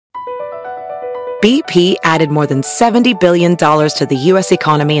BP added more than $70 billion to the U.S.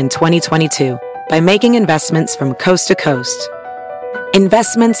 economy in 2022 by making investments from coast to coast.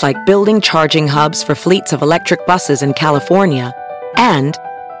 Investments like building charging hubs for fleets of electric buses in California and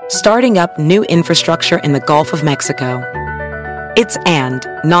starting up new infrastructure in the Gulf of Mexico. It's and,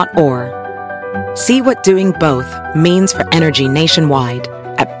 not or. See what doing both means for energy nationwide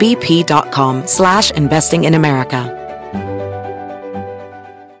at bp.com/investing in America.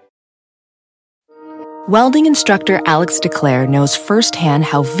 Welding instructor Alex DeClaire knows firsthand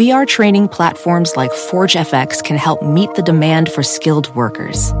how VR training platforms like ForgeFX can help meet the demand for skilled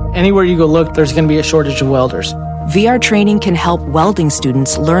workers. Anywhere you go look, there's going to be a shortage of welders. VR training can help welding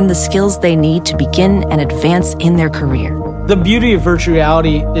students learn the skills they need to begin and advance in their career. The beauty of virtual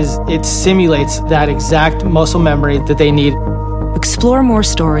reality is it simulates that exact muscle memory that they need. Explore more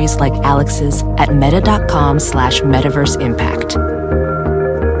stories like Alex's at meta.com/metaverseimpact.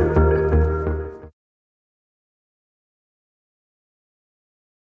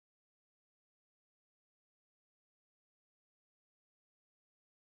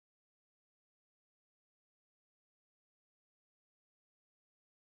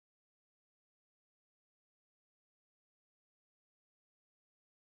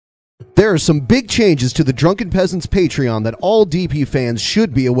 There are some big changes to the Drunken Peasants Patreon that all DP fans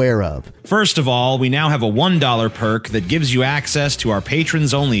should be aware of. First of all, we now have a $1 perk that gives you access to our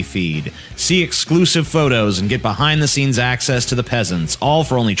patrons-only feed. See exclusive photos and get behind-the-scenes access to the peasants, all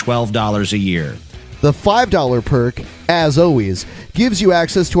for only $12 a year. The $5 perk, as always, gives you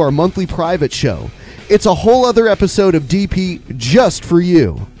access to our monthly private show. It's a whole other episode of DP just for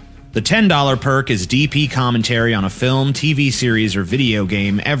you. The $10 perk is DP commentary on a film, TV series, or video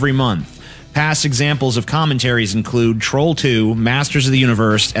game every month. Past examples of commentaries include Troll 2, Masters of the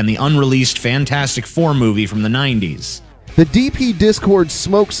Universe, and the unreleased Fantastic Four movie from the 90s. The DP Discord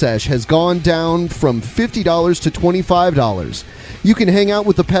Smoke Sesh has gone down from $50 to $25. You can hang out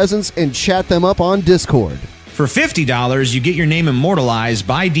with the peasants and chat them up on Discord. For $50, you get your name immortalized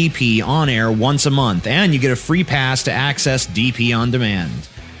by DP on air once a month, and you get a free pass to access DP on demand.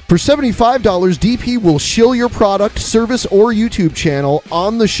 For $75, DP will shill your product, service, or YouTube channel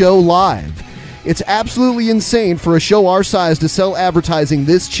on the show live. It's absolutely insane for a show our size to sell advertising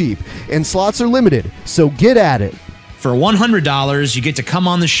this cheap, and slots are limited, so get at it. For $100, you get to come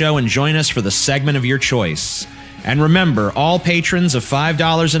on the show and join us for the segment of your choice. And remember, all patrons of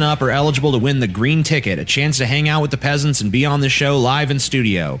 $5 and up are eligible to win the green ticket, a chance to hang out with the peasants and be on the show live in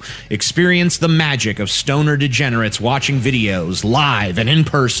studio. Experience the magic of stoner degenerates watching videos live and in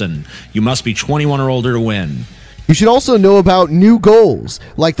person. You must be 21 or older to win. You should also know about new goals,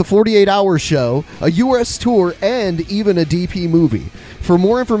 like the 48-hour show, a US tour, and even a DP movie. For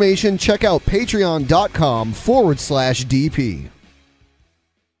more information, check out patreon.com/DP.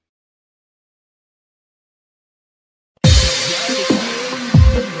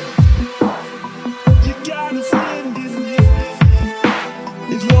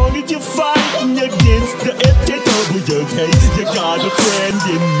 You're fighting against the FTW, you got a friend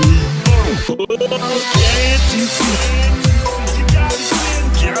in me. Can't you see? You got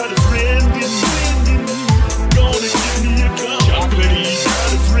a friend in me. Gonna give me a cup. Chocolatey,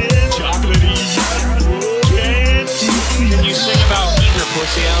 got a friend. Chocolatey, can't you see? Can you sing about eating your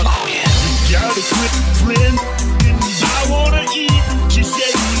pussy out? Oh yeah. You got a friend in me. I wanna eat, she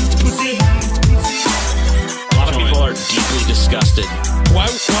said, pussy. A lot of people are deeply disgusted.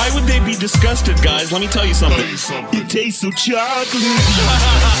 Why would they be disgusted, guys? Let me tell you something. It tastes so chocolatey.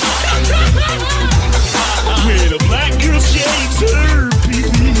 When a black girl shakes her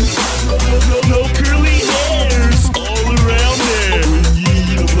pee-pee, no curly hairs all around there. When you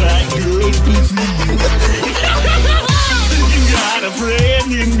eat a black girl's pussy, you got a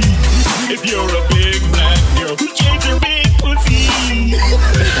friend in me. If you're a big black girl who shakes her big pussy.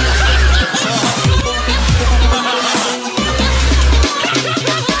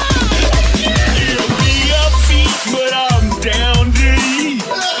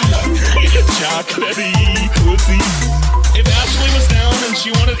 Chocolatey pussy. If Ashley was down and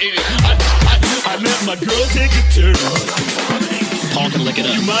she wanted it, I let my girl take a turn. Paul can lick it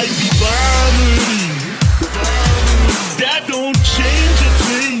up. You might be vomiting. That don't change a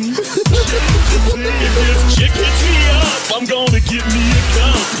thing. If this chick hits me up, I'm gonna get me a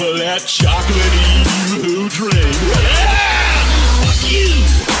cup of that chocolatey blue drink. Fuck you.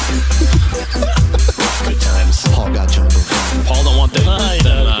 Good times. Paul got jungle. Paul don't want them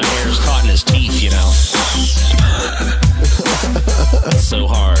hairs caught in his teeth, you know. That's so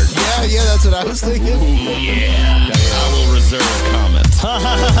hard. Yeah, that's what I was thinking. Ooh, yeah. I will reserve comments.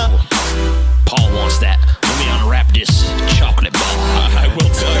 Paul wants that. Let me unwrap this chocolate ball. I will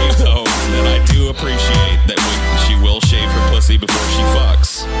tell you, though, that I do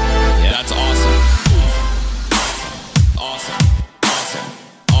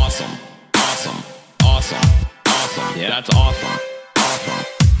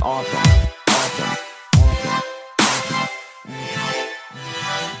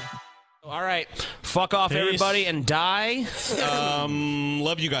Fuck off, everybody, and die.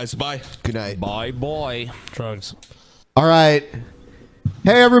 Love you guys. Bye. Good night. Bye, boy. Drugs. All right.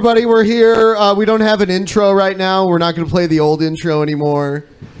 Hey, everybody, we're here. We don't have an intro right now. We're not going to play the old intro anymore.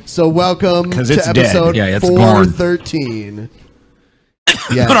 So welcome to it's episode dead. Yeah, it's 413.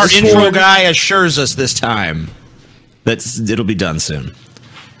 Yeah, But our intro guy assures us this time that it'll be done soon.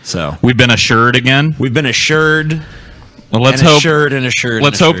 So we've been assured again. We've been assured. Well, let's and hope. Assured and assured.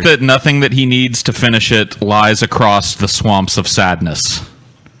 Let's hope that nothing that he needs to finish it lies across the swamps of sadness.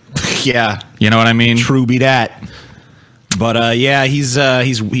 Yeah, you know what I mean. True be that. But yeah, he's yeah.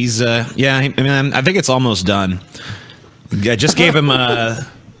 I mean, I think it's almost done. I just gave him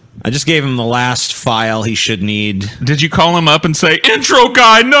the last file he should need. Did you call him up and say, "Intro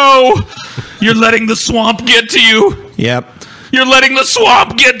guy, no, you're letting the swamp get to you"? Yep. You're letting the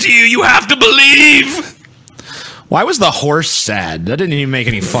swamp get to you. You have to believe. Why was the horse sad? That didn't even make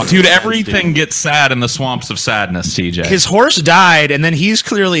any fucking sense. Dude, sense, everything gets sad in the swamps of sadness, TJ. His horse died, and then he's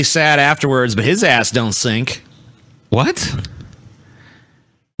clearly sad afterwards, but his ass don't sink. What?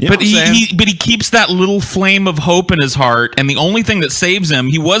 You know but he keeps that little flame of hope in his heart, and the only thing that saves him,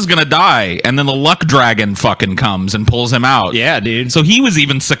 he was gonna die, and then the luck dragon fucking comes and pulls him out. Yeah, dude. So he was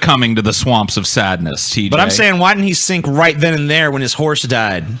even succumbing to the swamps of sadness, TJ. But I'm saying, why didn't he sink right then and there when his horse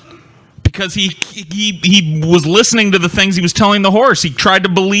died? Because he was listening to the things he was telling the horse. He tried to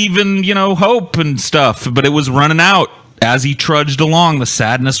believe in, hope and stuff, but it was running out as he trudged along. The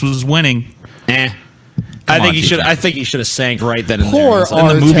sadness was winning. I think he should have sank right then and Poor there. And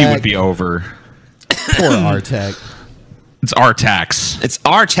the movie would be over. Poor Artax. It's Artax. It's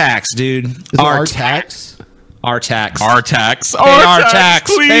Artax, dude. Is it Artax? Artax. Artax. Hey, Artax.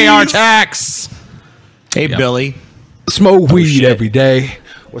 Please. Hey, Artax. Hey, Yep. Billy. Smoke weed every day.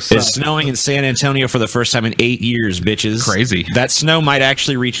 What's up? It's snowing in San Antonio for the first time in 8 years, bitches. Crazy. That snow might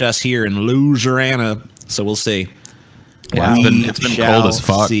actually reach us here in Louisiana, so we'll see. Yeah, it's been cold as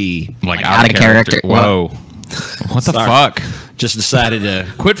fuck. See. Like out of character. Whoa. What the fuck? Just decided to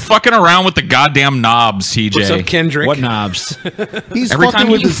quit fucking around with the goddamn knobs, TJ. What's up, Kendrick? What knobs? He's fucking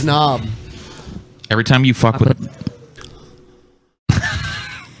with his knob. Every time you fuck with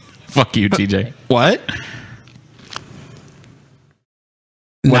fuck you, TJ. What?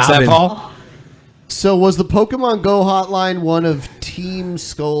 What's that, Paul? So was the Pokemon Go hotline one of Team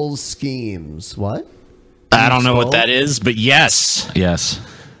Skull's schemes? What? I don't know what that is, but yes. Yes,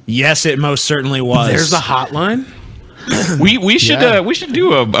 it most certainly was. There's a hotline? we should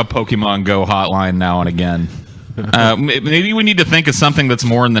do a Pokemon Go hotline now and again. Maybe we need to think of something that's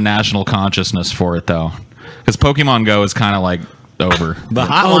more in the national consciousness for it, though. Because Pokemon Go is kind of like over. The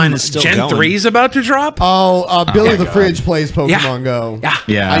hotline is still Gen going. 3's about to drop? Billy the Fridge plays Pokemon Go.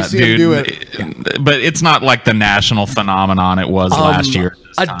 Yeah, I see dude, him do it. But it's not like the national phenomenon it was last year.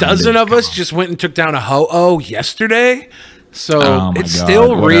 A dozen of us just went and took down a Ho-Oh yesterday. So it's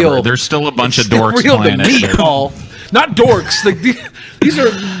still real. There's still a bunch of dorks playing it. Paul. Not dorks. Like these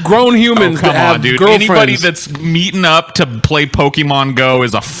are grown humans that have dude. girlfriends. Anybody that's meeting up to play Pokemon Go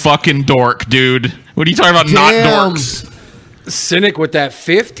is a fucking dork, dude. What are you talking about? Damn. Not dorks. Cynic with that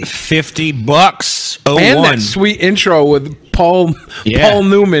 $50. Oh, and that sweet intro with Paul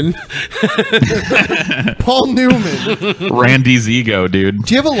Newman. Paul Newman. Randy's ego, dude.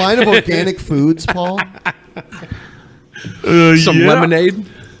 Do you have a line of organic foods, Paul? Some lemonade.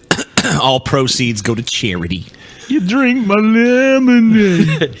 All proceeds go to charity. You drink my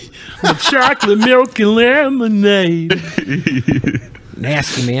lemonade. My chocolate milk and lemonade.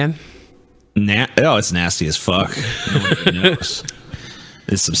 Nasty, man. It's nasty as fuck. Nobody knows.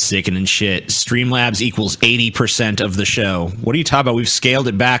 It's some sickening shit. Streamlabs equals 80% of the show. What are you talking about? We've scaled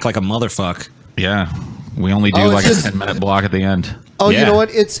it back like a motherfuck. Yeah. We only do like a 10-minute block at the end. Oh, you know what?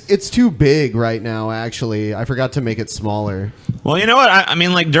 It's too big right now, actually. I forgot to make it smaller. Well, you know what? I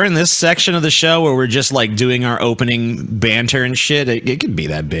mean, like, during this section of the show where we're just, like, doing our opening banter and shit, it could be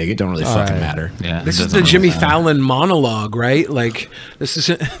that big. It don't really fucking matter. Yeah, this is the Jimmy Fallon monologue, right? Like, this is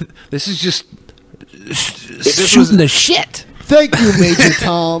just shooting the shit. Thank you, Major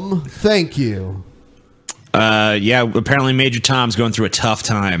Tom. Thank you. Yeah, apparently Major Tom's going through a tough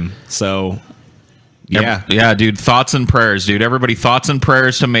time, so... Yeah, dude. Thoughts and prayers, dude. Everybody, thoughts and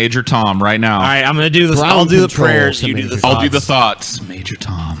prayers to Major Tom right now. All right, I'm gonna do this. I'll do the prayers. You do the thoughts. I'll do the thoughts. Major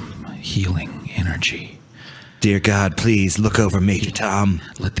Tom, healing energy. Dear God, please look over Major Tom.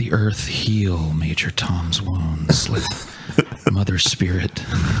 Let the earth heal Major Tom's wounds. Let Mother Spirit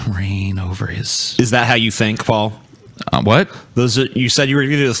reign over his. Is that how you think, Paul? What? You said you were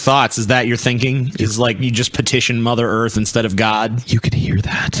going to do the thoughts. Is that your thinking? Is like you just petition Mother Earth instead of God? You could hear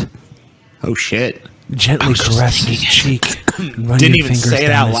that. Oh shit! Gently caress his cheek. Didn't even say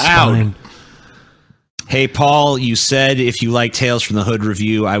it out loud. Hey, Paul, you said if you like Tales from the Hood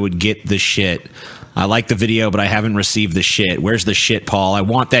review, I would get the shit. I like the video, but I haven't received the shit. Where's the shit, Paul? I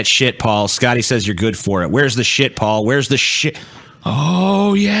want that shit, Paul. Scotty says you're good for it. Where's the shit, Paul? Where's the shit?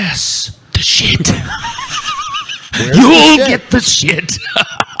 Oh, yes. The shit. You'll get the shit.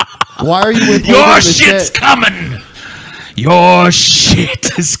 Why are you with Your shit's coming. Your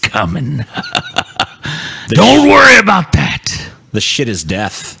shit is coming. Don't worry about that. The shit is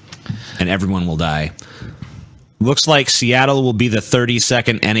death, and everyone will die. Looks like Seattle will be the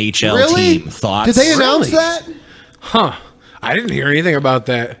 32nd NHL team. Thoughts? Did they announce that? Huh. I didn't hear anything about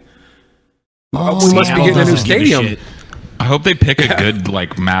that. Oh, we must be getting a new stadium. I hope they pick a good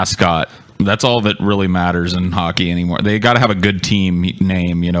mascot. That's all that really matters in hockey anymore. They got to have a good team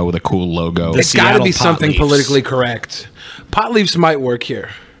name, with a cool logo. It's got to be something politically correct. Pot Leafs might work here.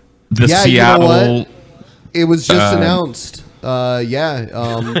 The Seattle. You know what? It was just announced.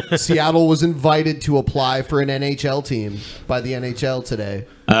 Seattle was invited to apply for an NHL team by the NHL today.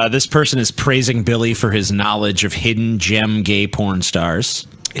 This person is praising Billy for his knowledge of hidden gem gay porn stars.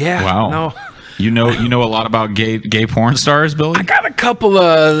 Yeah. Wow. No. You know a lot about gay porn stars, Billy? I got a couple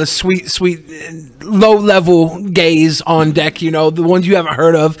of sweet, low-level gays on deck, the ones you haven't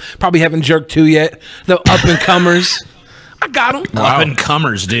heard of, probably haven't jerked to yet, the up-and-comers. I got them. Wow.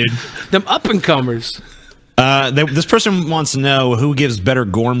 Up-and-comers, dude. Them up-and-comers. This person wants to know who gives better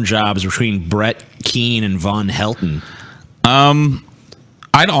Gorm jobs between Brett Keane and Von Helton.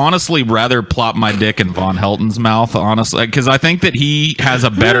 I'd honestly rather plop my dick in Von Helton's mouth, honestly, because I think that he has a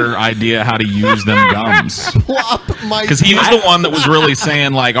better idea how to use them gums. Because he was the one that was really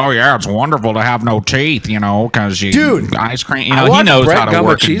saying, oh yeah, it's wonderful to have no teeth, because you ice cream, he knows Brett how to gum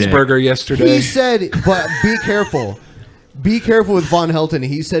work a cheeseburger yesterday. He said, but be careful. Be careful with Von Helton.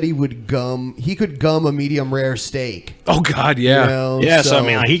 He said he could gum a medium rare steak. Oh God, yeah. So I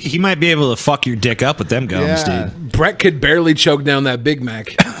mean, he might be able to fuck your dick up with them gums, dude. Brett could barely choke down that Big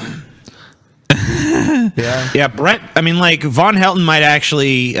Mac. Yeah, Brett. I mean, Von Helton might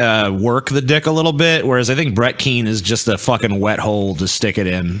actually work the dick a little bit, whereas I think Brett Keane is just a fucking wet hole to stick it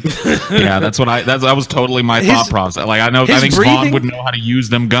in. Yeah, that was totally my thought process. I think Von would know how to use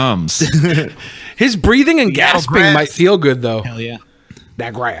them gums. His breathing and gasping might feel good though. Hell yeah.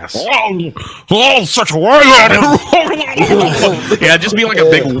 That grass. Oh, such a yeah, just be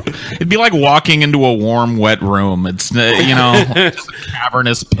it'd be like walking into a warm, wet room. It's just a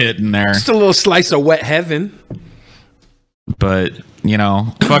cavernous pit in there. Just a little slice of wet heaven. But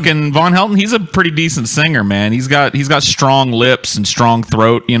fucking Von Helton, he's a pretty decent singer, man. He's got strong lips and strong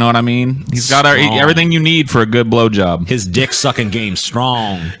throat. You know what I mean? He's got everything you need for a good blowjob. His dick sucking game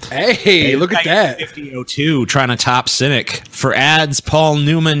strong. Hey, look at that. 5002 trying to top Cynic. For ads, Paul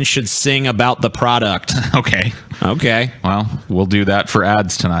Newman should sing about the product. Okay. Well, we'll do that for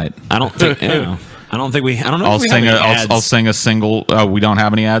ads tonight. I don't think. I don't know. I'll sing a single. We don't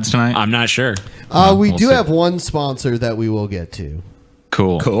have any ads tonight. I'm not sure. We do have one sponsor that we will get to.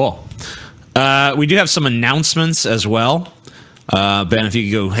 Cool. We do have some announcements as well. Ben, if you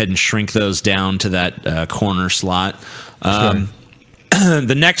could go ahead and shrink those down to that corner slot. Sure.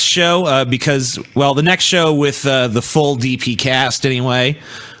 The next show, the next show with the full DP cast anyway,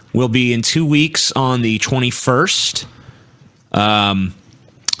 will be in 2 weeks on the 21st.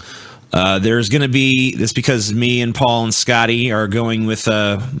 There's going to be this because me and Paul and Scotty are going with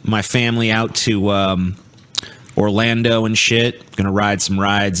my family out to Orlando and shit. Going to ride some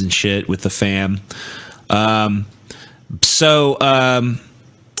rides and shit with the fam.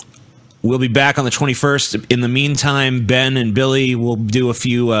 We'll be back on the 21st. In the meantime, Ben and Billy will do a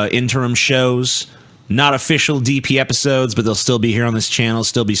few interim shows. Not official DP episodes, but they'll still be here on this channel,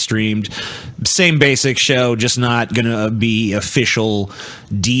 still be streamed. Same basic show, just not going to be official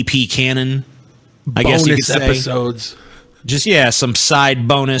DP canon. I guess you could say. Episodes. Just, some side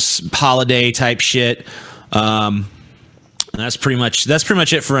bonus holiday type shit. And that's pretty much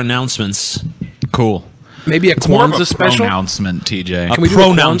it for announcements. Cool. Maybe a Kwanzaa special? Pronouncement, TJ. Can we do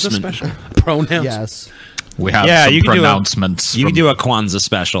a Kwanzaa special? Pronouncement. Yes. We have some pronouncements. You can do a Kwanzaa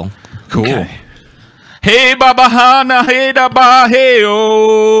special. Cool. Okay. Hey Baba Hana, hey da ba hey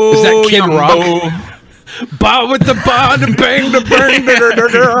oh. Is that Kid Rock? Ba with the ba and bang the bang.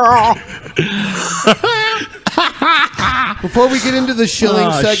 Before we get into the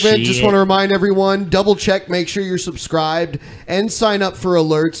shilling segment, just want to remind everyone, double check, make sure you're subscribed, and sign up for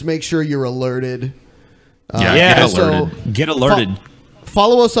alerts. Make sure you're alerted. Get alerted.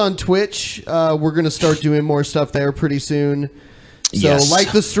 Follow us on Twitch. We're going to start doing more stuff there pretty soon. So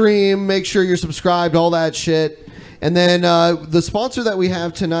like the stream, make sure you're subscribed, all that shit. And then the sponsor that we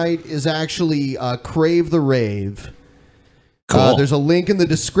have tonight is actually Crave the Rave. Cool. There's a link in the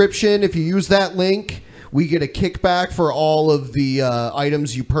description. If you use that link, We get a kickback for all of the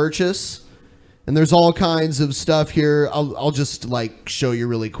items you purchase. And there's all kinds of stuff here. I'll just like show you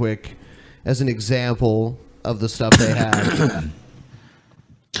really quick as an example of the stuff they have.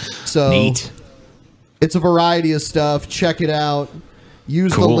 So Neat. It's a variety of stuff. Check it out.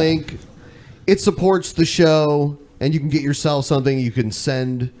 Use the link. It supports the show, and you can get yourself something. You can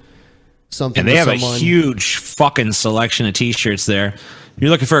send something. And they to have someone. a huge fucking selection of T-shirts there. If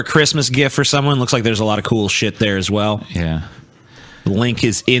you're looking for a Christmas gift for someone, looks like there's a lot of cool shit there as well. Yeah. The link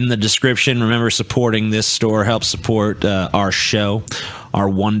is in the description. Remember, supporting this store helps support our show, our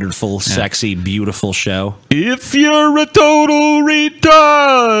wonderful, sexy, beautiful show. If you're a total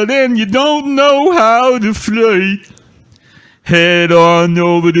retard and you don't know how to flirt, head on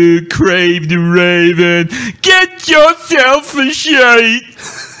over to Crave the Raven. Get yourself a shirt.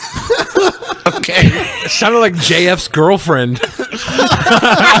 Okay. It sounded like JF's girlfriend.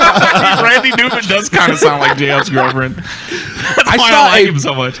 Randy Newman does kind of sound like JF's girlfriend. That's why I like him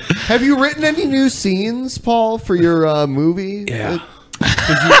so much. Have you written any new scenes, Paul, for your movie? Yeah.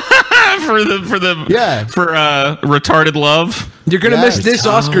 for Retarded Love. You're gonna miss this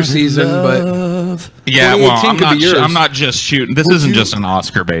Oscar season, but yeah, well, I'm not just shooting. This isn't you- just an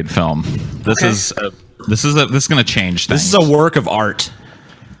Oscar bait film. This is going to change things. This is a work of art.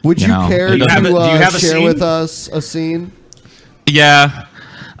 Would you care Do you have a share scene? with us a scene? Yeah.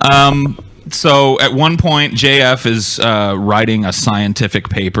 So at one point, JF is writing a scientific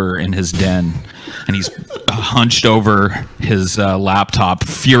paper in his den, and he's hunched over his laptop,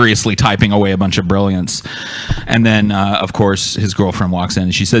 furiously typing away a bunch of brilliance. And then, of course, his girlfriend walks in,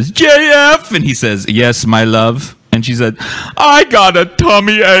 and she says, "JF!" And he says, "Yes, my love." And she said, "I got a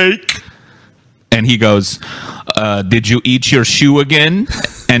tummy ache." And he goes, "Did you eat your shoe again?"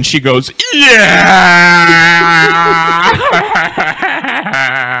 And she goes, "Yeah."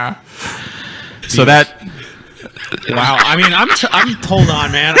 So that. Wow. I mean, I'm hold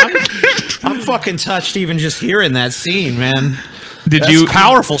on, man. I'm fucking touched even just hearing that scene, man. That's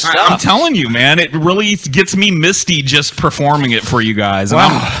powerful stuff. I'm telling you, man, it really gets me misty just performing it for you guys. Wow.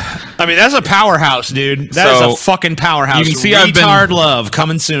 I mean, that's a powerhouse, dude. That is a fucking powerhouse. You can see Retard Love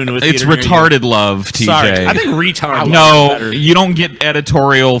coming soon. With it's Retarded Love, TJ. Sorry, I think Retard No, Love is better. you don't get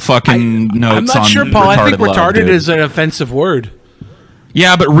editorial fucking notes. I'm not sure, Paul. I think retarded is an offensive word.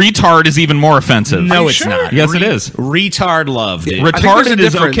 Yeah, but retard is even more offensive. No, it's not. Yes, it is. Retard Love, dude. Retarded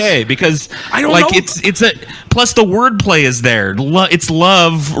is okay because I don't like know. it's a plus the wordplay is there. It's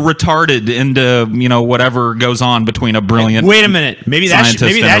love retarded into whatever goes on between a brilliant. Wait a minute. Maybe that should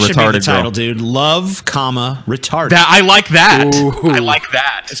be the retarded title, girl. dude. Love, comma, retarded. I like that. Ooh. I like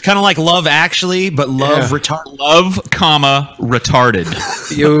that. It's kind of like Love Actually, but love retarded. Love, comma, retarded.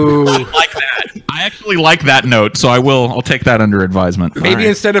 You I like that. I actually like that note, so I'll take that under advisement. maybe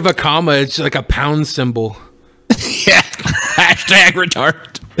instead of a comma, it's like a pound symbol. Yeah. Hashtag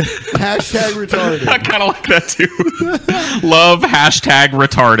retarded. Hashtag retarded. I kind of like that too. Love hashtag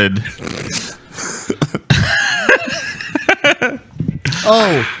retarded.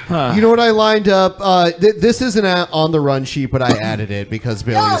 Oh, you know what I lined up? This isn't on the run sheet, but I added it because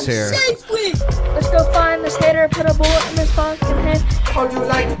Billy's here. Let's go find this hater, put a bullet in his fucking head. Oh, you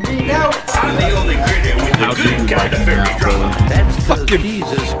like me now? I'm the only critter with the good kind of fairy drama. That's fucking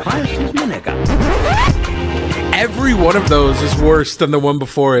Jesus Christ is vinegar. Every one of those is worse than the one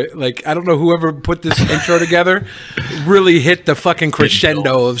before it. Like, I don't know whoever put this intro together really hit the fucking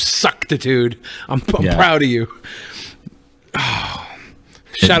crescendo of sucktitude. I'm proud of you. Oh.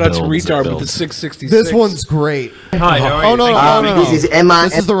 Shout out to Retard with the 666. This one's great. Hi, how are Oh you? no! This is Emma.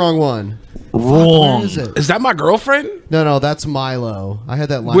 This is the wrong one. Wrong. Where is it? Is that my girlfriend? No, that's Milo. I had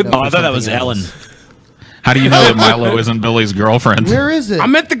that lined up. Oh, I for thought that was something Ellen. else. How do you know that Milo isn't Billy's girlfriend? Where is it? I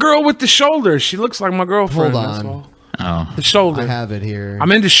met the girl with the shoulders. She looks like my girlfriend. Hold that's on. all. Oh. The shoulder. I have it here.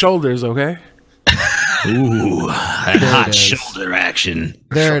 I'm into shoulders, okay? Ooh, that There hot it is. shoulder action.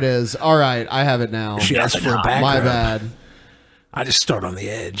 There it is. All right, I have it now. She asked for a background. My bad. I just start on the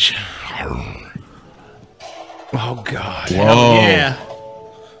edge. Oh, God. Whoa. Yeah.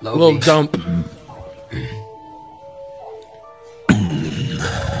 A little dump.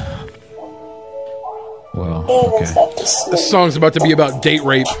 Well, okay. This song's about to be about date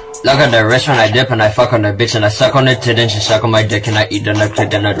rape. Look at the wrist when I dip and I fuck on the bitch and I suck on it till then she suck on my dick and I eat the nut,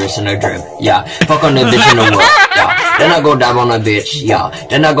 then I dress and I drip. Yeah, fuck on the bitch in the world. Yeah, then I go dab on a bitch. Yeah,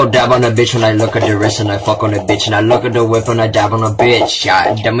 then I go dab on a bitch when I look at the wrist and I fuck on the bitch and I look at the whip and I dab on a bitch.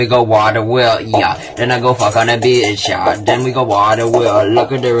 Yeah, then we go water wheel. Yeah, then I go fuck on a bitch. Yeah, then we go water wheel.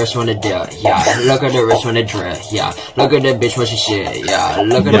 Look at the wrist when it dip. Yeah, look at the wrist when it drip. Yeah, look at the bitch when she shit. Yeah,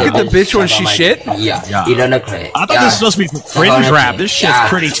 look at the bitch when she shit? Yeah, eat on the clit. I thought this was supposed to be fringe rap. This shit's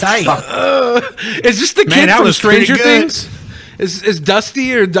pretty tight. right. Is this the Man, kid that from was pretty Stranger good. Things? Is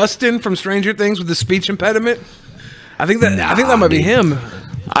Dusty or Dustin from Stranger Things with the speech impediment? I think that might be him.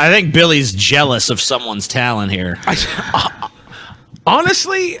 I think Billy's jealous of someone's talent here.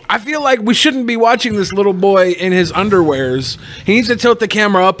 Honestly, I feel like we shouldn't be watching this little boy in his underwears. He needs to tilt the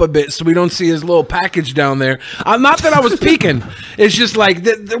camera up a bit so we don't see his little package down there. Not that I was peeking. It's just like,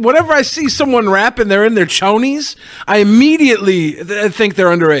 whenever I see someone rap and they're in their chonies, I immediately think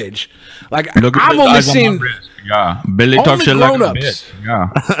they're underage. Like, I've only seen... Yeah, Billy talks shit like a bitch. Yeah.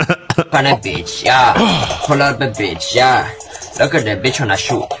 Fuck on a bitch, yeah. Pull up a bitch, yeah. Look at that bitch when I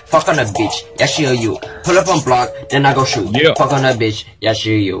shoot. Fuck on a bitch, yeah, she'll you. Pull up on block, then I go shoot. Yeah. Fuck on a bitch, yeah,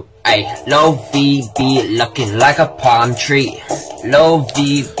 she'll you. Ayy, low V be looking like a palm tree. Low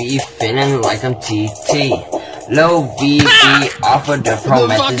V be feeling like I'm TT. Low V be off of the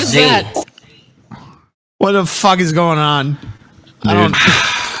promethazine. What the fuck is going on?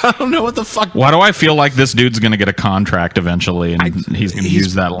 I don't know what the fuck. Why do I feel like this dude's gonna get a contract eventually, and he's gonna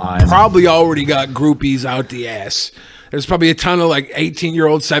use that line? Probably already got groupies out the ass. There's probably a ton of like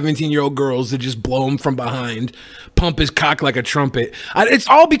 18-year-old, 17-year-old girls that just blow him from behind, pump his cock like a trumpet. It's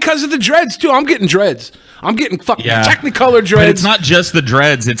all because of the dreads too. I'm getting dreads. I'm getting fucking Technicolor dreads. But it's not just the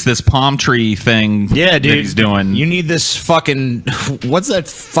dreads; it's this palm tree thing. Yeah, dude. That he's doing. You need this fucking. What's that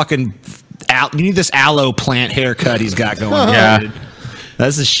fucking? You need this aloe plant haircut he's got going on. Yeah. Dude.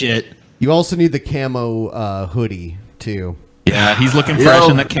 That's the shit. You also need the camo hoodie too. Yeah, he's looking fresh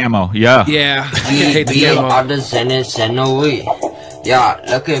in the camo. Yeah. Yeah. I hate the Yeah,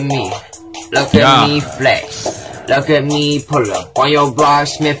 look at me. Look at me flex. Look at me pull up on your block,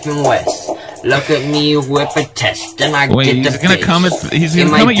 Smith and West. Look at me whip a test. Then I Wait, get he's the gonna come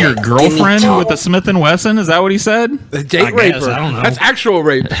at your girlfriend with a Smith and Wesson? Is that what he said? The date raper. I don't know. That's actual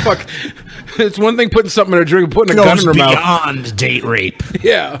rape. Fuck. It's one thing putting something in her drink and putting a gun in her mouth. Beyond date rape.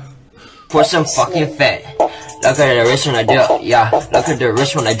 Yeah. For some fucking fat. Look at the wrist when I dip, yeah. Look at the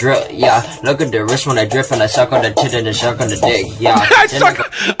wrist when I drip, yeah. Look at the wrist when I drip and I suck on the tit and I suck on the dick, yeah.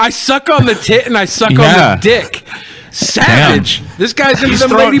 I suck on the tit and I suck on the dick. Savage. Damn. This guy's into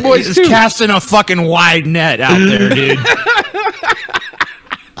them lady boys too. He's casting a fucking wide net out there, dude.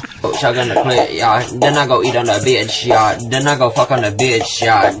 Suck on the clit, yeah. Then I go eat on the bitch, yeah. Then I go fuck on the bitch,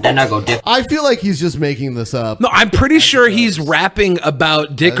 yeah. Then I go dip. I feel like he's just making this up. No, I'm pretty sure he's rapping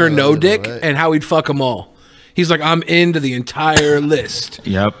about dick or no dick and how he'd fuck them all. He's like, I'm into the entire list.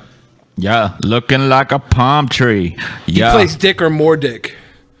 Yep. Yeah, looking like a palm tree. Yeah. He plays dick or more dick.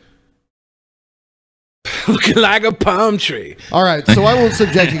 Looking like a palm tree. All right, so I won't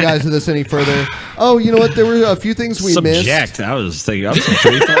subject you guys to this any further. Oh, you know what? There were a few things we missed. I was thinking, I was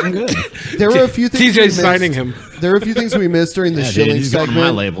pretty fucking good. There were a few things. TJ's signing him. There were a few things we missed during the shilling segment. My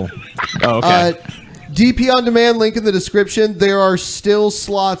label. Oh, okay. DP on demand, link in the description. There are still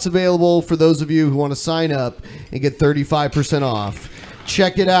slots available for those of you who want to sign up and get 35% off.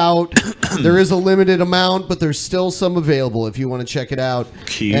 Check it out. There is a limited amount, but there's still some available if you want to check it out.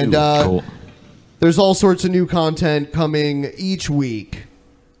 Cute. And cool. There's all sorts of new content coming each week.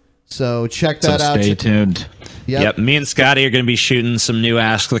 So check that out. Stay tuned. Yep. Me and Scotty are going to be shooting some new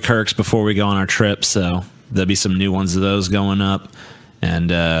Ask the Kirks before we go on our trip. So there'll be some new ones of those going up. And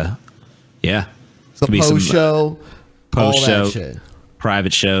yeah. The post show. Post show. Shit.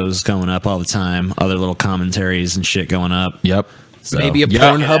 Private shows going up all the time. Other little commentaries and shit going up. Yep. So, maybe a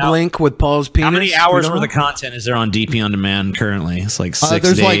Pornhub link with Paul's penis. How many hours worth of content is there on DP on demand currently? It's like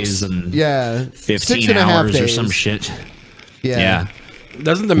 6 days and 15 hours or some shit. Yeah.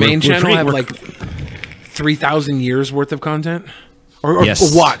 Doesn't the main channel have like 3,000 years worth of content? Or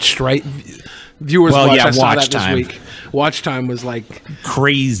watched, right? Viewers watched. I saw that this week. Watch time was like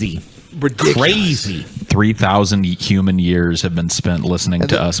crazy. Ridiculous. Crazy. 3,000 human years have been spent listening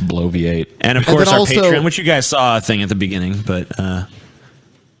to us bloviate. And of course, our Patreon, which you guys saw a thing at the beginning, but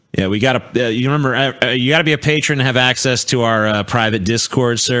yeah, we got to. You remember, you got to be a patron to have access to our private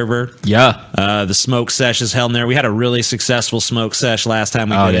Discord server. Yeah, the smoke sesh is held in there. We had a really successful smoke sesh last time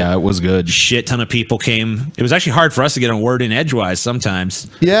we did it. Yeah, it was good. Shit ton of people came. It was actually hard for us to get a word in edgewise sometimes.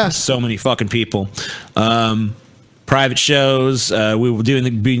 Yeah, so many fucking people. Private shows. We will doing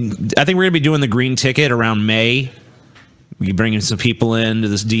I think we're gonna be doing the green ticket around May. We bringing some people into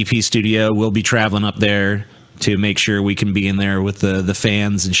this DP studio. We'll be traveling up there to make sure we can be in there with the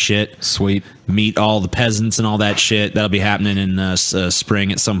fans and shit. Sweet. Meet all the peasants and all that shit. That'll be happening in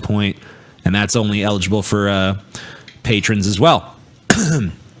spring at some point, and that's only eligible for patrons as well.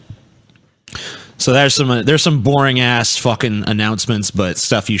 So there's some boring ass fucking announcements, but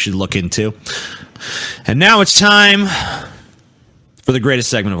stuff you should look into. And now it's time for the greatest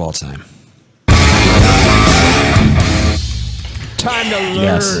segment of all time. Time to learn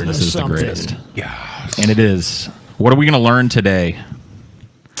Yes, this is something. the greatest. Yeah. And it is. What are we going to learn today?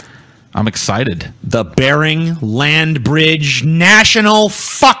 I'm excited. The Bering Land Bridge National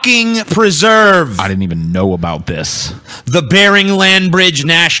fucking Preserve. I didn't even know about this. The Bering Land Bridge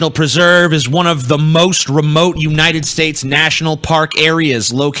National Preserve is one of the most remote United States national park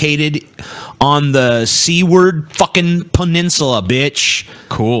areas located on the Seaward fucking peninsula, bitch.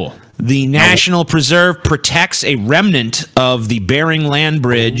 Cool. The National Preserve protects a remnant of the Bering Land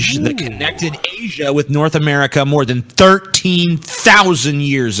Bridge that connected Asia with North America more than 13,000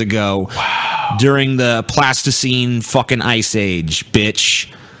 years ago during the Pleistocene fucking Ice Age,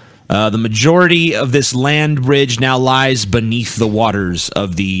 bitch. The majority of this land bridge now lies beneath the waters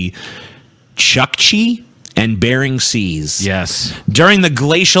of the Chukchi and Bering Seas. Yes. During the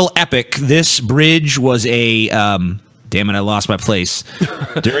glacial epoch, this bridge was a... damn it, I lost my place.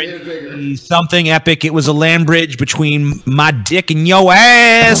 During something epic, it was a land bridge between my dick and yo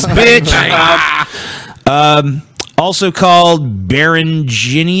ass, bitch. Also called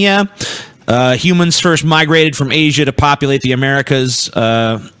Beringia. Humans first migrated from Asia to populate the Americas,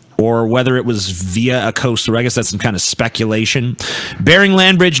 or whether it was via a coastal. I guess that's some kind of speculation. Bering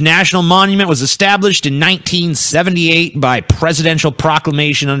Land Bridge National Monument was established in 1978 by presidential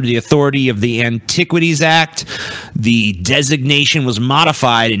proclamation under the authority of the Antiquities Act. The designation was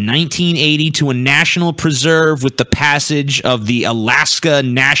modified in 1980 to a national preserve with the passage of the Alaska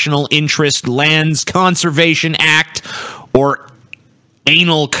National Interest Lands Conservation Act, or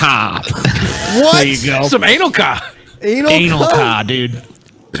ANALCA. What? There you go. Some ANALCA. ANALCA, dude.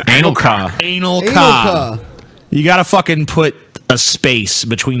 ANALCA. ANALCA. You gotta fucking put a space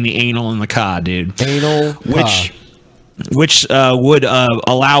between the anal and the ca, dude. Anal, which would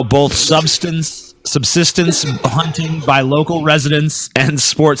allow both subsistence hunting by local residents and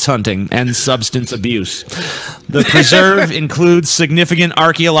sports hunting and substance abuse. The preserve includes significant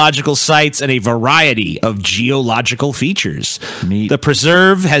archaeological sites and a variety of geological features. Neat. The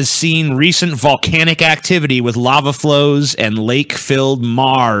preserve has seen recent volcanic activity with lava flows and lake-filled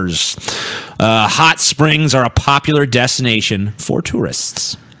maars. Hot springs are a popular destination for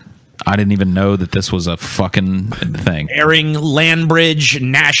tourists. I didn't even know that this was a fucking thing. Bering Land Bridge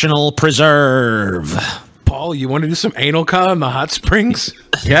National Preserve. Paul, you want to do some ANALCA in the hot springs?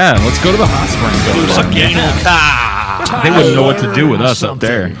 Yeah, let's go to the hot springs. Do some ANALCA. They wouldn't know what to do with us up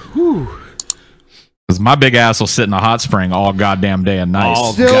there. Because my big ass will sit in a hot spring all goddamn day and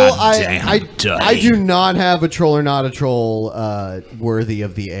night. Still, I do not have a troll or not a troll worthy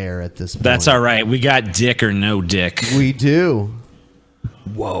of the air at this point. That's all right. We got dick or no dick. We do.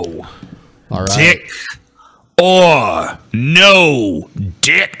 Whoa. All right. Dick or no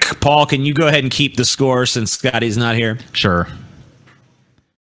dick. Paul, can you go ahead and keep the score since Scotty's not here? Sure.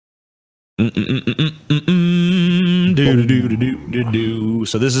 So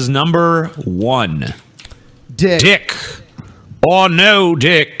this is number 1. Dick or no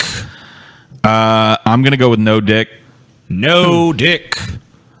dick. I'm going to go with no dick. No dick.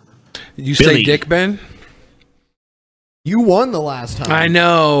 You Billy. say dick, Ben? You won the last time. I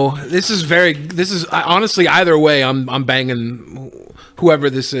know. This is honestly, either way, I'm banging whoever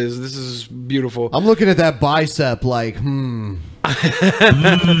this is. This is beautiful. I'm looking at that bicep like, I'm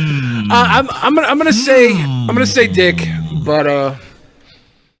gonna say dick, but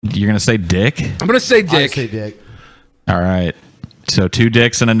You're going to say dick? I'm gonna say dick. I say dick. All right. So 2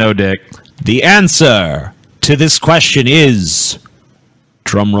 dicks and a no dick. The answer to this question is,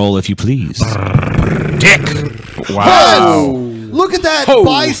 drum roll if you please, dick. Wow. Look at that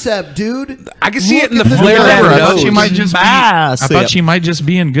bicep, dude. I can see it in the Look at flare of I her thought nose. she might just be. I thought she might just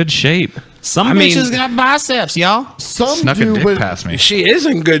be in good shape. Some I mean- bitches got biceps, y'all. Some Snuck a do, dick but past me. She is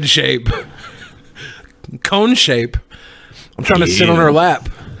in good shape. Cone shape. I'm trying to sit on her lap.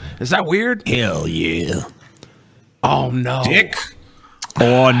 Is that weird? Hell yeah. Oh no. Dick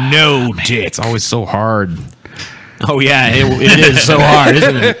or no dick. It's always so hard. Oh yeah, it is so hard,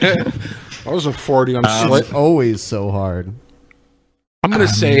 isn't it? I was a 40 on slit. it's always so hard. I'm gonna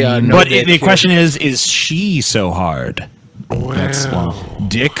say no. But dick the here. question is she so hard? That's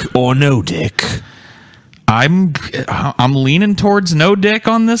Dick or no dick? I'm leaning towards no dick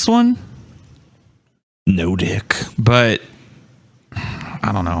on this one, No dick. but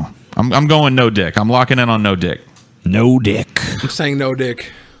I don't know. I'm going no dick. I'm locking in on no dick. No dick. I'm saying no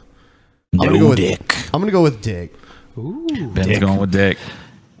dick. No dick. I'm gonna go with dick. Ben's Dick. going with dick.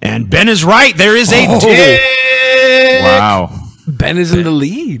 And Ben is right. There is a dick. Wow. Ben is in the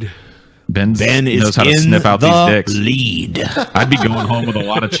lead. Ben is knows how to in sniff out these the dicks. lead. I'd be going home with a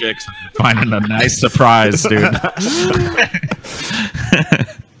lot of chicks and finding a nice surprise, dude.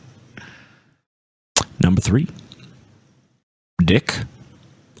 Number 3. Dick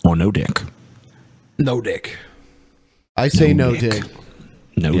or no dick? No dick. I say no dick.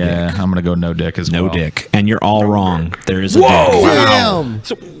 No dick. I'm gonna go no dick as well. No dick, and you're all wrong. There is a Whoa! dick. Damn.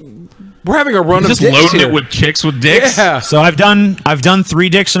 So we're having a run of Just dicks loading here. it with chicks with dicks. Yeah. So I've done 3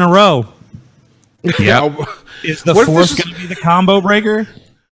 dicks in a row. Yep. Is the What if fourth this going to be the combo breaker?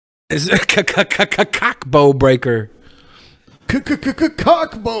 Is it cockbow breaker?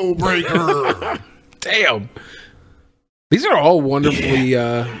 Cockbow breaker. Damn. These are all wonderfully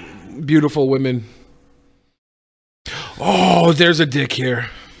beautiful women. Oh, there's a dick here.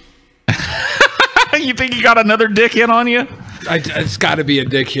 You think you got another dick in on you? It's got to be a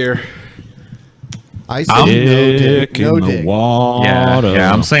dick here. I say no dick. No dick.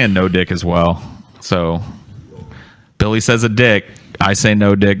 Yeah, I'm saying no dick as well. So Billy says a dick. I say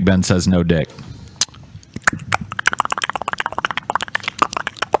no dick. Ben says no dick.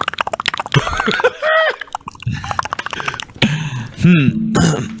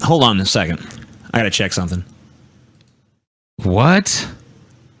 Hold on a second. I got to check something. What?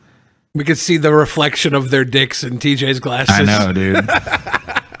 We could see the reflection of their dicks in TJ's glasses. I know, dude.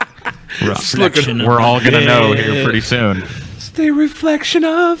 We're all going to know here pretty soon. It's the reflection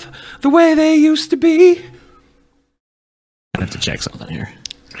of the way they used to be. I have to check something here.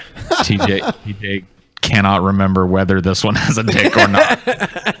 TJ cannot remember whether this one has a dick or not.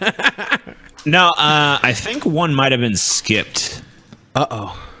 No, I think one might have been skipped.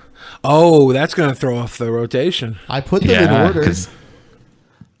 Uh-oh. Oh, that's going to throw off the rotation. I put them in order.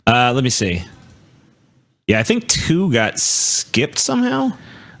 Let me see. Yeah, I think 2 got skipped somehow.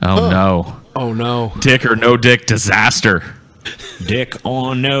 Oh, no. Oh, no. Dick or no dick disaster. Dick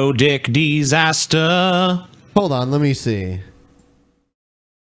or no dick disaster. Hold on, let me see.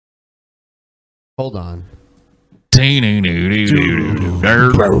 Hold on.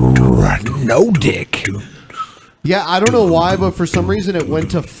 No dick. Yeah, I don't know why, but for some reason it went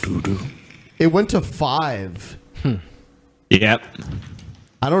to 5. Yep.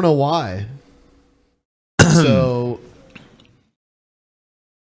 I don't know why. So,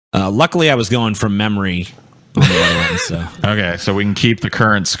 luckily, I was going from memory. On the other one, so. Okay, so we can keep the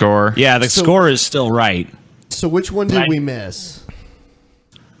current score. Yeah, the score is still right. So which one did we miss?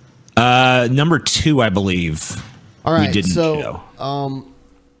 Number 2, I believe. All right. We didn't So,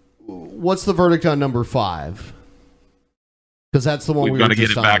 what's the verdict on number 5? Because that's the one We've we got were to get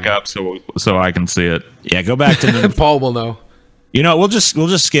just it back on. up so I can see it. Yeah, go back to number. Paul will know. You know, we'll just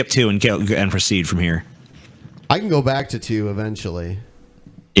skip 2 and proceed from here. I can go back to 2 eventually.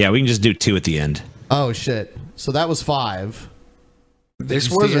 Yeah, we can just do 2 at the end. Oh shit! So that was 5. This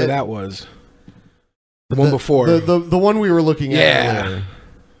Did you was see or it? that was? The one before. The one we were looking at earlier.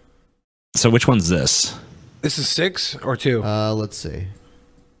 So which one's this? This is 6 or 2? Let's see.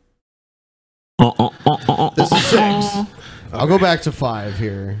 This is 6. I'll go back to 5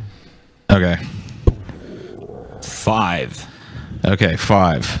 here. Okay. 5. Okay,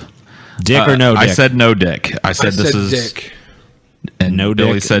 5. Dick or no dick? I said no dick. I said this is dick. And no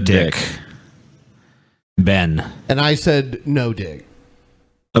Billy dick, said dick. Ben. And I said no dick.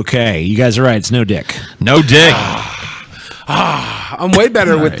 Okay, you guys are right. It's no dick. No dick. I'm way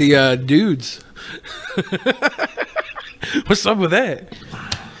better with the dudes. What's up with that?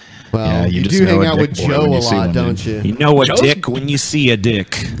 Well, Yeah, you you just do know hang a out dick with boy Joe when a you see lot, one, don't dude. you? You know a Joe's- dick when you see a dick.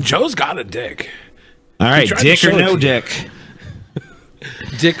 Joe's got a dick. All right, tried to dick or show it no to you. dick?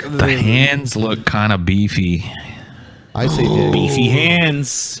 Dick. The hands look kind of beefy. I say dick. Beefy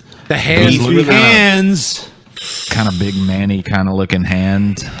hands. The hands. Beefy look hands. Kind of big manny kind of looking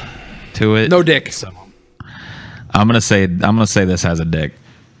hand to it. No dick. I'm gonna say this has a dick.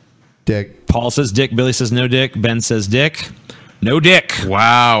 Dick. Paul says dick. Billy says no dick. Ben says dick. No dick.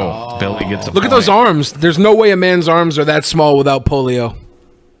 Wow. Billy gets a Look at point. those arms. There's no way a man's arms are that small without polio.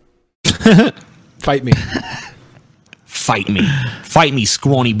 Fight me. Fight me. Fight me,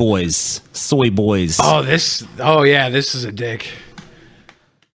 scrawny boys. Soy boys. Oh, this. Oh, yeah. This is a dick.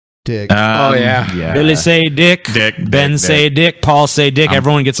 Dick. Oh, yeah. Billy say dick. Dick, Ben dick, say dick. Paul say dick.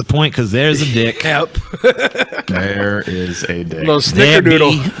 Everyone gets a point because there's a dick. Yep. There is a dick. Little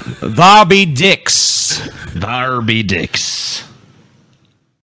snickerdoodle. There be dicks. There be dicks.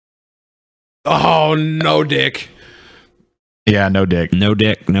 Oh, no dick. Yeah, no dick. No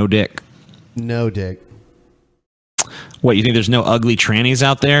dick. No dick. No dick. What, you think there's no ugly trannies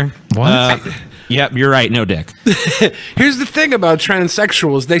out there? What? Yep, you're right. No dick. Here's the thing about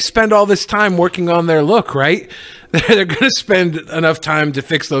transsexuals. They spend all this time working on their look, right? They're going to spend enough time to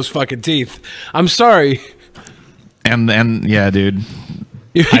fix those fucking teeth. I'm sorry. And yeah, dude.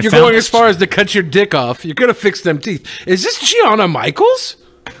 You're going as far as to cut your dick off. You're going to fix them teeth. Is this Gianna Michaels?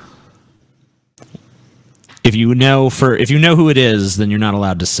 If you know who it is, then you're not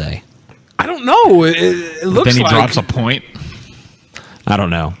allowed to say. I don't know. It looks then he like drops a point. I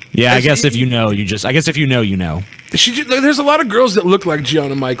don't know. Yeah, I guess if you know, you know, you know. There's a lot of girls that look like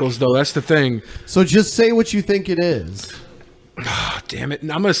Gianna Michaels, though. That's the thing. So just say what you think it is. Oh, damn it.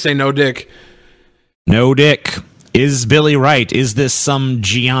 I'm going to say no dick. No dick. Is Billy right? Is this some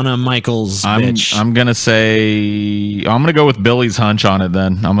Gianna Michaels bitch? I'm going to say... I'm going to go with Billy's hunch on it,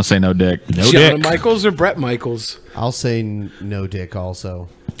 then. I'm going to say no dick. No Gianna dick. Michaels or Brett Michaels? I'll say no dick also.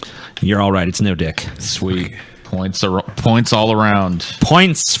 You're all right. It's no dick. Sweet. Points all around.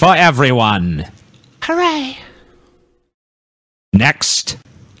 Points for everyone. Hooray. Next.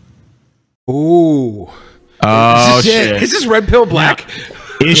 Ooh. Oh, shit. Is this Red Pill Black?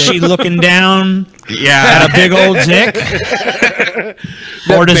 Is she looking down at a big old dick?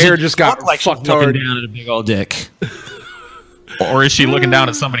 Or does bear it just got look like she's fucked looking hard? down at a big old dick? Or is she looking down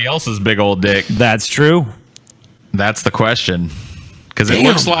at somebody else's big old dick? That's true. That's the question. Because it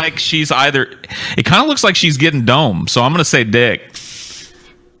looks like she's either... It kind of looks like she's getting dome, so I'm going to say dick.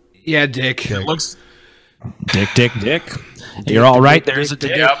 Yeah, dick. It looks... Dick. You're all right. There's a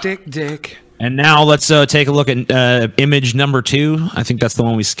dick. Dick. And now let's take a look at image number 2. I think that's the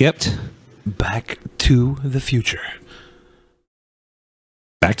one we skipped. Back to the future.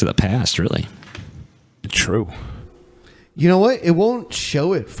 Back to the past, really. True. You know what? It won't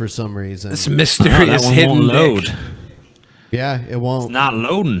show it for some reason. This mysterious that hidden won't load. dick. Yeah, it won't. It's not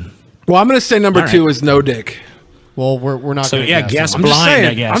loading. Well, I'm going to say number 2 is no dick. Well, we're not. So gonna yeah, guess I'm blind. just saying,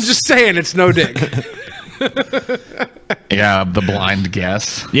 I guess. I'm just saying it's no dick. Yeah, the blind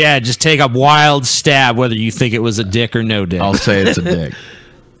guess. Yeah, just take a wild stab whether you think it was a dick or no dick. I'll say it's a dick.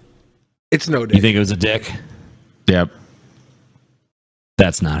 It's no dick. You think it was a dick? Yep.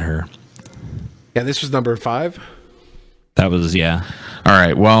 That's not her. Yeah, this was number 5. That was, yeah. All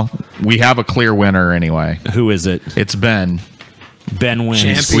right, well, we have a clear winner anyway. Who is it? It's Ben. Ben wins.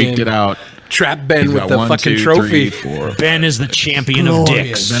 Champion. Squeaked it out. Trap Ben He's with got the 1, fucking 2, trophy. 3, 4. Ben is the champion of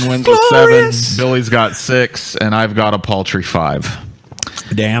dicks. Ben wins with 7. Billy's got 6, and I've got a paltry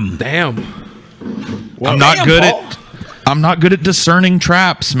 5. Damn. Well, I'm not good at discerning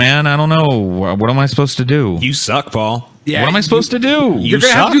traps, man. I don't know. What am I supposed to do? You suck, Paul. Yeah, what am I supposed to do? You're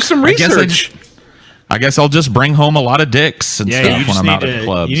going to have to do some research. I guess I'll just bring home a lot of dicks and stuff when I'm out at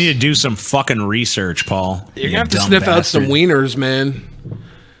clubs. You need to do some fucking research, Paul. You're going to have to sniff out some wieners, man.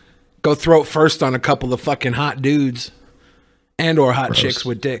 Go throat first on a couple of fucking hot dudes and or hot chicks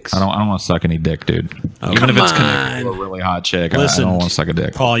with dicks. I don't want to suck any dick, dude. Even if it's connected to a really hot chick, Listen, I don't want to suck a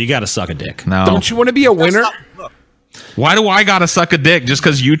dick. Paul, you got to suck a dick. No. Don't you want to be a winner? Why do I got to suck a dick? Just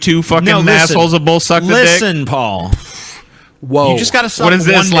because you two fucking assholes have both sucked a dick? Listen, Paul. Whoa. You just got to suck What is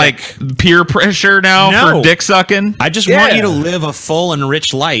this, one like dick. peer pressure now for dick sucking? I just want you to live a full and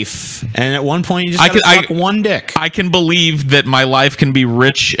rich life. And at one point, you just got to suck one dick. I can believe that my life can be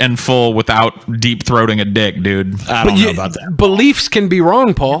rich and full without deep throating a dick, dude. I don't know about that. Beliefs can be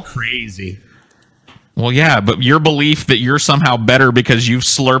wrong, Paul. Crazy. Well, yeah, but your belief that you're somehow better because you've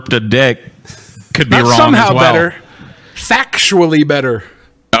slurped a dick could be Not wrong somehow as well. better. Factually better.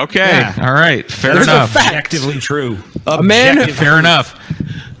 Okay, all right, fair There's enough. Objectively true. A man, Fair enough.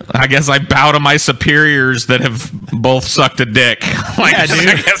 I guess I bow to my superiors that have both sucked a dick. Like, Yeah, dude.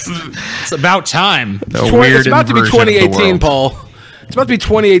 I guess It's about time. it's about to be 2018, Paul. It's about to be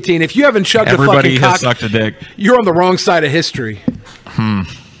 2018. If you haven't chugged Everybody a fucking has cock, sucked a dick. you're on the wrong side of history.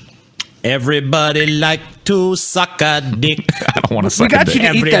 Everybody like to suck a dick. I don't want to suck got a you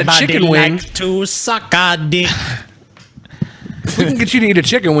dick. to eat that chicken wing. like to suck a dick. If we can get you to eat a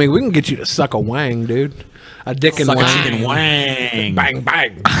chicken wing, we can get you to suck a wang, dude. A dick and Suck a wang. chicken wang. Bang,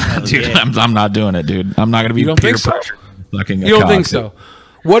 bang. Dude, I'm not doing it, dude. I'm not going to be You don't peer think so? pressure. Sucking a You don't cock, think dude. so?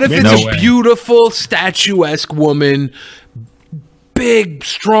 What if it's No a way. beautiful, statuesque woman, big,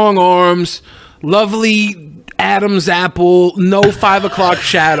 strong arms, lovely Adam's apple, no 5 o'clock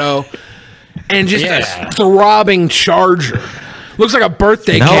shadow, and just a throbbing charger? Looks like a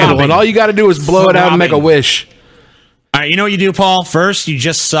birthday candle, and all you got to do is blow it out and make a wish. All right, you know what you do, Paul? First, you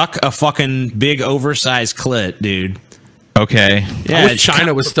just suck a fucking big, oversized clit, dude. Okay. Yeah, I wish it's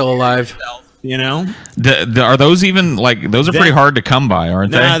China was still alive. You know? Are those even, like, those are pretty hard to come by,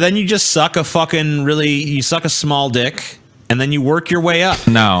 aren't Nah, they? then you just suck a fucking you suck a small dick, and then you work your way up.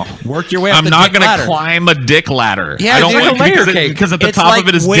 No. Work your way up I'm the not dick going ladder. to climb a dick ladder. Yeah, I don't dude, want like a layer because cake. because at the It's top like of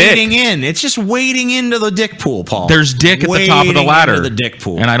it is wading dick. in. It's just wading into the dick pool, Paul. There's dick at the top of the Wading ladder. into the dick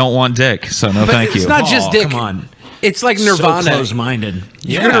pool. And I don't want dick, so no But thank it's you. not just Paul, dick. Come on. It's like Nirvana. So close-minded.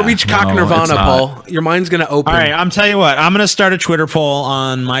 You're going to reach cock No, Nirvana, it's not. Paul. Your mind's going to open. All right, I'm telling you what. I'm going to start a Twitter poll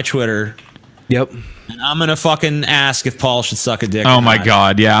on my Twitter. Yep. And I'm gonna fucking ask if Paul should suck a dick. Oh or my not.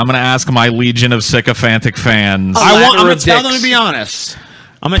 god, yeah. I'm gonna ask my legion of sycophantic fans. I'm gonna tell them to be honest.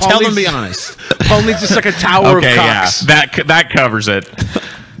 I'm gonna tell them to be honest. Paul needs to suck a tower of Okay, cocks. yeah. That covers it.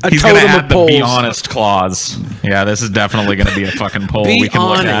 He's totem gonna of add the be polls. honest clause. Yeah, this is definitely gonna be a fucking poll Be we can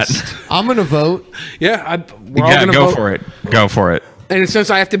honest. look at. I'm gonna vote. Yeah, we're all Yeah, gonna go vote. for it. Go for it. And since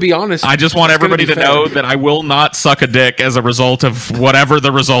I have to be honest, I just want it's gonna everybody be to fair. know that I will not suck a dick as a result of whatever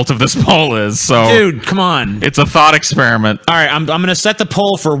the result of this poll is. So, Dude, come on. it's a thought experiment. All right, I'm gonna set the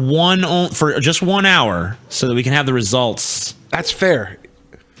poll for just 1 hour so that we can have the results That's fair.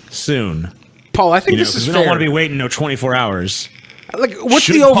 soon. Paul, I think You know, this 'cause is we fair. don't want to be waiting no 24 hours. Like, what's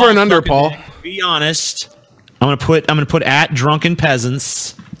Should the over Paul and under, suck a Paul? dick? Be honest. I'm gonna put at drunken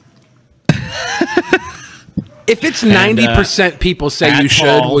peasants. If it's 90% people say at you should,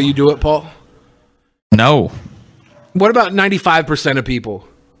 Paul. will you do it, Paul? No, What about 95% of people?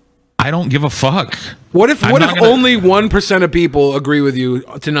 I don't give a fuck. What if I'm what not if gonna- only 1% of people agree with you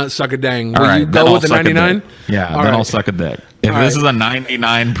to not suck a dang? All Will right, you then go I'll with the suck a dick. 99? Yeah, All then right. I'll suck a dick. If All this right. is a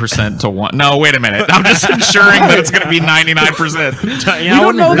 99% to 1, no, wait a minute. I'm just ensuring that it's going to be 99%. We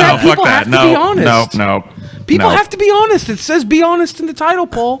don't know that. No, fuck People that. have to be honest. No. People have to be honest. It says be honest in the title,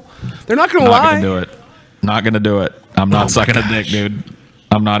 Paul. They're not going to Not lie. gonna do it. Not gonna do it. I'm not sucking a dick, dude.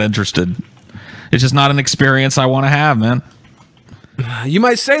 I'm not interested. It's just not an experience I want to have, man. You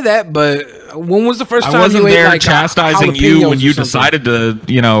might say that, but when was the first time I wasn't you ate there like chastising jalapenos you when or you something? decided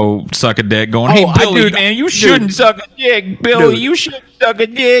to, suck a dick. Going, hey, Oh, Billy, dude, man, you dude. shouldn't suck a dick. Billy, Dude. you shouldn't suck a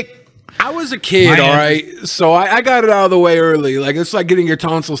dick. I was a kid, Man. all right, so I got it out of the way early. Like it's like getting your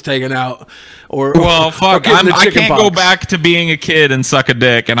tonsils taken out, or Well, fuck, getting the I chicken can't go pox. back to being a kid and suck a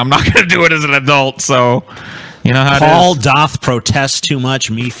dick, and I'm not going to do it as an adult, so you know how Paul it is. doth protest too much,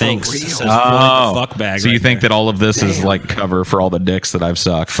 methinks. Says Floyd the fuck bag so you right think there. that all of this is like cover for all the dicks that I've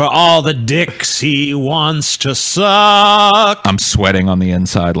sucked? For all the dicks he wants to suck. I'm sweating on the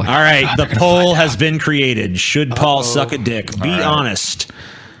inside. Like, All right, the poll has been created. Should Paul suck a dick? Be honest.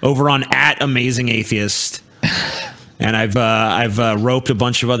 Over on @AmazingAtheist. And I've roped a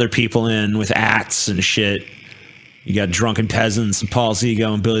bunch of other people in with ats and shit. You got Drunken Peasants and Paul's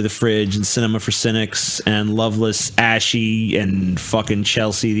Ego and Billy the Fridge and Cinema for Cynics and Loveless Ashy and fucking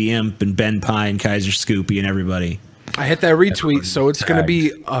Chelsea the Imp and Ben Pye and Kaiser Scoopy and everybody. I hit that retweet, so it's going to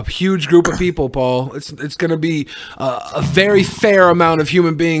be a huge group of people, Paul. It's going to be a very fair amount of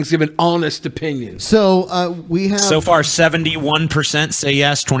human beings giving honest opinions. So we have So far, 71% say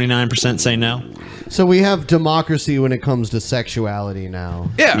yes, 29% say no. So we have democracy when it comes to sexuality now.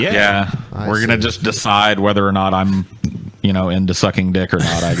 Yeah. We're going to just decide whether or not I'm, into sucking dick or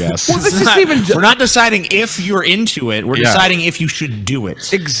not, I guess. We're not deciding if you're into it. We're Yeah. deciding if you should do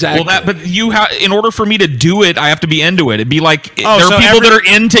it. Exactly. Well, but in order for me to do it, I have to be into it. It'd be like Oh, there so are people that are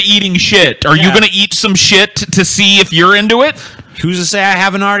into eating shit. Are you Yeah. going to eat some shit to see if you're into it? Who's to say I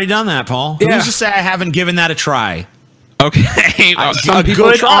haven't already done that, Paul? Yeah. Who's to say I haven't given that a try? Okay, A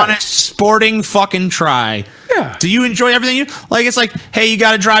good, honest, sporting fucking try. Yeah. Do you enjoy everything you like? It's like, hey, you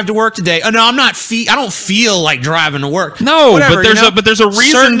got to drive to work today. Oh no, I'm not. I don't feel like driving to work. No, Whatever, but there's a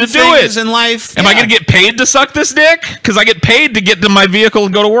reason Certain to do things it in life. Am I going to get paid to suck this dick? Because I get paid to get to my vehicle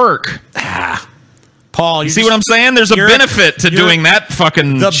and go to work. Paul? You see what I'm saying? There's a benefit to you're- doing that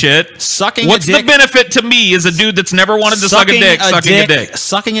fucking shit. Sucking. What's a dick, the benefit to me as a dude that's never wanted to suck a dick? Sucking a dick.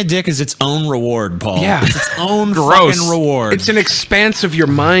 Sucking a dick is its own reward, Paul. Yeah. It's its own Gross. fucking reward. It's an expanse of your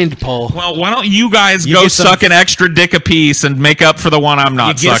mind, Paul. Well, why don't you guys You go get some- suck an extra dick apiece and make up for the one I'm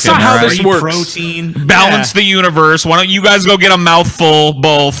not you get sucking? some all how right? this works. protein. Balance the universe. Why don't you guys go get a mouthful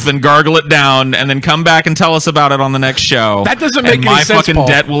both and gargle it down and then come back and tell us about it on the next show? That doesn't and make my any sense, fucking Paul.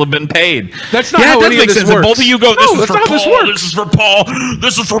 debt will have been paid. That's not yeah, how it does any of make this sense. And works. both of you go, this No, is that's for not how Paul, this works. this is for Paul,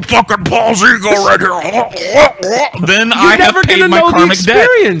 this is for fucking Paul's ego right here. Then You're I have never paid gonna my know the karmic debt.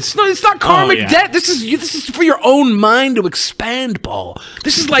 experience. No, it's not karmic yeah. debt. This is for your own mind to expand, Paul.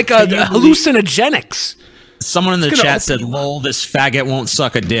 This is like a hallucinogenics. Someone in the gonna chat said, "Lol, this faggot won't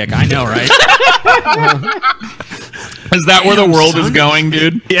suck a dick." I know, right? Is that where the world is going,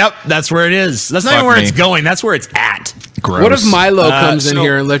 dude? Yep, that's where it is. That's not Fuck even where me. it's going. That's where it's at. Gross. What if Milo comes in so-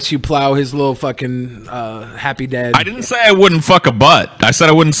 here and lets you plow his little fucking happy dad? I didn't say I wouldn't fuck a butt. I said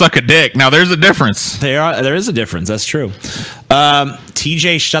I wouldn't suck a dick. Now there's a difference. There is a difference. That's true.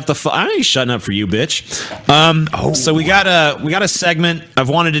 TJ, shut the fuck. I ain't shutting up for you, bitch. So we got a segment. I've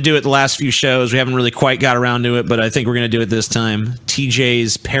wanted to do it the last few shows. We haven't really quite got around to it, but I think we're gonna do it this time.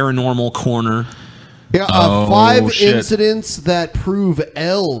 TJ's Paranormal Corner. Yeah, Oh, 5 shit. incidents that prove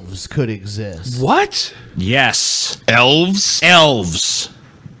elves could exist. What? Yes, Elves? elves.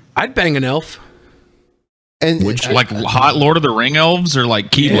 I'd bang an elf. And which like hot Lord of the Ring elves or like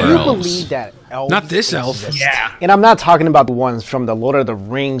Keebler Do you elves? believe that elves Not this elf. exist? Yeah. And I'm not talking about the ones from the Lord of the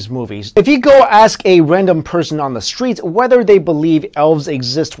Rings movies. If you go ask a random person on the street whether they believe elves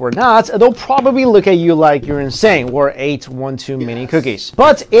exist or not, they'll probably look at you like you're insane or ate one too many cookies.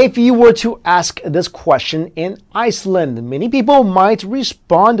 But if you were to ask this question in Iceland, many people might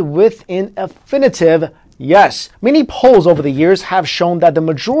respond with an affirmative yes. Many polls over the years have shown that the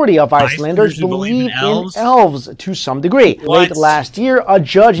majority of Icelanders believe in elves to some degree. Late last year, a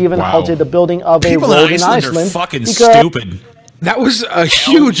judge even halted the building of a road in Iceland. Are fucking stupid. That was a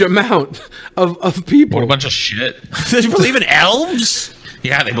huge amount of people. What a bunch of shit. They believe in elves?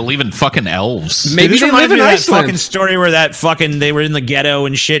 Yeah, they believe in fucking elves. Maybe they live in that Iceland. fucking story where that fucking they were in the ghetto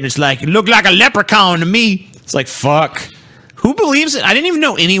and shit, and it's like, it looked like a leprechaun to me. It's like, fuck. Who believes it? I didn't even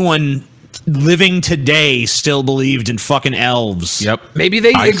know anyone living today still believed in fucking elves. Yep. Maybe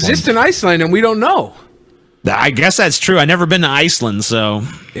they exist in Iceland and we don't know. I guess that's true. I've never been to Iceland, so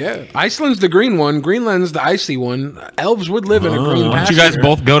Yeah, Iceland's the green one. Greenland's the icy one. Elves would live in a green Why don't you guys pasture.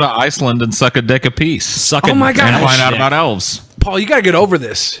 both go to Iceland and suck a dick apiece? Oh my God. And find out about elves. Paul, you gotta get over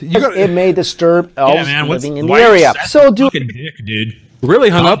this. You gotta, It may disturb elves man, living in the why is area. that So do fucking dick, dude. really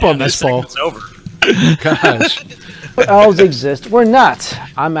hung up on this, Paul. It's over. Gosh. elves exist or not?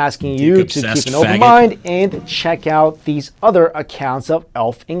 I'm asking you to keep obsessed an open faggot. mind and check out these other accounts of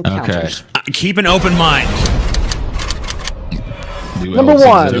elf encounters. Keep an open mind. Number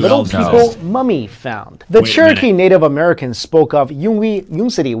one, little people mummy found. The Wait a Cherokee minute. Native Americans spoke of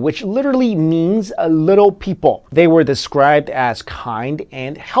Yunsiri, which literally means little people. They were described as kind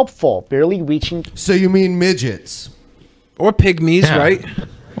and helpful, barely reaching. So you mean midgets? Or pygmies, Yeah. right?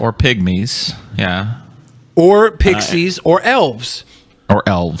 Or pygmies. Yeah. Or pixies or elves. Or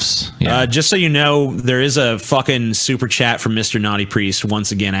elves. Yeah. Just so you know, there is a fucking super chat from Mr. Naughty Priest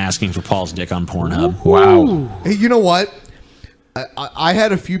once again asking for Paul's dick on Pornhub. Wow. Hey, you know what? I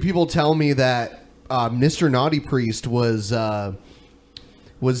had a few people tell me that Mr. Naughty Priest was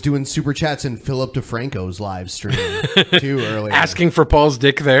doing super chats in Philip DeFranco's live stream too earlier. Asking for Paul's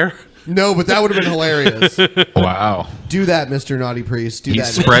dick there. No, but that would have been hilarious. Wow. Do that, Mr. Naughty Priest. Do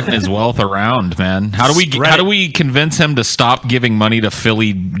He's that. spreading his wealth around, man. How do we convince him to stop giving money to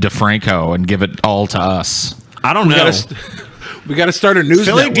Philly DeFranco and give it all to us? I don't know. We got to start a news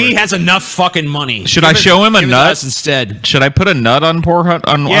Philly network. D has enough fucking money. Should I show him a give it to nut us instead? Should I put a nut on Pornhub?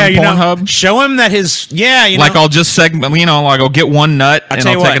 On You know, Pornhub? show him that his like I'll just segment. Like I'll get one nut and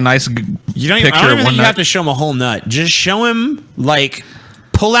tell I'll you take what, a nice I picture don't of even one think you nut. have to show him a whole nut. Just show him like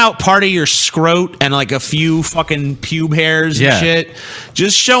pull out part of your scrot and like a few fucking pube hairs and shit.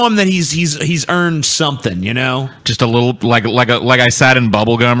 Just show him that he's earned something, you know? Just a little like I sat in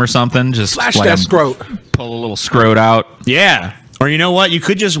bubble gum or something. Just Flash like that scrot. Pull a little scrot out. Yeah. Or you know what? You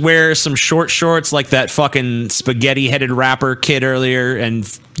could just wear some short shorts like that fucking spaghetti-headed rapper kid earlier, and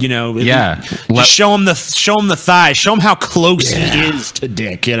you know, just show him the thighs. Show him how close he is to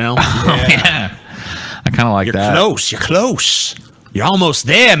dick. You know? Yeah. I kind of like You're that. close. You're close. You're almost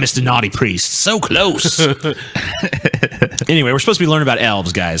there, Mr. Naughty Priest. So close. Anyway, we're supposed to be learning about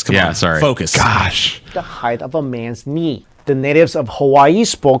elves, guys. Come on, sorry. Focus. Gosh. The height of a man's knee. The natives of Hawaii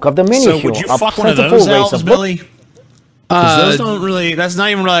spoke of the So minihue, would you a fuck one of plentiful those race elves, of Billy? 'Cause those don't really. That's not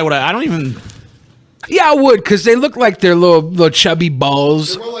even really what I don't even. Yeah, I would, because they look like they're little chubby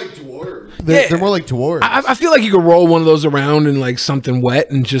balls. They're more like dwarves. They're more like dwarves. I feel like you could roll one of those around in like something wet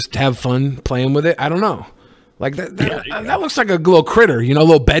and just have fun playing with it. I don't know. Like that looks like a little critter, you know, a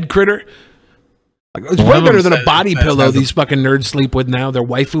little bed critter. Like, it's way better than a body pillow these fucking nerds sleep with now. They're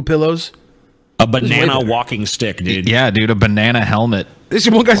waifu pillows. A banana walking stick, dude. Yeah, dude, a banana helmet. This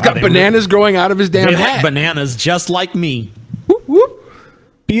one guy's got bananas growing out of his damn They hat. like bananas just like me. Whoop, whoop.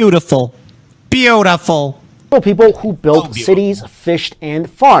 Beautiful. Beautiful. People who built cities, fished, and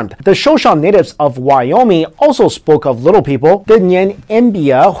farmed. The Shoshone natives of Wyoming also spoke of little people, the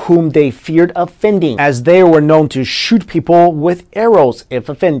Nyenembia, whom they feared offending, as they were known to shoot people with arrows if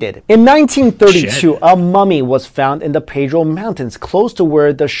offended. In 1932, a mummy was found in the Pedro Mountains, close to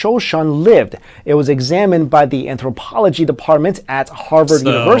where the Shoshone lived. It was examined by the anthropology department at Harvard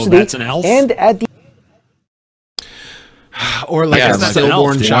University that's an elf? and at the Or like a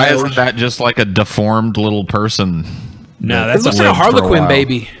stillborn Why child. isn't that just like a deformed little person? No, It that's looks like a Harlequin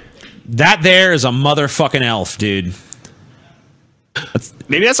baby. That there is a motherfucking elf, dude.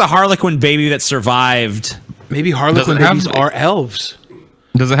 Maybe that's a Harlequin baby that survived. Maybe Harlequin babies are elves.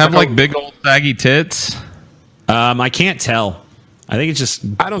 Does it have like big old saggy tits? I can't tell. I think it's just.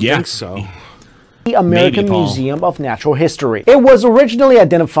 I don't think so. the American Museum of Natural History. It was originally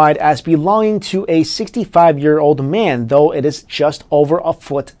identified as belonging to a 65-year-old man, though it is just over a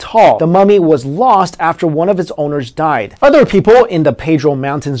foot tall. The mummy was lost after one of its owners died. Other people in the Pedro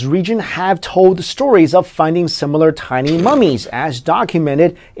Mountains region have told stories of finding similar tiny mummies, as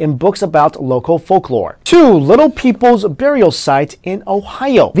documented in books about local folklore. 2. Little People's Burial Site in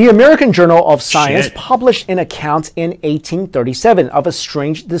Ohio. The American Journal of Science published an account in 1837 of a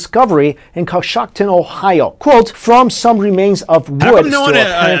strange discovery in Coshocton, Ohio. Quote, from some remains of wood. How come no one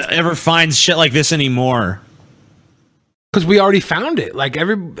ever finds shit like this anymore? Because we already found it. Like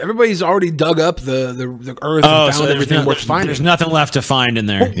everybody's already dug up the earth and found everything worth finding. There's nothing left to find in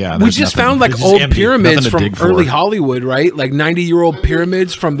there. Yeah, we just found like old pyramids from early Hollywood, right? Like 90-year-old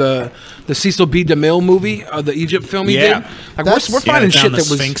pyramids from the Cecil B. DeMille movie, the Egypt film he did. Like we're finding shit that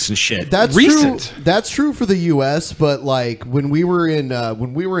was Sphinx and shit. That's recent. True. That's true for the U.S., but like when we were in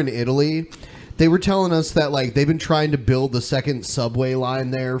Italy, they were telling us that like they've been trying to build the second subway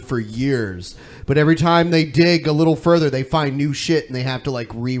line there for years, but every time they dig a little further, they find new shit and they have to like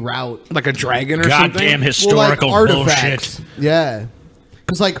reroute, like a dragon or something. Goddamn historical artifacts. bullshit. Yeah,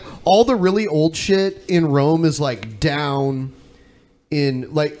 because like all the really old shit in Rome is like down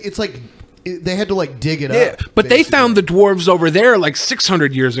in like it's like they had to like dig it up. But basically. They found the dwarves over there like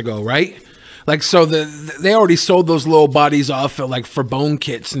 600 years ago, right? Like, so they already sold those little bodies off like for bone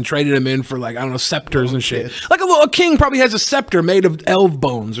kits and traded them in for like, I don't know, scepters and shit. Like a king probably has a scepter made of elf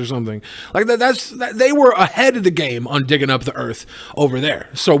bones or something. Like they were ahead of the game on digging up the earth over there.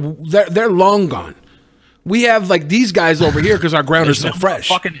 So they're long gone. We have like these guys over here because our ground is so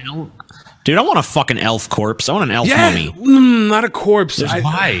fresh. Dude, I want a fucking elf corpse. I want an elf mummy. Not a corpse.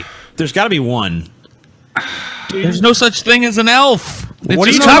 There's got to be one. Dude, there's no such thing as an elf. What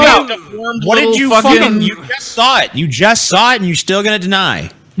are you talking about? What did you fucking... You just saw it. You just saw it and you're still going to deny.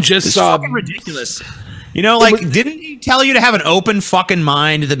 Just saw... It's fucking ridiculous. You know, like, didn't he tell you to have an open fucking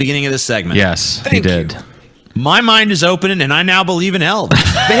mind at the beginning of this segment? Yes, he did. My mind is open and I now believe in elves.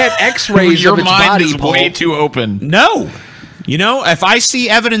 They had x-rays Your of its mind body, is way too open. No. You know, if I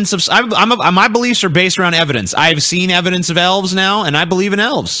see evidence of... my beliefs are based around evidence. I've seen evidence of elves now, and I believe in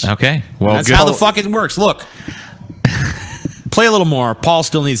elves. Okay. Well, that's how the fuck it works. Look. Play a little more. Paul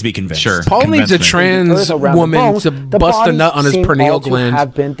still needs to be convinced. Sure. Paul needs a trans woman to bust a nut on his pineal gland.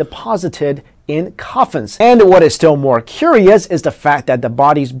 Have been deposited in coffins. And what is still more curious is the fact that the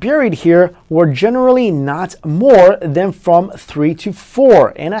bodies buried here were generally not more than from 3 to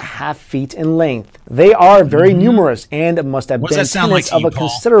 4.5 feet in length. They are very numerous and must have been tenants of a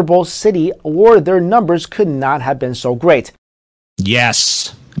considerable city, or their numbers could not have been so great.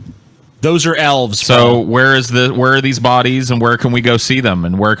 Yes. Those are elves. So where are these bodies, and where can we go see them,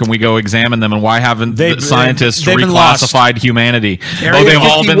 and where can we go examine them, and why haven't the scientists reclassified humanity? They've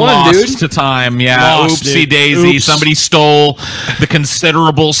all been lost to time. Yeah, oopsie daisy. Oops. Somebody stole the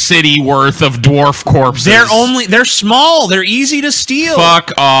considerable city worth of dwarf corpses. They're small. They're easy to steal.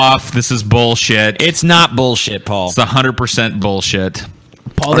 Fuck off. This is bullshit. It's not bullshit, Paul. It's 100% bullshit.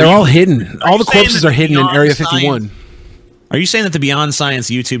 Paul, they're all hidden. All the corpses are hidden in Area 51. Are you saying that the Beyond Science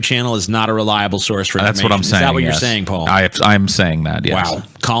YouTube channel is not a reliable source for information? That's what I'm saying. Is that what you're saying, Paul? I'm saying that, yes. Wow.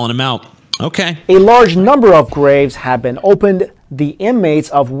 Calling him out. Okay. A large number of graves have been opened, the inmates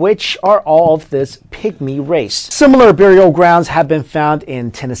of which are all of this pygmy race. Similar burial grounds have been found in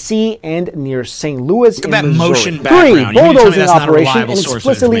Tennessee and near St. Louis in Missouri. Motion background. 3. Bulldozing operation and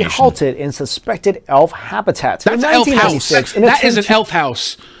explicitly halted in suspected elf habitat. That's an elf house. That is an elf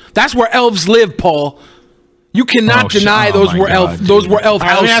house. That's where elves live, Paul. You cannot deny those were elf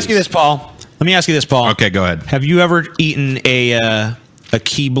houses. Let me ask you this, Paul. Okay, go ahead. Have you ever eaten a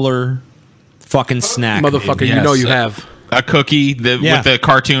Keebler fucking snack? Motherfucker, yes. You know you have. A cookie with the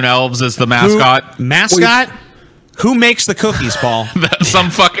cartoon elves as the mascot. Mascot? Who makes the cookies, Paul? Some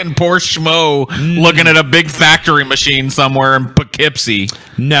fucking poor schmo looking at a big factory machine somewhere in Poughkeepsie.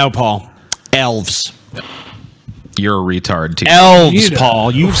 No, Paul. Elves. You're a retard, too. Elves,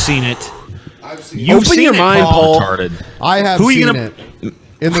 Paul. You've seen it. You've Open your mind, Paul. Retarded. I have seen it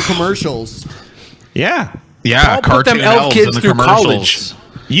in the commercials. Yeah. Yeah, Paul put them elf kids through college.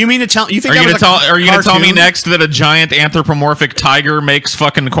 You mean to tell? You think are you going to tell me next that a giant anthropomorphic tiger makes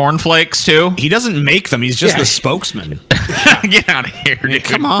fucking cornflakes too? He doesn't make them. He's just the spokesman. Get out of here, dude.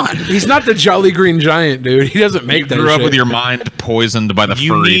 Come on. He's not the Jolly Green Giant, dude. He doesn't make that. You grew up with your mind poisoned by the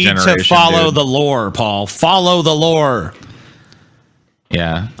furry generation. You need to follow the lore, Paul. Follow the lore.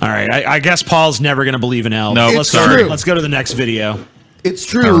 Yeah. All right. I guess Paul's never going to believe in elves. No, let's go to the next video. It's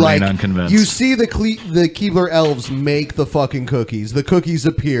true. Like you see the Keebler elves make the fucking cookies. The cookies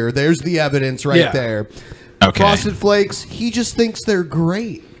appear. There's the evidence right there. Okay. Frosted Flakes. He just thinks they're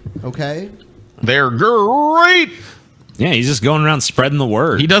great. Okay. They're great. Yeah, he's just going around spreading the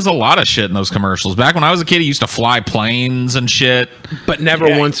word. He does a lot of shit in those commercials. Back when I was a kid, he used to fly planes and shit. But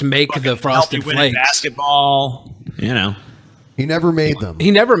never once make the Frosted Flakes. Basketball, you know. He never made them.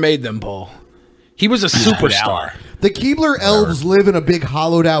 He never made them, Paul. He was a superstar. The Keebler elves live in a big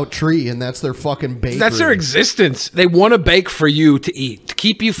hollowed out tree, and that's their fucking bakery. That's their existence. They want to bake for you to eat, to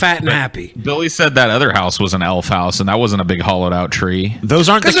keep you fat and happy. Billy said that other house was an elf house, and that wasn't a big hollowed out tree. Those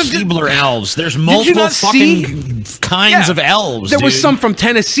aren't the Keebler elves. There's multiple fucking kinds of elves. There was some from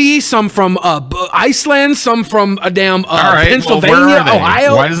Tennessee, some from Iceland, some from a damn Pennsylvania,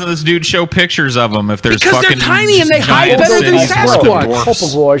 Ohio. Why doesn't this dude show pictures of them if there's because fucking they're tiny and they hide better than Sasquatch.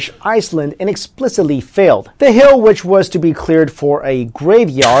 Kopagorj, Iceland, inexplicably failed. The hill, which was to be cleared for a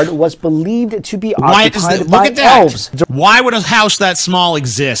graveyard, was believed to be occupied by elves. Why would a house that small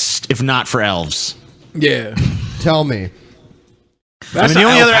exist if not for elves? Yeah. Tell me. I mean, the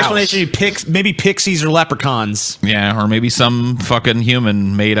only other explanation, maybe pixies or leprechauns. Yeah, or maybe some fucking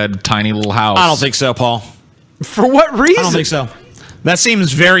human made a tiny little house. I don't think so, Paul. For what reason? I don't think so. That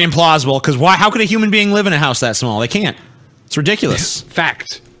seems very implausible, because how could a human being live in a house that small? They can't. It's ridiculous.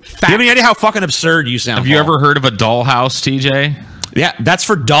 Fact. Do you have any idea how fucking absurd you sound? Have you ever heard of a dollhouse, TJ? Yeah, that's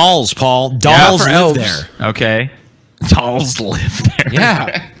for dolls, Paul. Dolls live there. Okay. Dolls live there.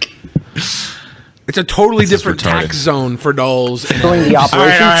 Yeah. It's a totally different tax zone for dolls. During the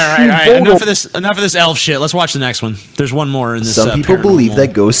operation, all right. Enough of this elf shit. Let's watch the next one. There's one more in this. Some people believe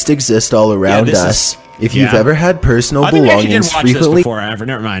that ghosts exist all around us. If you've ever had personal belongings frequently,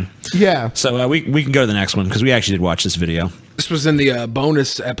 never mind. Yeah. So we can go to the next one because we actually did watch this video. This was in the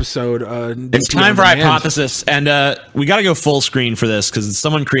bonus episode. It's time for hypothesis, and we got to go full screen for this because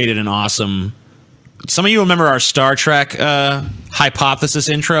someone created an awesome. Some of you remember our Star Trek hypothesis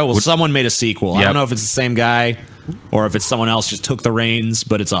intro? Well, someone made a sequel. I don't know if it's the same guy or if it's someone else just took the reins,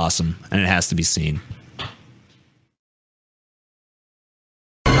 but it's awesome, and it has to be seen.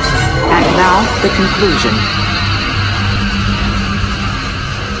 And now, the conclusion.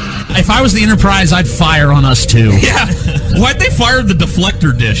 If I was the Enterprise, I'd fire on us too. Yeah. Why'd they fire the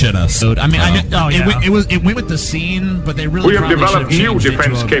deflector dish at us? I mean, it went with the scene, but they really. We have developed new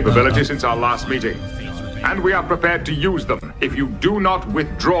defense capabilities since our last meeting, and we are prepared to use them if you do not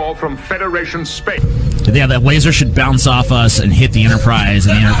withdraw from Federation space. Yeah, that laser should bounce off us and hit the Enterprise,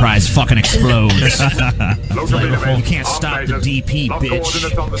 and the Enterprise fucking explodes. You can't stop the DP, bitch.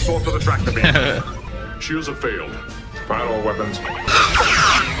 Coordinates on the source of the tractor beam. Shields have failed. Fire all weapons.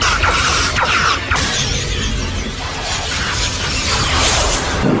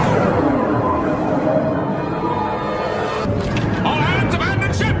 All hands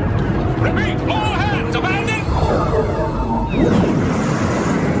abandon ship! Repeat, all hands abandon!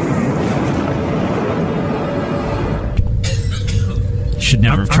 Should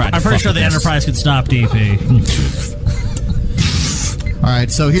never have tried. I'm pretty sure the Enterprise could stop DP. All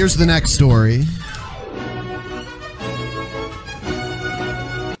right, so here's the next story.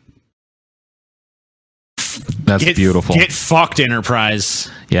 That's beautiful. Get fucked, Enterprise.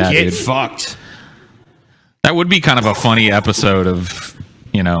 Yeah, get fucked. That would be kind of a funny episode of,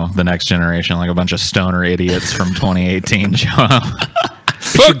 The Next Generation, like a bunch of stoner idiots from 2018 show up.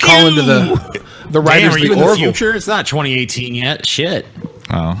 We should call into the writers of the Orville. future. It's not 2018 yet. Shit.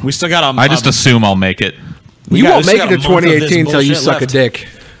 Oh, we still got. I just assume I'll make it. You won't make it to 2018 until you suck a dick.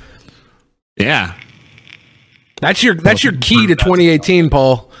 Yeah, that's your key to 2018,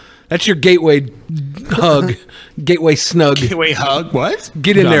 Paul. That's your gateway hug, gateway snug. Gateway hug. What?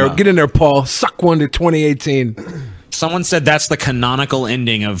 Get in there, Paul. Suck one to 2018. Someone said that's the canonical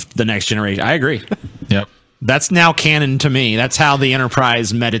ending of The Next Generation. I agree. Yep. That's now canon to me. That's how the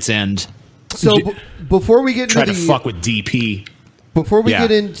Enterprise met its end. So before we get into try to fuck with DP. Before we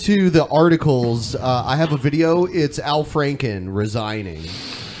get into the articles, I have a video. It's Al Franken resigning.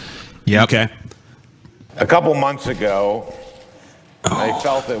 Yeah. Okay. A couple months ago, I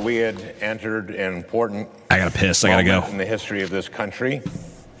felt that we had entered an important I gotta piss. I gotta go. in the history of this country.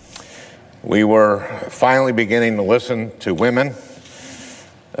 We were finally beginning to listen to women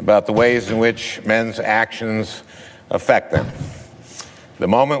about the ways in which men's actions affect them. The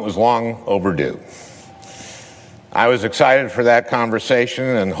moment was long overdue. I was excited for that conversation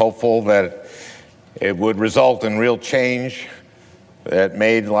and hopeful that it would result in real change that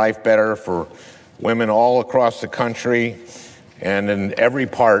made life better for women all across the country and in every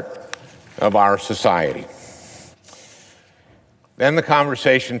part of our society. Then the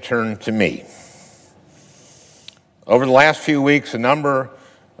conversation turned to me. Over the last few weeks, a number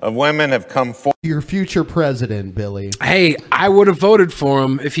of women have come forward. Your future president, Billy. Hey, I would have voted for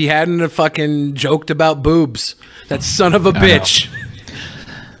him if he hadn't have fucking joked about boobs. That son of a bitch.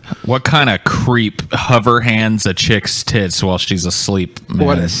 What kind of creep hover hands a chick's tits while she's asleep? Man.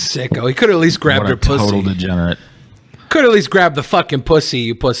 What a sicko. He could at least grab her pussy. Total degenerate. Could at least grab the fucking pussy,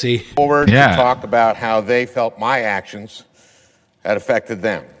 you pussy. Forward to talk about how they felt my actions had affected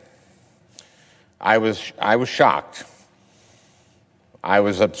them. I was shocked. I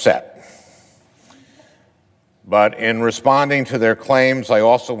was upset. But in responding to their claims, I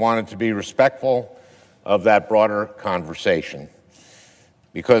also wanted to be respectful of that broader conversation,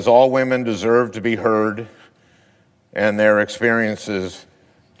 because all women deserve to be heard and their experiences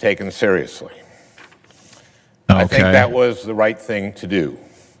taken seriously. I think that was the right thing to do.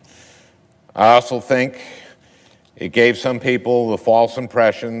 I also think it gave some people the false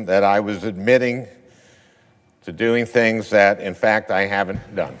impression that I was admitting to doing things that, in fact, I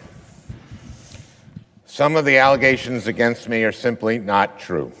haven't done. Some of the allegations against me are simply not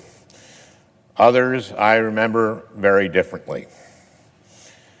true. Others I remember very differently.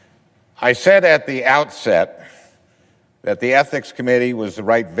 I said at the outset that the Ethics Committee was the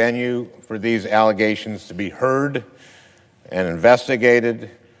right venue for these allegations to be heard and investigated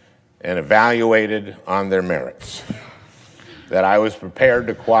and evaluated on their merits. That I was prepared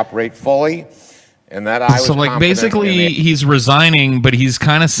to cooperate fully, and that I was confident basically he's resigning, but he's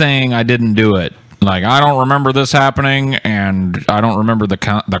kind of saying I didn't do it. Like, I don't remember this happening, and I don't remember the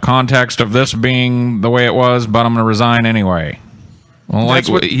context of this being the way it was, but I'm going to resign anyway. Well, like,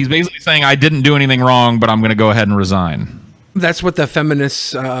 he's basically saying I didn't do anything wrong, but I'm going to go ahead and resign. That's what the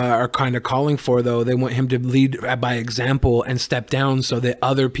feminists are kind of calling for, though. They want him to lead by example and step down so that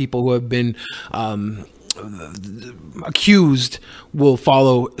other people who have been accused will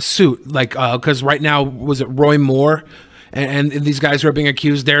follow suit. Like, because right now, was it Roy Moore? And these guys who are being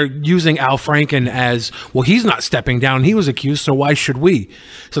accused, they're using Al Franken as, well, he's not stepping down. He was accused, so why should we?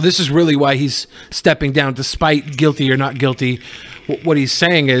 So this is really why he's stepping down, despite guilty or not guilty. What he's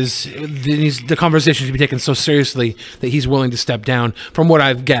saying is the conversation should be taken so seriously that he's willing to step down, from what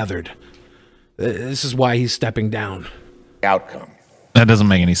I've gathered. This is why he's stepping down. Outcome. That doesn't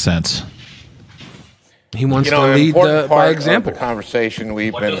make any sense. He wants to lead by example. The conversation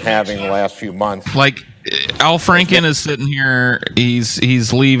we've been having the last few months. Like, Al Franken is sitting here.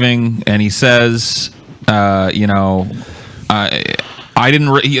 He's leaving, and he says, I didn't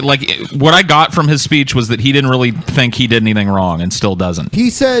what I got from his speech was that he didn't really think he did anything wrong, and still doesn't. He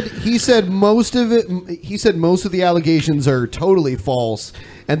said most of it. He said most of the allegations are totally false,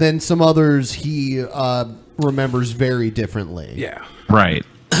 and then some others he remembers very differently. Yeah, right.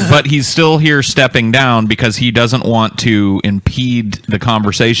 But he's still here stepping down because he doesn't want to impede the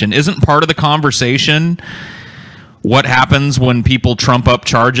conversation. Isn't part of the conversation what happens when people trump up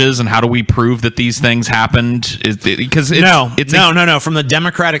charges, and how do we prove that these things happened? No. From the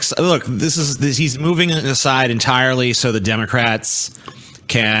Democratic side, look, he's moving aside entirely so the Democrats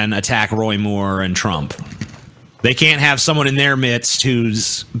can attack Roy Moore and Trump. They can't have someone in their midst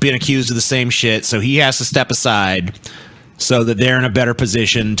who's been accused of the same shit, so he has to step aside so that they're in a better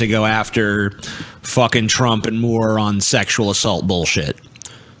position to go after fucking Trump and Moore on sexual assault bullshit.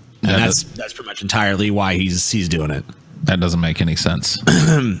 And that's pretty much entirely why he's doing it. That doesn't make any sense.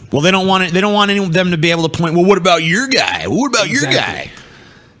 Well, they don't want it. They don't want any of them to be able to point. Well, what about your guy? What about your guy?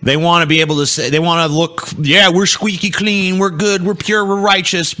 They want to be able to say. They want to look. Yeah, we're squeaky clean. We're good. We're pure. We're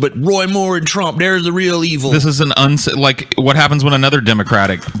righteous. But Roy Moore and Trump, there's the real evil. This is like what happens when another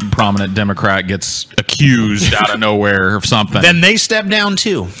prominent Democrat gets accused out of nowhere of something. Then they step down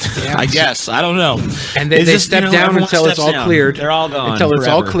too. Yeah. I guess. I don't know. And they step down until it's all cleared. They're all gone until it's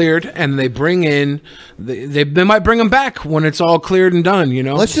all cleared, and they bring in. They might bring them back when it's all cleared and done. You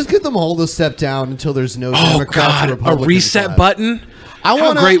know. Let's just get them all to step down until there's no Democrats or Republicans. A reset button. I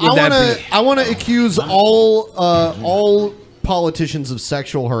want to accuse all politicians of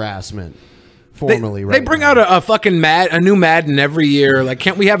sexual harassment. Formally, they bring out a fucking a new Madden every year. Like,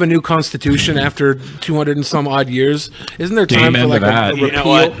 can't we have a new Constitution after 200 and some odd years? Isn't there time for like a repeal? You know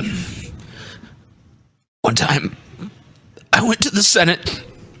what? One time, I went to the Senate,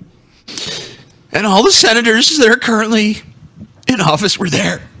 and all the senators that are currently in office were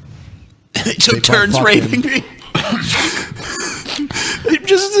there. And they took turns raping me.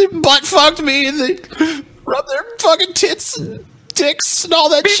 They butt fucked me, and they rubbed their fucking tits and dicks and all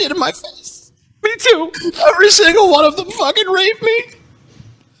that shit in my face. Me too. Every single one of them fucking raped me.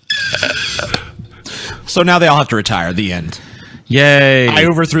 So now they all have to retire. The end. Yay. I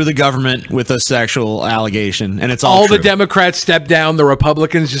overthrew the government with a sexual allegation, and it's all the Democrats step down, the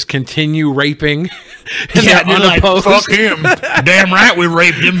Republicans just continue raping. And yeah, they're like, fuck him. Damn right we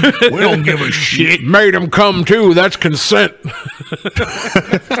raped him. We don't give a shit. Made him come too. That's consent.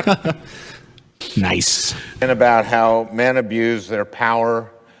 Nice. And about how men abuse their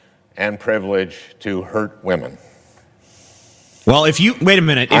power and privilege to hurt women. Well, if you wait a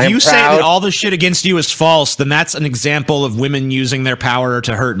minute, if you say that all the shit against you is false, then that's an example of women using their power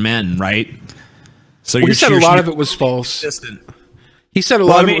to hurt men, right? So he said a lot of it was false. He said a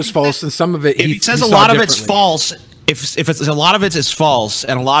lot of it was false, and some of it. If he says a lot of it's false, if it's a lot of it is false,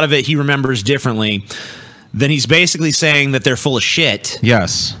 and a lot of it he remembers differently, then he's basically saying that they're full of shit.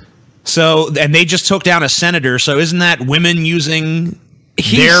 Yes. So, and they just took down a senator. So, isn't that women using?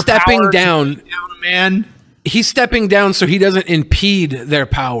 He's stepping down, man. He's stepping down so he doesn't impede their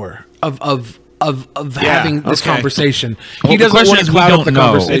power of having this conversation. Well, he doesn't want to cloud up the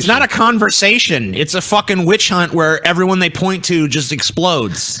conversation. It's not a conversation. It's a fucking witch hunt where everyone they point to just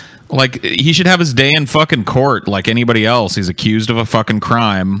explodes. Like, he should have his day in fucking court like anybody else. He's accused of a fucking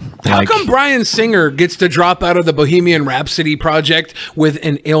crime. How come Bryan Singer gets to drop out of the Bohemian Rhapsody project with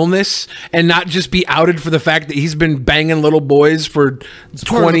an illness and not just be outed for the fact that he's been banging little boys for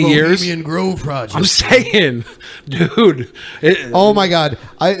 20 years? Bohemian Grove project. I'm saying, dude. Oh my God.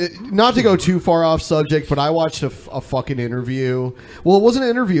 Not to go too far off subject, but I watched a fucking interview. Well, it wasn't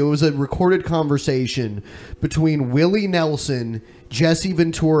an interview. It was a recorded conversation between Willie Nelson, Jesse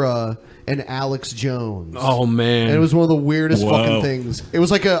Ventura, and Alex Jones. Oh, man. And it was one of the weirdest fucking things. It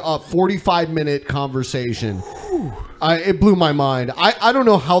was like a 45-minute conversation. It blew my mind. I don't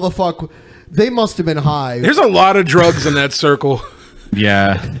know how the fuck... They must have been high. There's a lot of drugs in that circle.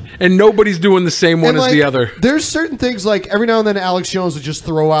 Yeah. And nobody's doing the same one as the other. There's certain things, like every now and then Alex Jones would just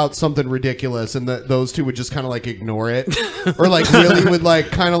throw out something ridiculous and those two would just kind of like ignore it. Or like Willie would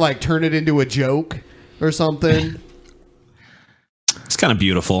like kind of like turn it into a joke or something. It's kind of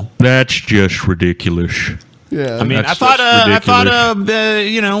beautiful. That's just ridiculous. Yeah, I mean, I thought,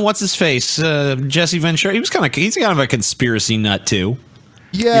 you know, what's his face, Jesse Ventura. He's kind of a conspiracy nut too.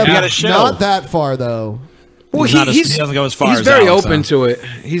 Yeah, but but not that far though. Well, he doesn't go as far. He's very open to it.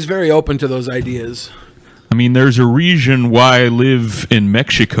 He's very open to those ideas. I mean, there's a reason why I live in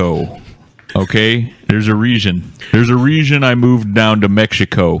Mexico. Okay, there's a reason. There's a reason I moved down to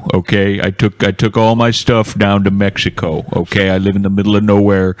Mexico. Okay, I took all my stuff down to Mexico. Okay, I live in the middle of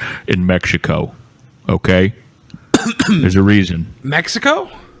nowhere in Mexico. Okay, there's a reason. Mexico?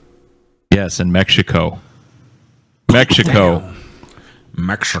 Yes, in Mexico. Mexico. Damn.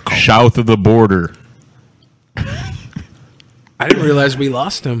 Mexico. South of the border. I didn't realize we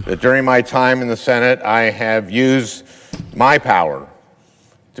lost him. That during my time in the Senate, I have used my power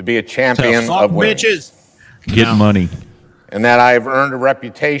to be a champion of women. Get money. And that I have earned a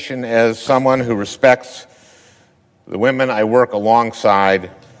reputation as someone who respects the women I work alongside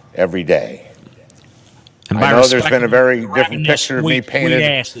every day. And I know there's been a very different picture of me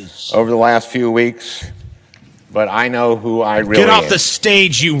painted over the last few weeks, but I know who I really am. Get off the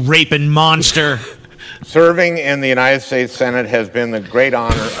stage, you raping monster. Serving in the United States Senate has been the great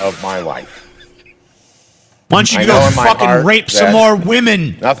honor of my life. Why don't you go fucking rape some more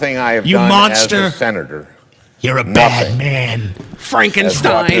women? Nothing I have you done monster. as a senator. You're a bad man.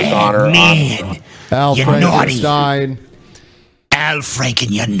 Frankenstein. Man. Al you Frankenstein. Naughty. Al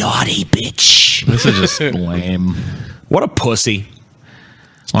Franken, you naughty bitch. This is just lame. What a pussy.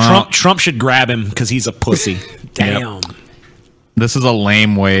 Well, Trump should grab him because he's a pussy. Damn. Yep. This is a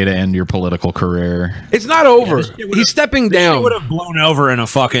lame way to end your political career. It's not over. He's stepping down. He would have blown over in a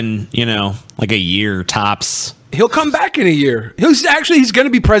fucking, like a year tops. He'll come back in a year. He's going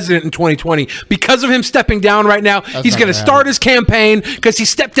to be president in 2020 because of him stepping down right now. He's going to start his campaign because he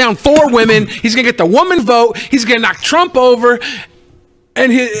stepped down 4 women. He's going to get the woman vote. He's going to knock Trump over.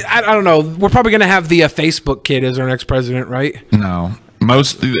 And I don't know. We're probably going to have the Facebook kid as our next president, right? No.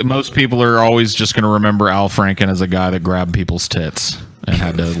 Most people are always just going to remember Al Franken as a guy that grabbed people's tits and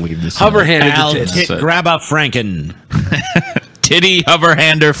had to leave the hover-handed Al tits. Grab a Franken. Titty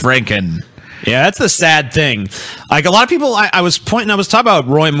hover-hander Franken. Yeah, that's the sad thing. Like a lot of people, I was talking about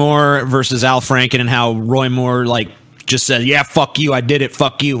Roy Moore versus Al Franken and how Roy Moore just said, "Yeah, fuck you, I did it,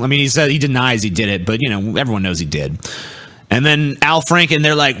 fuck you." I mean, he denies he did it, but everyone knows he did. And then Al Franken,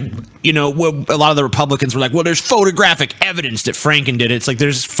 they're like, a lot of the Republicans were like, well, there's photographic evidence that Franken did it. It's like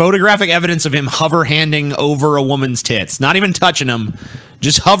there's photographic evidence of him hover-handing over a woman's tits. Not even touching them,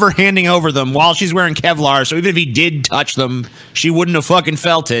 just hover-handing over them while she's wearing Kevlar. So even if he did touch them, she wouldn't have fucking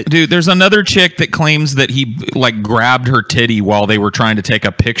felt it. Dude, there's another chick that claims that he, grabbed her titty while they were trying to take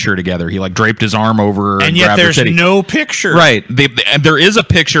a picture together. He, draped his arm over her and yet grabbed her titty. There's no picture. Right. There is a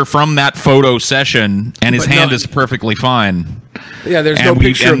picture from that photo session, and his hand is perfectly fine. Yeah, there's no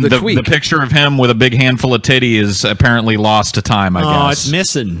picture of the tweet. The picture of him with a big handful of titty is apparently lost to time, I guess. Oh, it's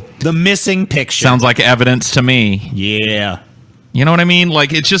missing. The missing picture. Sounds like evidence to me. Yeah. You know what I mean?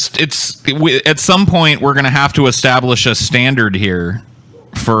 At some point, we're going to have to establish a standard here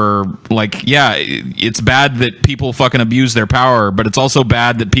for like, yeah, it's bad that people fucking abuse their power, but it's also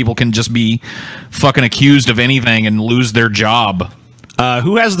bad that people can just be fucking accused of anything and lose their job.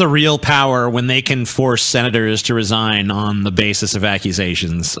 Who has the real power when they can force senators to resign on the basis of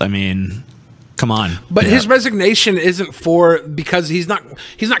accusations? I mean, come on. But his resignation isn't because he's not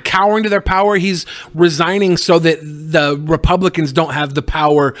cowering to their power. He's resigning so that the Republicans don't have the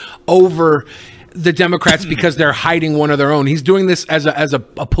power over the Democrats because they're hiding one of their own. He's doing this as a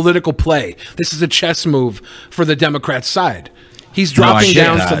political play. This is a chess move for the Democrats' side. He's dropping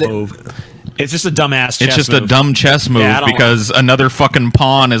down so that it's just a dumbass chess It's just move. a dumb chess move because another fucking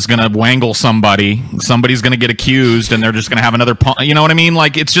pawn is going to wangle somebody. Somebody's going to get accused and they're just going to have another pawn. You know what I mean?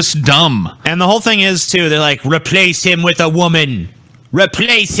 Like, it's just dumb. And the whole thing is, too, they're like, replace him with a woman.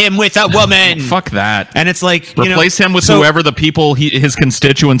 Replace him with a woman. Fuck that. And it's like, replace him with whoever the people his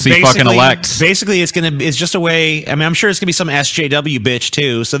constituency fucking elects. Basically, it's just a way. I mean, I'm sure it's gonna be some SJW bitch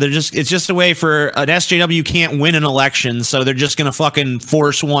too. So it's just a way for an SJW can't win an election, so they're just gonna fucking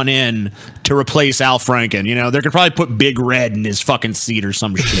force one in to replace Al Franken. You know, they're gonna probably put Big Red in his fucking seat or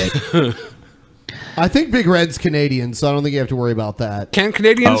some shit. I think Big Red's Canadian, so I don't think you have to worry about that. Can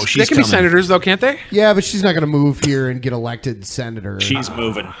Canadians? They can be senators, though, can't they? Yeah, but she's not going to move here and get elected senator. She's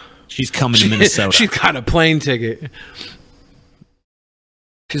moving. She's coming to Minnesota. She's got a plane ticket.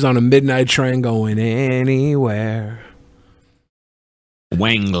 She's on a midnight train going anywhere.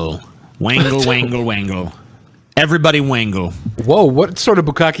 Wangle. Wangle, wangle, wangle. Everybody wangle. Whoa, what sort of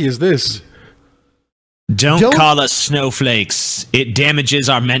bukkake is this? Don't call us snowflakes. It damages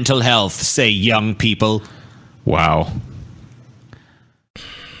our mental health, say young people. Wow.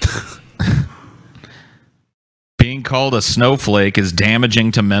 Being called a snowflake is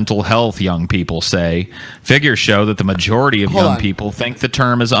damaging to mental health, young people say. Figures show that the majority of young people think the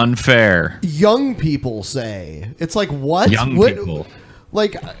term is unfair. Young people say. It's like, what? Young people.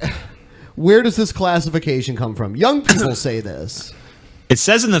 Like, where does this classification come from? Young people say this. It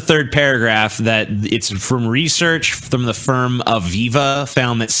says in the third paragraph that it's from research from the firm Aviva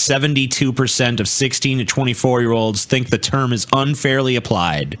found that 72% of 16 to 24-year-olds think the term is unfairly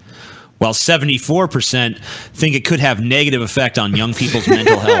applied, while 74% think it could have negative effect on young people's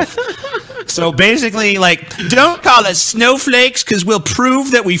mental health. So basically, like, don't call us snowflakes because we'll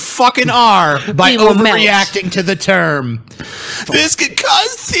prove that we fucking are by overreacting to the term. This could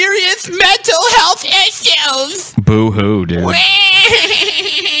cause serious mental health issues. Boo-hoo, dude.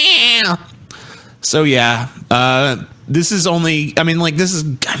 So yeah, this is only. I mean, like, this is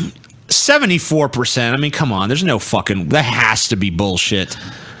 74%. I mean, come on. There's no fucking. That has to be bullshit.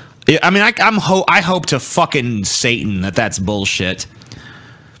 I mean, I hope to fucking Satan that that's bullshit.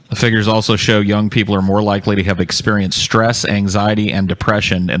 The figures also show young people are more likely to have experienced stress, anxiety, and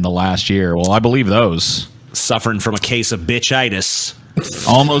depression in the last year. Well, I believe those. Suffering from a case of bitchitis.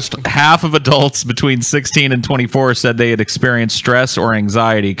 Almost half of adults between 16 and 24 said they had experienced stress or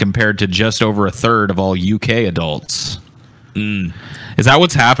anxiety compared to just over a third of all UK adults. Is that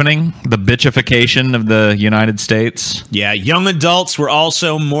what's happening? The bitchification of the United States? Yeah, young adults were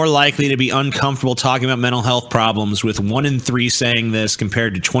also more likely to be uncomfortable talking about mental health problems, with 1 in 3 saying this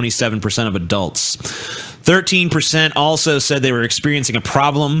compared to 27% of adults. 13% also said they were experiencing a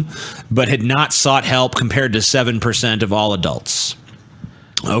problem but had not sought help compared to 7% of all adults.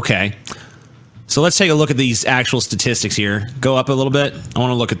 Okay. So let's take a look at these actual statistics here. Go up a little bit. I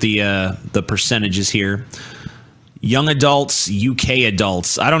want to look at the percentages here. Young adults, UK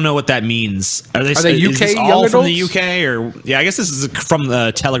adults. I don't know what that means. Are they UK is this all young from adults? the UK, or yeah? I guess this is from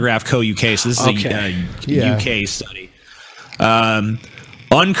the Telegraph Co. UK. So this is a UK study.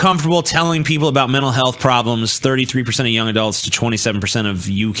 Uncomfortable telling people about mental health problems. 33% of young adults to 27% of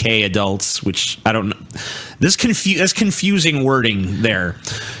UK adults. Which I don't know. That's confusing wording there.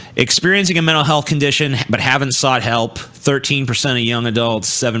 Experiencing a mental health condition but haven't sought help. 13% of young adults,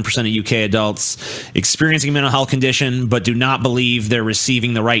 7% of UK adults. Experiencing a mental health condition but do not believe they're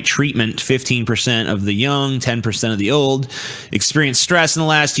receiving the right treatment. 15% of the young, 10% of the old. Experienced stress in the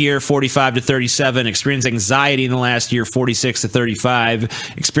last year, 45 to 37. Experienced anxiety in the last year, 46 to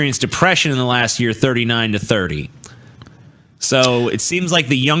 35. Experienced depression in the last year, 39 to 30. So it seems like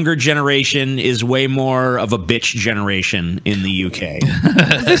the younger generation is way more of a bitch generation in the UK.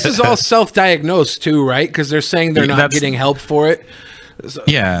 This is all self-diagnosed too, right? Because they're saying they're not getting help for it. So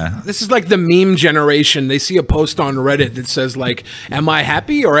yeah. This is like the meme generation. They see a post on Reddit that says, like, am I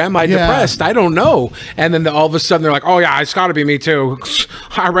happy or am I depressed? I don't know. And then all of a sudden they're like, oh yeah, it's got to be me too.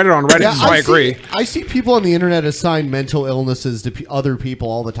 I read it on Reddit, so I agree. I see people on the internet assign mental illnesses to other people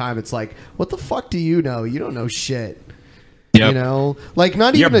all the time. It's like, what the fuck do you know? You don't know shit. Yep. You know, like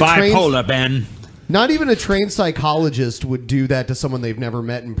not You're even bipolar, Ben. Not even a trained psychologist would do that to someone they've never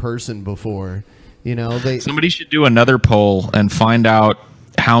met in person before. You know, somebody should do another poll and find out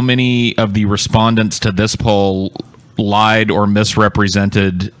how many of the respondents to this poll lied or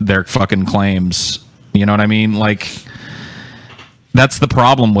misrepresented their fucking claims. You know what I mean? Like, that's the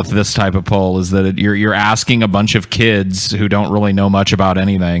problem with this type of poll, is that you're asking a bunch of kids who don't really know much about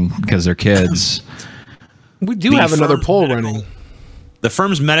anything because they're kids. We do have another poll running. The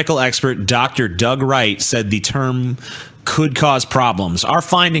firm's medical expert, Dr. Doug Wright, said the term could cause problems. Our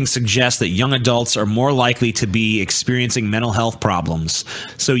findings suggest that young adults are more likely to be experiencing mental health problems.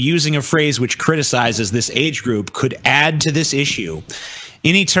 So using a phrase which criticizes this age group could add to this issue.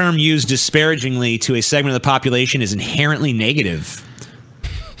 Any term used disparagingly to a segment of the population is inherently negative.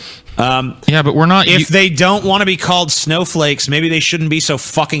 Yeah, but we're not. If they don't want to be called snowflakes, maybe they shouldn't be so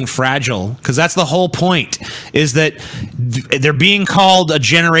fucking fragile. Because that's the whole point, is that they're being called a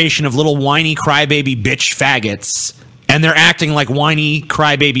generation of little whiny crybaby bitch faggots, and they're acting like whiny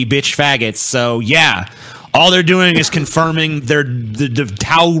crybaby bitch faggots. So yeah, all they're doing is confirming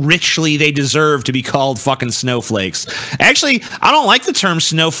how richly they deserve to be called fucking snowflakes. Actually, I don't like the term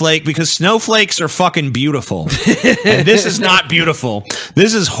snowflake because snowflakes are fucking beautiful. And this is not beautiful.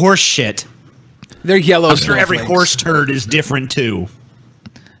 This is horse shit. They're yellow. I'm sure every horse turd is different too.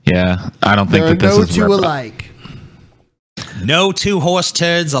 Yeah, I don't think that this is no two alike. No two horse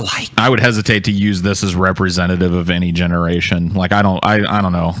turds alike. I would hesitate to use this as representative of any generation. Like, I don't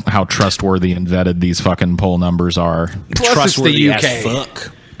know how trustworthy and vetted these fucking poll numbers are. Plus, Trustworthy it's the UK. as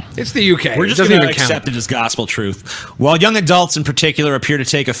fuck. It's the UK. We're just going to accept it as gospel truth. While young adults in particular appear to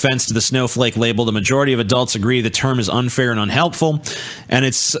take offense to the snowflake label, the majority of adults agree the term is unfair and unhelpful. And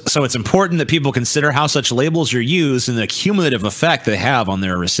it's important that people consider how such labels are used and the cumulative effect they have on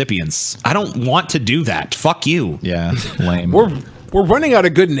their recipients. I don't want to do that. Fuck you. Yeah, lame. We're running out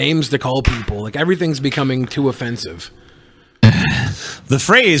of good names to call people. Like, everything's becoming too offensive. The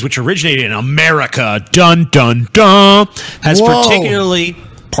phrase, which originated in America, dun dun dun, has particular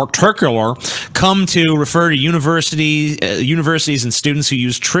come to refer to universities and students who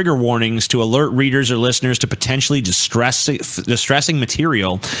use trigger warnings to alert readers or listeners to potentially distressing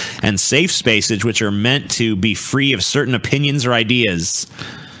material and safe spaces which are meant to be free of certain opinions or ideas.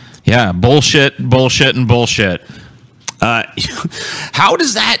 Yeah, bullshit, and bullshit. How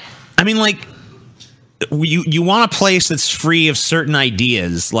does that... I mean, like, you want a place that's free of certain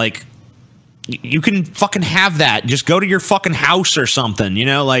ideas, like... You can fucking have that. Just go to your fucking house or something, you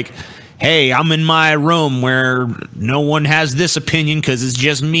know? Like, hey, I'm in my room where no one has this opinion because it's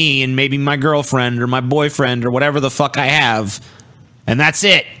just me and maybe my girlfriend or my boyfriend or whatever the fuck I have. And that's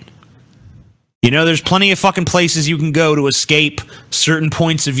it. You know, there's plenty of fucking places you can go to escape certain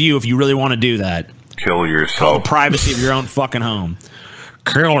points of view if you really want to do that. Kill yourself. The privacy of your own fucking home.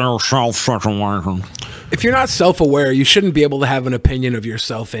 Kill yourself, fucking. If you're not self-aware, you shouldn't be able to have an opinion of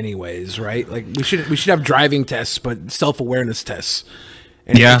yourself anyways, right? Like, we should have driving tests, but self-awareness tests.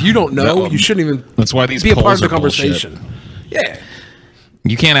 And if you don't know, you shouldn't even that's why these be a part of the polls are conversation. bullshit. Yeah.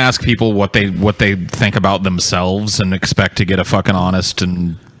 You can't ask people what they think about themselves and expect to get a fucking honest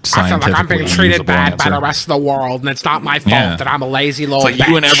and I feel like I'm being treated bad by answer. the rest of the world, and it's not my fault that I'm a lazy little It's like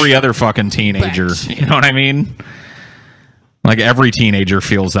you and every other fucking teenager. You know what I mean? Like, every teenager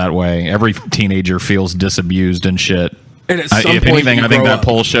feels that way. Every teenager feels disabused and shit. And at some if point anything, you I think grow that up.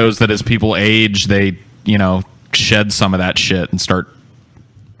 poll shows that as people age, they, shed some of that shit and start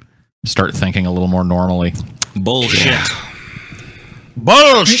thinking a little more normally. Bullshit. Yeah.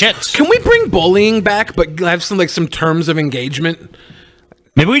 Bullshit. Can we bring bullying back, but have some terms of engagement?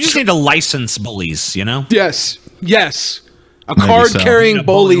 Maybe we just need to license bullies, you know? Yes. A Maybe card-carrying so.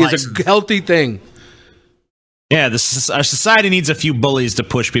 bully Bully is a healthy thing. Yeah, our society needs a few bullies to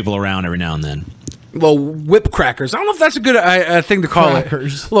push people around every now and then. Well, whip crackers. I don't know if that's a good thing to call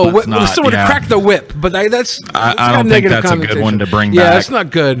Crackers. it. Well, That's not, someone to yeah. crack the whip, but that's I got don't think negative that's a good connotation. one to bring Yeah, back. that's not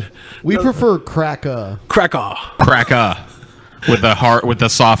good. We prefer cracker. Cracker. With the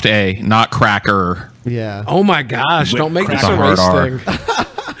soft A, not cracker. Yeah. Oh my gosh! Don't make this a hard race R.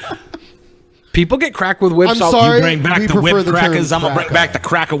 thing. People get cracked with whips. I'm sorry. You bring back we the prefer whip the term crackers. I'm going to bring cracker. back the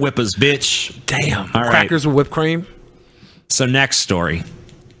cracker whippers, bitch. Damn. All right. Crackers with whipped cream. So next story.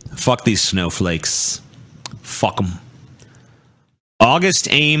 Fuck these snowflakes. Fuck them.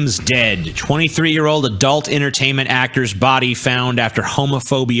 August Ames dead. 23-year-old adult entertainment actor's body found after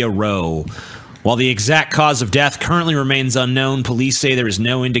homophobia row. While the exact cause of death currently remains unknown, police say there is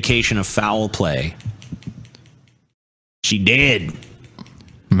no indication of foul play. She dead.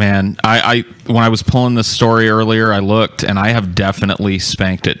 Man, I when I was pulling this story earlier, I looked, and I have definitely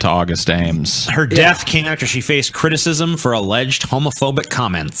spanked it to August Ames. Her death came after she faced criticism for alleged homophobic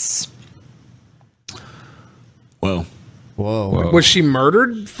comments. Whoa. Was she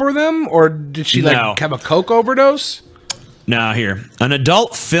murdered for them, or did she have a coke overdose? No, here. An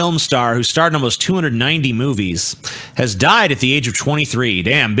adult film star who starred in almost 290 movies has died at the age of 23.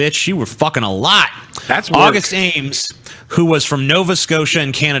 Damn, bitch, you were fucking a lot. That's August Ames, who was from Nova Scotia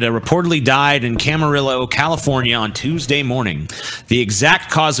in Canada, reportedly died in Camarillo, California on Tuesday morning. The exact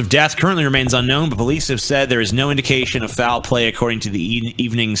cause of death currently remains unknown, but police have said there is no indication of foul play according to the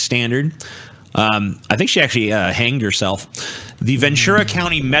Evening Standard. I think she actually hanged herself. The Ventura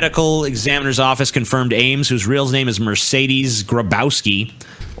County Medical Examiner's Office confirmed Ames, whose real name is Mercedes Grabowski.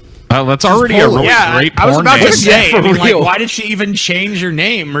 That's already a really great porn name. I was about to say, why did she even change her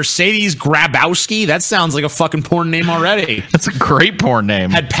name? Mercedes Grabowski? That sounds like a fucking porn name already. That's a great porn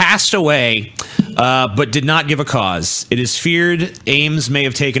name. Had passed away, but did not give a cause. It is feared Ames may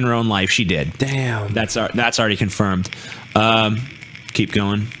have taken her own life. She did. Damn. That's already confirmed. Keep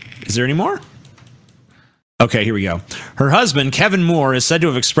going. Is there any more? Okay, here we go. Her husband, Kevin Moore, is said to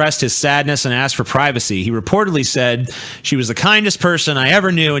have expressed his sadness and asked for privacy. He reportedly said, "She was the kindest person I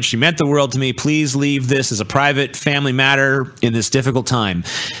ever knew, and she meant the world to me. Please leave this as a private family matter in this difficult time."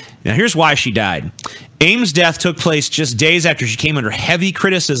 Now, here's why she died. Ames' death took place just days after she came under heavy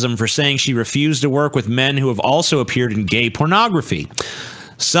criticism for saying she refused to work with men who have also appeared in gay pornography.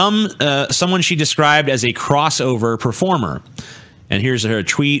 Someone she described as a crossover performer. And here's her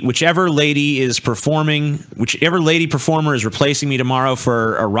tweet: whichever lady performer is replacing me tomorrow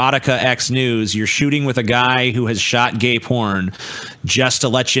for Erotica X News, you're shooting with a guy who has shot gay porn. Just to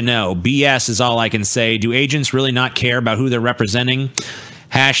let you know, BS is all I can say. Do agents really not care about who they're representing?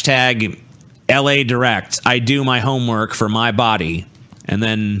 Hashtag LA Direct. I do my homework for my body. And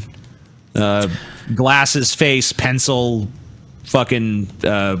then glasses, face, pencil, fucking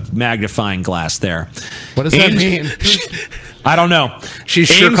magnifying glass there. What does that mean? I don't know.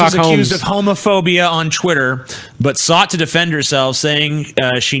 She's Ames Sherlock was accused Holmes of homophobia on Twitter, but sought to defend herself, saying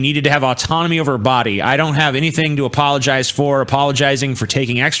she needed to have autonomy over her body. I don't have anything to apologize for. Apologizing for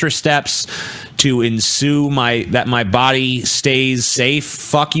taking extra steps to ensue that my body stays safe.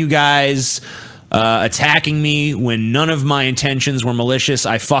 Fuck you guys. Attacking me when none of my intentions were malicious.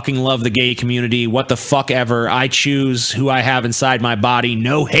 I fucking love the gay community. What the fuck ever. I choose who I have inside my body.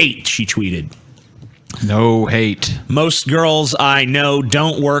 No hate, she tweeted. No hate. Most girls I know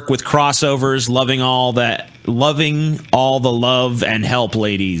don't work with crossovers. Loving all the love and help,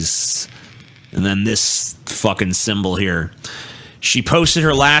 ladies. And then this fucking symbol here. She posted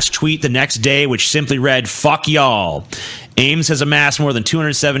her last tweet the next day, which simply read, "Fuck y'all." Ames has amassed more than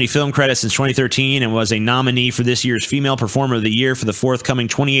 270 film credits since 2013 and was a nominee for this year's Female Performer of the Year for the forthcoming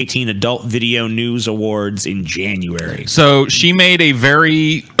 2018 Adult Video News Awards in January. So she made a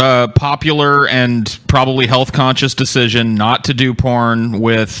very popular and probably health-conscious decision not to do porn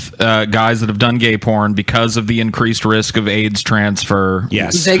with guys that have done gay porn because of the increased risk of AIDS transfer.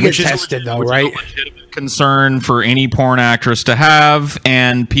 Yes. They get tested, though, right? Concern for any porn actress to have,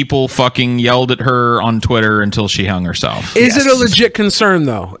 and people fucking yelled at her on Twitter until she hung herself. Is it a legit concern,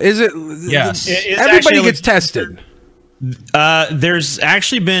 though? Is it? Yes. Everybody gets tested. There's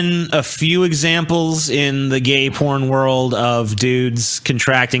actually been a few examples in the gay porn world of dudes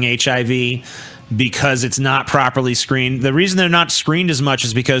contracting HIV because it's not properly screened. The reason they're not screened as much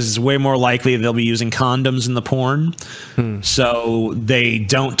is because it's way more likely they'll be using condoms in the porn. So they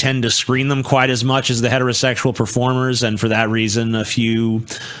don't tend to screen them quite as much as the heterosexual performers. And for that reason, a few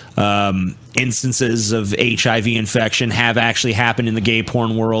instances of HIV infection have actually happened in the gay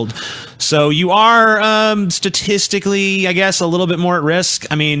porn world. So you are statistically, I guess, a little bit more at risk.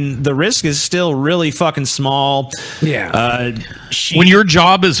 I mean, the risk is still really fucking small. Yeah. When your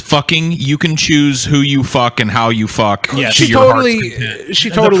job is fucking, you can choose who you fuck and how you fuck. Yes. She totally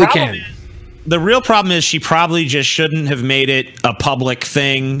can. The real problem is she probably just shouldn't have made it a public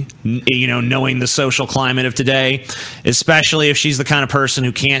thing, you know, knowing the social climate of today, especially if she's the kind of person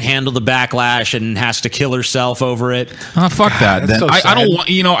who can't handle the backlash and has to kill herself over it. Fuck that. Then so I don't want,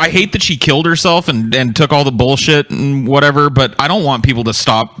 I hate that she killed herself and took all the bullshit and whatever, but I don't want people to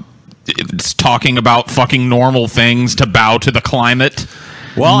stop talking about fucking normal things to bow to the climate.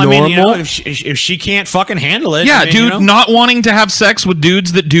 Well, I mean, if she can't fucking handle it. Yeah, dude, not wanting to have sex with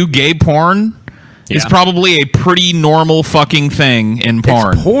dudes that do gay porn is probably a pretty normal fucking thing in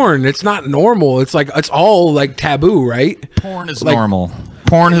porn. It's porn. It's not normal. It's all like taboo, right? Porn is normal.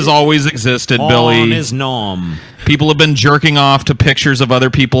 Porn has always existed, Billy. Porn is norm. People have been jerking off to pictures of other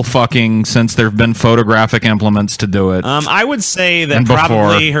people fucking since there have been photographic implements to do it. I would say that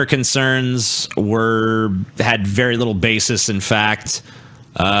probably her concerns had very little basis in fact.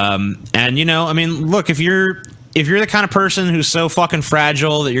 And I mean, look, if you're the kind of person who's so fucking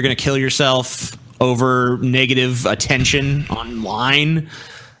fragile that you're going to kill yourself over negative attention online,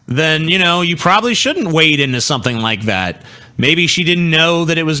 then, you know, you probably shouldn't wade into something like that. Maybe she didn't know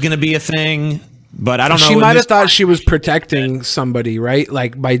that it was going to be a thing, but I don't know. She might have thought she was protecting somebody, right?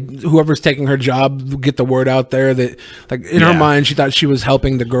 Like by whoever's taking her job, get the word out there that, like, in her mind, she thought she was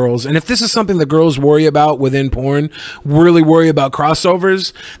helping the girls. And if this is something the girls worry about within porn, really worry about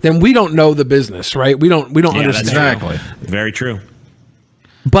crossovers, then we don't know the business, right? We don't understand. Exactly. Very true.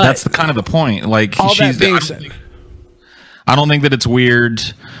 But that's kind of the point. Like, all that being said, I don't think that it's weird.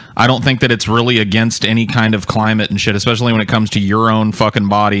 I don't think that it's really against any kind of climate and shit, especially when it comes to your own fucking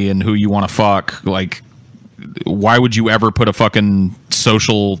body and who you want to fuck. Like, why would you ever put a fucking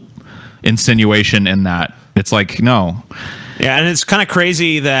social insinuation in that? It's like, no. Yeah, and it's kind of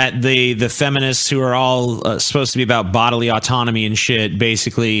crazy that the feminists who are all supposed to be about bodily autonomy and shit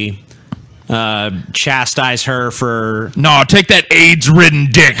basically chastise her for... No, take that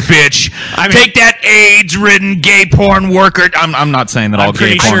AIDS-ridden dick, bitch. I mean, take that AIDS-ridden gay porn worker. I'm not saying that all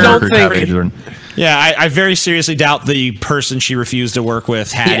gay porn workers have AIDS-ridden. Yeah, I very seriously doubt the person she refused to work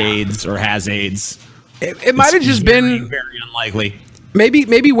with had AIDS or has AIDS. It might have just been very unlikely.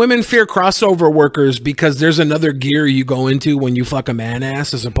 Maybe women fear crossover workers because there's another gear you go into when you fuck a man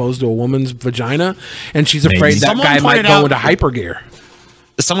ass as opposed to a woman's vagina, and she's afraid that guy might go into hypergear.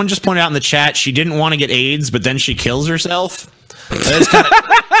 Someone just pointed out in the chat she didn't want to get AIDS, but then she kills herself. That's kind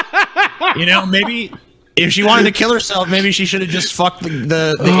of, you know, maybe if she wanted to kill herself, maybe she should have just fucked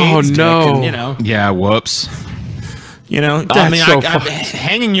the AIDS dick and, you know. Yeah, whoops. You know, That's I mean, so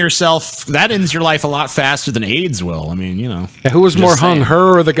hanging yourself, that ends your life a lot faster than AIDS will. I mean, you know. Yeah, who was more hung,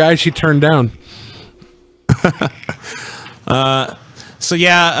 her or the guy she turned down? So,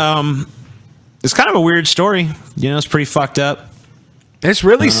 yeah, it's kind of a weird story. You know, it's pretty fucked up. It's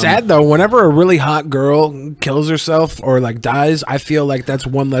really sad, though. Whenever a really hot girl kills herself or, like, dies, I feel like that's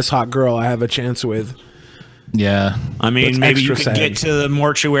one less hot girl I have a chance with. Yeah. I mean, That's maybe you extra could sad. get to the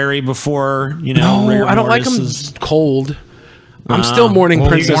mortuary before, you know. No, I don't like them cold. I'm still mourning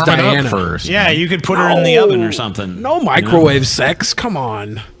Princess Diana first. Yeah, you could put her in the oven or something. No microwave sex. Come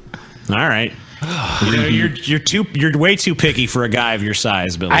on. All right. You know, you're way too picky for a guy of your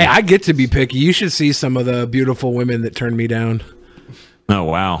size, Billy. I get to be picky. You should see some of the beautiful women that turn me down. Oh,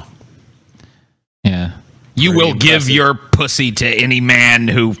 wow. Yeah. You will give your pussy to any man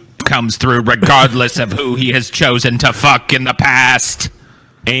who comes through, regardless of who he has chosen to fuck in the past.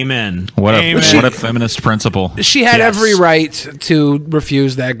 Amen. What Amen. a feminist principle. She had every right to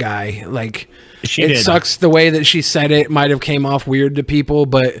refuse that guy. Like, She it did. sucks the way that she said it. Might have came off weird to people,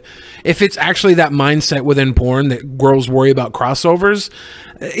 but if it's actually that mindset within porn that girls worry about crossovers,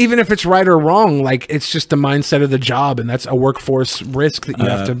 even if it's right or wrong, like, it's just the mindset of the job, and that's a workforce risk that you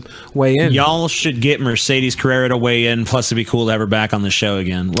have to weigh in. Y'all should get Mercedes Carrera to weigh in. Plus, it'd be cool to have her back on the show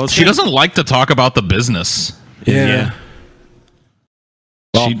again. Well, She doesn't like to talk about the business. Yeah.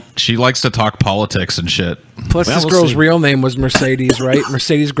 Well, she likes to talk politics and shit. Plus, this girl's real name was Mercedes, right?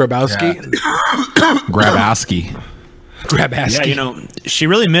 Mercedes Grabowski. Grabowski. Grabowski. Yeah, you know, she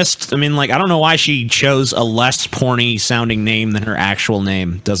really missed. I mean, like, I don't know why she chose a less porny sounding name than her actual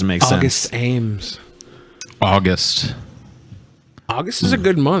name. Doesn't make sense. August Ames. August is a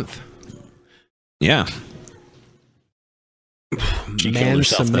good month. Yeah. She killed Man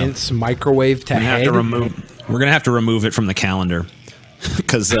herself, though. cements microwave to We're gonna have head. to we're gonna have to remove it from the calendar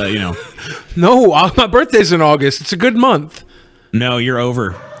because you know. No, my birthday's in August. It's a good month. No, you're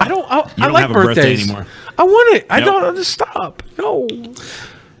over. I don't like like have a birthday birthdays anymore. I want it. I Nope. don't stop. No.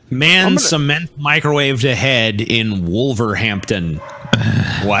 Man cement microwaved ahead in Wolverhampton.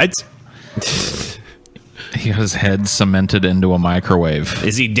 What? He got his head cemented into a microwave.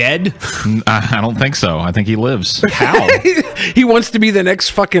 Is he dead? I don't think so. I think he lives. How? He wants to be the next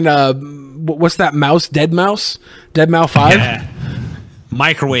fucking what's that mouse? Dead Mouse 5? Yeah.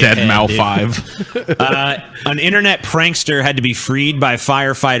 Microwave Dead head, Mal dude. 5. An internet prankster had to be freed by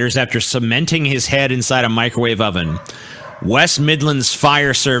firefighters after cementing his head inside a microwave oven. West Midlands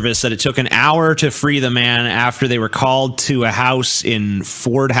Fire Service said it took an hour to free the man after they were called to a house in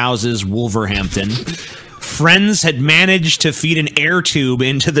Ford Houses, Wolverhampton. Friends had managed to feed an air tube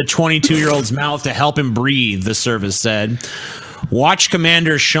into the 22-year-old's mouth to help him breathe, the service said. Watch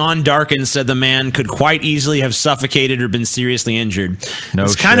Commander Sean Darkin said the man could quite easily have suffocated or been seriously injured.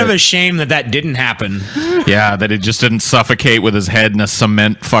 It's kind of a shame that didn't happen. Yeah, that it just didn't suffocate with his head in a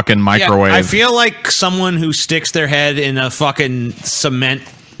cement fucking microwave. Yeah, I feel like someone who sticks their head in a fucking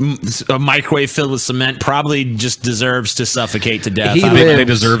a microwave filled with cement probably just deserves to suffocate to death. They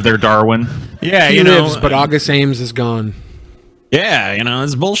deserve their Darwin. Yeah, he you lives, know, but August Ames is gone. Yeah, you know,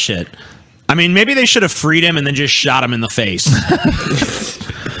 it's bullshit. I mean, maybe they should have freed him and then just shot him in the face.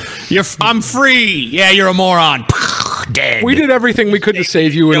 I'm free. Yeah, you're a moron. Dead. We did everything we could to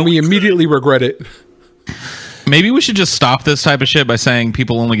save you, and we immediately regret it. Maybe we should just stop this type of shit by saying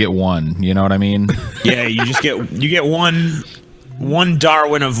people only get one. You know what I mean? Yeah, you get one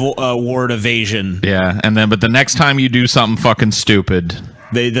Darwin Award evasion. Yeah, but the next time you do something fucking stupid,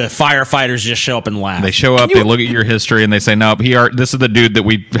 the firefighters just show up and laugh. They show up, they look at your history, and they say, "Nope, this is the dude that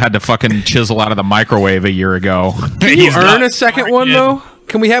we had to fucking chisel out of the microwave a year ago." Can you earn a second one though?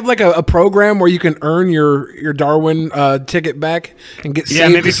 Can we have like a program where you can earn your Darwin ticket back and get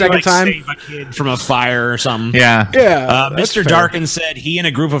saved maybe the second time? Save a kid from a fire or something. Yeah. Mr. Darkin said he and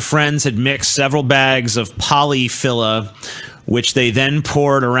a group of friends had mixed several bags of polyfilla, which they then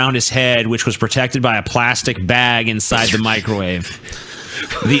poured around his head, which was protected by a plastic bag inside the microwave.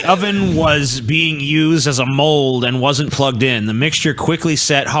 The oven was being used as a mold and wasn't plugged in. The mixture quickly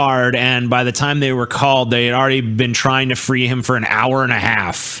set hard, and by the time they were called, they had already been trying to free him for an hour and a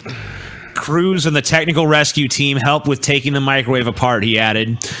half. Crews and the technical rescue team helped with taking the microwave apart, he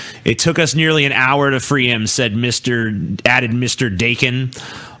added. It took us nearly an hour to free him, added Mr. Dakin.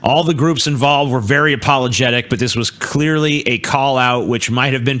 All the groups involved were very apologetic, but this was clearly a call out which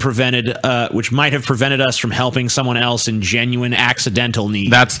might have prevented us from helping someone else in genuine accidental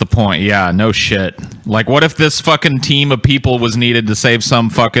need. That's the point. Yeah, no shit. Like, what if this fucking team of people was needed to save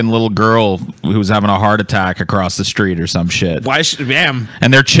some fucking little girl who was having a heart attack across the street or some shit?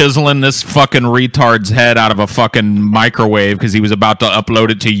 And they're chiseling this fucking retard's head out of a fucking microwave because he was about to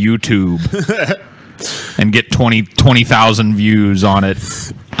upload it to YouTube and get 20,000 views on it.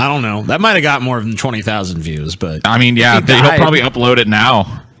 I don't know. That might have got more than 20,000 views, but I mean, yeah, he'll probably upload it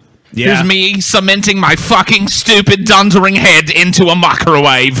now. Yeah. Here's me cementing my fucking stupid dundering head into a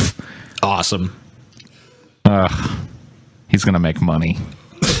microwave. Awesome. He's gonna make money.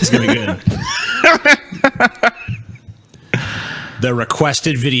 It's gonna be good. The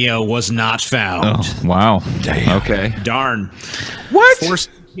requested video was not found. Oh, wow. Damn. Okay. Darn. What? Forced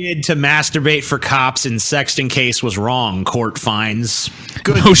kid to masturbate for cops in sexting case was wrong. Court finds.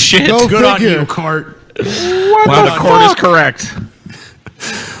 Good. Oh shit. Good on you, court. What the court is correct.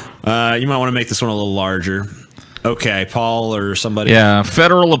 You might want to make this one a little larger. Okay, Paul or somebody. Yeah,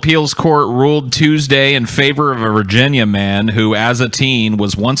 federal appeals court ruled Tuesday in favor of a Virginia man who, as a teen,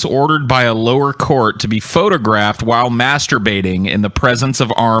 was once ordered by a lower court to be photographed while masturbating in the presence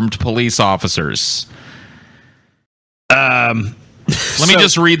of armed police officers. Let me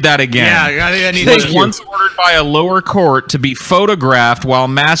just read that again. Yeah, I need was once ordered by a lower court to be photographed while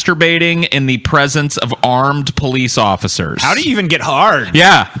masturbating in the presence of armed police officers. How do you even get hard?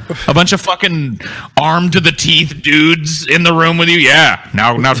 Yeah, a bunch of fucking armed to the teeth dudes in the room with you. Yeah,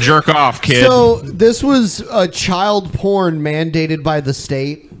 now jerk off, kid. So this was a child porn mandated by the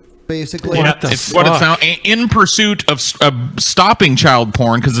state, basically. It's what it's now in pursuit of stopping child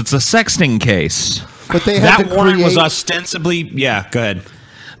porn because it's a sexting case. But they had that warrant was ostensibly. Yeah, go ahead.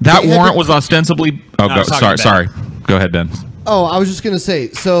 That warrant was ostensibly. Oh, No, sorry. Go ahead, Ben. Oh, I was just going to say,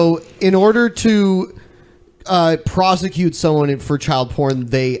 so in order to prosecute someone for child porn,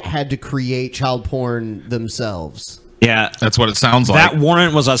 they had to create child porn themselves. Yeah, that's what it sounds like. That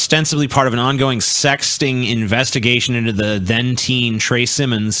warrant was ostensibly part of an ongoing sexting investigation into the then teen Trey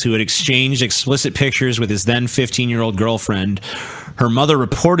Simmons, who had exchanged explicit pictures with his then 15-year-old girlfriend. Her mother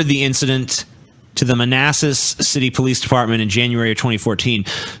reported the incident to the Manassas City Police Department in January of 2014.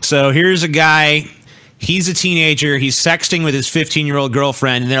 So here's a guy, he's a teenager, he's sexting with his 15-year-old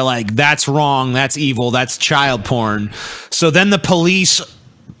girlfriend, and they're like, that's wrong, that's evil, that's child porn. So then the police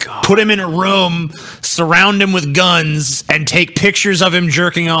put him in a room, surround him with guns, and take pictures of him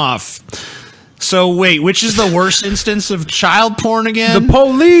jerking off. So wait, which is the worst instance of child porn again? The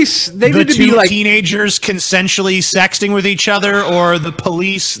police, they need to be like teenagers consensually sexting with each other, or the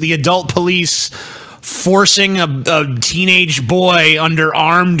police, the adult police, forcing a teenage boy under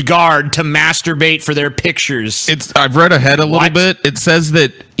armed guard to masturbate for their pictures. I've read ahead a little bit. It says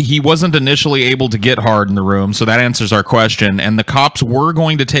that he wasn't initially able to get hard in the room, so that answers our question. And the cops were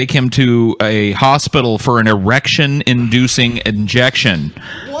going to take him to a hospital for an erection-inducing injection.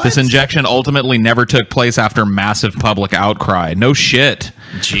 What? This injection ultimately never took place after massive public outcry. No shit.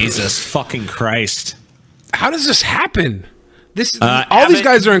 Jesus fucking Christ. How does this happen? All these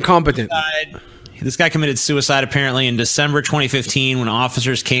guys are incompetent. This guy committed suicide apparently in December 2015 when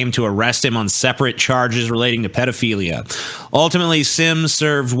officers came to arrest him on separate charges relating to pedophilia. Ultimately, Sims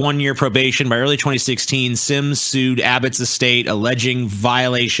served 1 year probation. By early 2016, Sims sued Abbott's estate alleging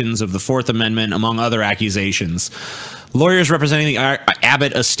violations of the Fourth Amendment, among other accusations. Lawyers representing the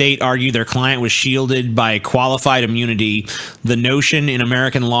Abbott estate argue their client was shielded by qualified immunity, the notion in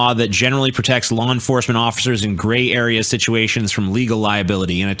American law that generally protects law enforcement officers in gray area situations from legal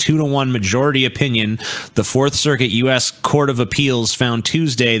liability. In a 2-1 majority opinion, the Fourth Circuit U.S. Court of Appeals found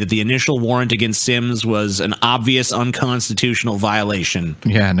Tuesday that the initial warrant against Sims was an obvious unconstitutional violation.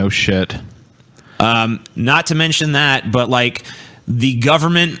 Yeah, no shit. Not to mention that, but like the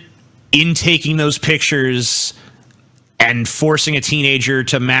government in taking those pictures and forcing a teenager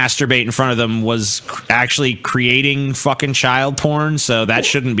to masturbate in front of them was actually creating fucking child porn, so that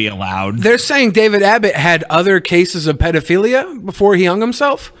shouldn't be allowed. They're saying David Abbott had other cases of pedophilia before he hung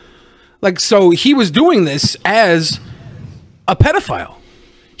himself. Like, so he was doing this as a pedophile.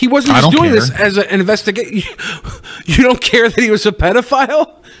 He wasn't just doing this as an investigation. You don't care that he was a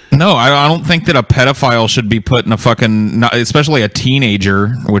pedophile? No, I don't think that a pedophile should be put in a fucking, especially a teenager,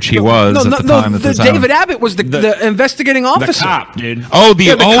 which he was at the time. David Abbott was the investigating officer. The cop, dude. Oh,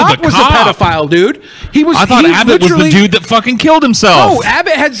 the cop was a pedophile, dude. I thought Abbott was the dude that fucking killed himself. No,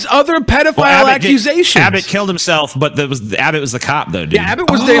 Abbott had other pedophile accusations. Abbott killed himself, but Abbott was the cop, though, dude. Yeah,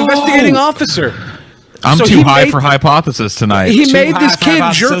 Abbott was the investigating officer. I'm too high for hypothesis tonight. He made this kid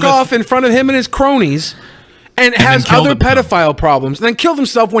jerk off in front of him and his cronies. And has other pedophile problems, and then killed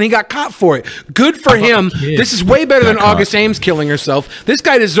himself when he got caught for it. Good for him. This is way better than August Ames killing herself. This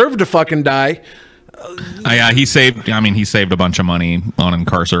guy deserved to fucking die. Yeah, he saved a bunch of money on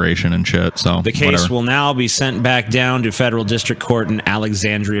incarceration and shit. So the case will now be sent back down to federal district court in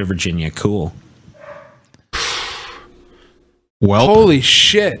Alexandria, Virginia. Cool. Well, holy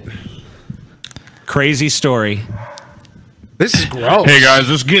shit! Crazy story. This is gross. Hey guys,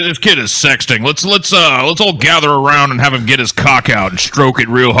 this kid is sexting. Let's all gather around and have him get his cock out and stroke it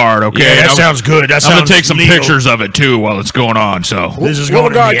real hard. Okay, yeah, that sounds good. I'm gonna take some pictures of it too while it's going on. So this is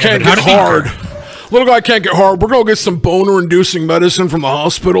little guy can't get hard. Little guy can't get hard. We're gonna get some boner-inducing medicine from the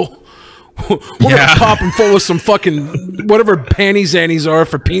hospital. We're gonna pop him full of some fucking whatever panties zannies are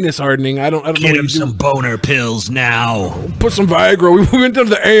for penis hardening. I don't get him some boner pills now. Put some Viagra. We went to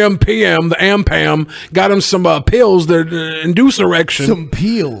the AMPM, the AMPAM, got him some pills that induce erection. Some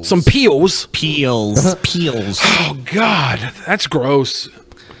peels. Some peels. Peels. Oh God, that's gross.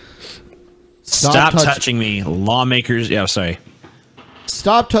 Stop touching me, lawmakers. Yeah, sorry.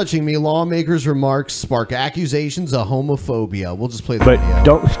 Stop touching me. Lawmakers' remarks spark accusations of homophobia. We'll just play the video. But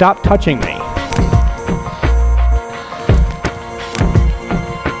don't stop touching me.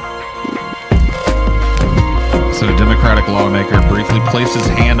 So a Democratic lawmaker briefly placed his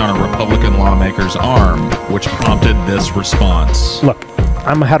hand on a Republican lawmaker's arm, which prompted this response. Look,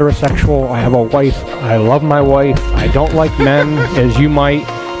 I'm a heterosexual. I have a wife. I love my wife. I don't like men, as you might,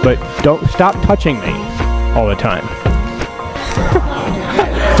 but don't stop touching me all the time.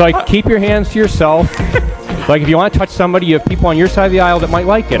 So like, keep your hands to yourself. Like if you want to touch somebody, you have people on your side of the aisle that might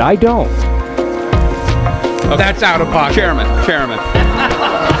like it. I don't. Okay. That's out of pocket. Chairman.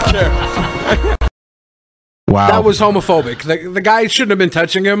 Wow. That was homophobic. The guy shouldn't have been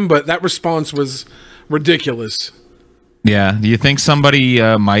touching him, but that response was ridiculous. Yeah. Do you think somebody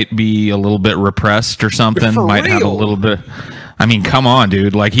might be a little bit repressed or something? Might have a little bit. I mean, come on,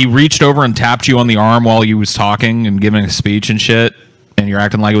 dude. Like he reached over and tapped you on the arm while you was talking and giving a speech and shit. And you're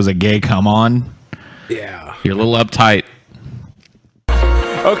acting like it was a gay come on? Yeah. You're a little uptight.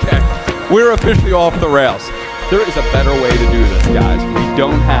 Okay. We're officially off the rails. There is a better way to do this, guys. We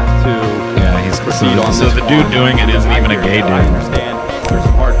don't have to proceed on so this. So the dude doing it isn't even a gay dude. I understand. There's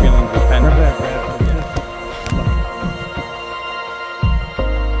some hard feelings with Penn.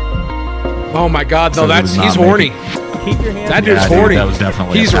 Oh my God, no, he's horny. Keep your hands that dude's horny. That was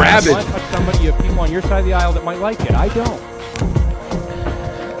definitely he's rabid. If you want to touch somebody, you have people on your side of the aisle that might like it. I don't.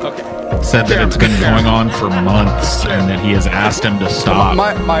 Okay. Said that it's been going on for months and that he has asked him to stop.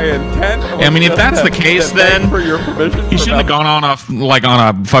 My intent. I mean, if that's the case, then for your permission, he shouldn't have gone on a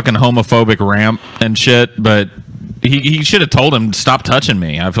fucking homophobic ramp and shit. But he should have told him, stop touching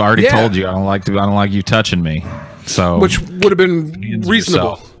me. I've already told you I don't like you touching me. So which would have been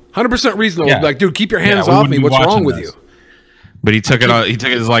reasonable, 100% reasonable. Yeah. Like, dude, keep your hands off me. What's wrong with you? But he took it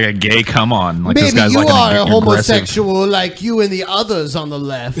as like a gay come on. Like Baby, this guy's you like are a homosexual like you and the others on the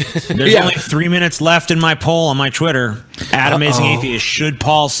left. There's only 3 minutes left in my poll on my Twitter. Amazing Atheist. Should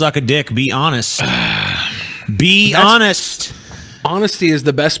Paul suck a dick? Be honest. Be honest. Honesty is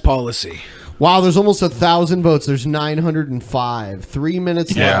the best policy. Wow, there's almost 1,000 votes. There's 905. 3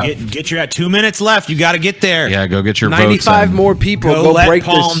 minutes left. Get your 2 minutes left. You got to get there. Yeah, go get your 95 votes more people. Go let break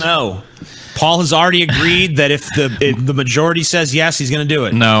Paul this. know. Paul has already agreed that if the majority says yes, he's going to do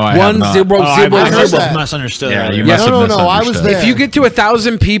it. No, I have not. 1-0-0-0. I misunderstood. Yeah, you must have misunderstood. I was there. If you get to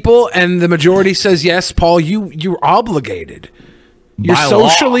 1,000 people and the majority says yes, Paul, you're obligated. You're By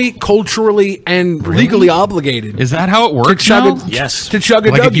socially, culturally, and legally obligated. Is that how it works to now? Yes. To chug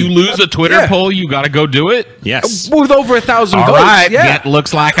a Like W. if you lose a Twitter poll, you got to go do it? Yes. With over 1,000 All votes. right. Yeah. It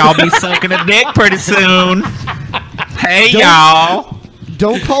looks like I'll be sucking a dick pretty soon. Hey, y'all.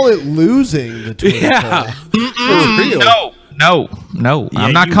 Don't call it losing the Twitter poll. No.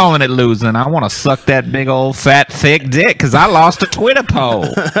 I'm not calling it losing. I want to suck that big old fat thick dick because I lost a Twitter poll.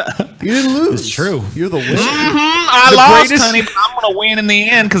 You didn't lose. It's true. You're the winner. I lost, honey, but I'm going to win in the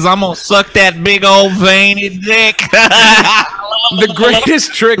end because I'm going to suck that big old veiny dick. The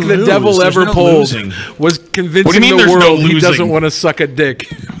greatest trick the devil ever pulled was convincing the world he doesn't want to suck a dick.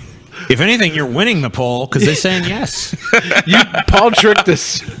 If anything, you're winning the poll because they're saying yes. Paul tricked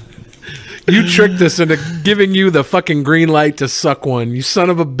us. You tricked us into giving you the fucking green light to suck one. You son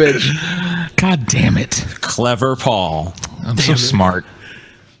of a bitch. God damn it. Clever Paul. I'm so smart.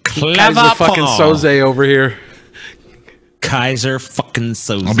 Clever Kaiser fucking Paul. Soze over here. Kaiser fucking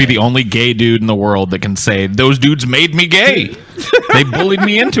Soze. I'll be the only gay dude in the world that can say, those dudes made me gay. They bullied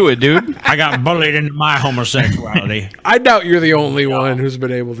me into it, dude. I got bullied into my homosexuality. I doubt you're the only one who's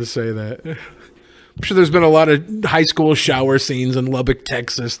been able to say that. I'm sure there's been a lot of high school shower scenes in Lubbock,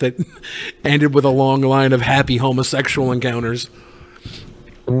 Texas that ended with a long line of happy homosexual encounters.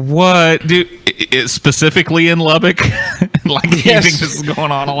 What, dude? Specifically in Lubbock? Like, you think this is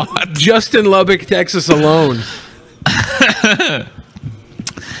going on a lot? Just in Lubbock, Texas alone.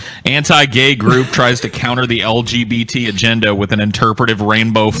 Anti-gay group tries to counter the LGBT agenda with an interpretive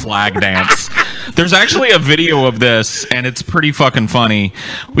rainbow flag dance. There's actually a video of this, and it's pretty fucking funny.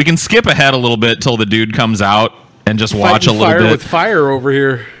 We can skip ahead a little bit till the dude comes out and just watch a little fire bit. with fire over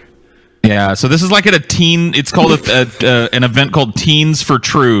here. Yeah, so this is like at a teen. It's called an event called Teens for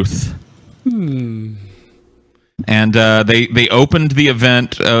Truth. And they opened the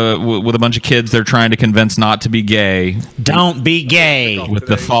event with a bunch of kids they're trying to convince not to be gay. Don't be gay. With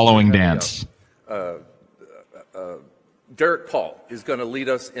the following dance. Derek Paul is going to lead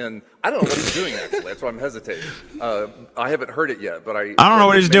us in. I don't know what he's doing, actually. That's why I'm hesitating. I haven't heard it yet, but I don't know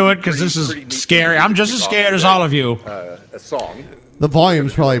what he's doing because this is scary. I'm just as scared as all of you. A song. The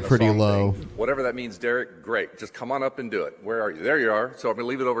volume's probably pretty low. Whatever that means, Derek, great. Just come on up and do it. Where are you? There you are. So I'm going to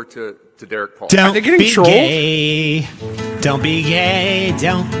leave it over to Derek Paul. Don't be gay. Don't be gay.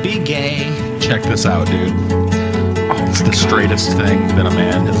 Don't be gay. Check this out, dude. It's the straightest thing that a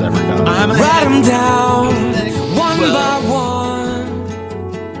man has ever done. Write them down one by one.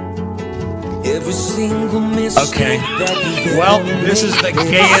 Every single mistake. Okay. Well, this is the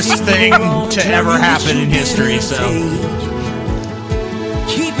gayest thing to ever happen in history, so.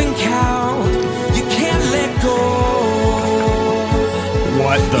 Keeping count, you can't let go.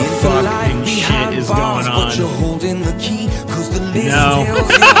 What the fucking shit is going on? No.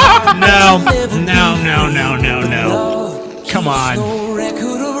 Come on.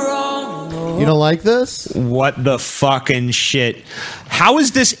 You don't like this? What the fucking shit? How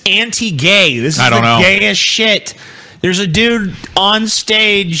is this anti-gay? This is I don't the know. gayest shit. There's a dude on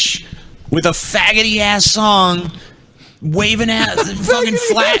stage with a faggoty ass song waving at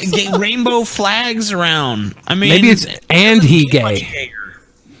fucking rainbow flags around. I mean, maybe it's anti-gay.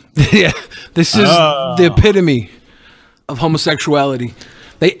 Yeah, this is the epitome of homosexuality.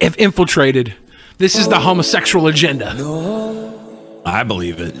 They have infiltrated. This is the homosexual agenda. I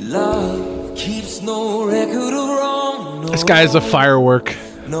believe it. Love keeps no record of wrong. This guy is a firework.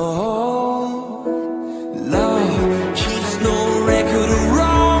 No, love keeps no record of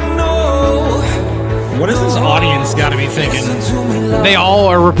wrong. No. What has this audience got to be thinking? They all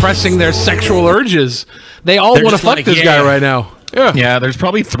are repressing their sexual urges. They all want to fuck like, this guy right now. Yeah, there's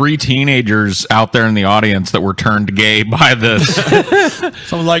probably 3 teenagers out there in the audience that were turned gay by this.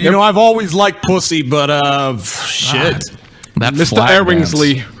 Someone's like, I've always liked pussy, but shit. That Mr. flag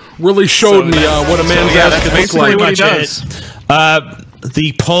Eringsley really showed me what a man's ass can look like. What he does.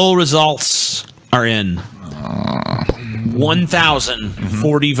 The poll results are in.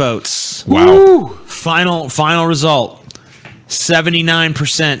 1,040 votes. Wow. Final result.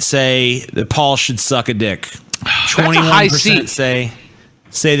 79% say that Paul should suck a dick. 21% say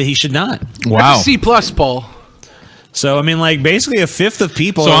that he should not. Wow. That's a C+, Paul. So I mean, like basically a fifth of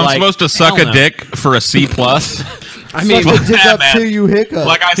people. So are I'm like, supposed to suck hell a no. dick for a C+. I mean, Suck the dick up till you hiccup.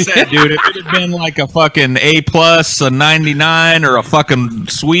 Like I said, dude, if it had been like a fucking A+, a 99, or a fucking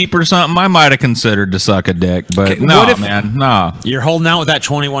sweep or something, I might have considered to suck a dick. But no, man, no. You're holding out with that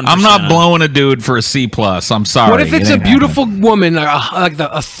 21%. I'm not blowing a dude for a C+. I'm sorry. What if it's a beautiful woman, like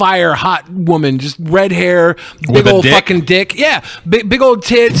a fire hot woman, just red hair, big old fucking dick? Yeah, big old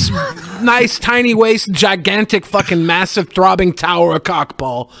tits, nice tiny waist, gigantic fucking massive throbbing tower of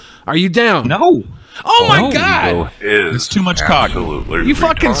cockball. Are you down? No. Oh my god! It's too much cock. You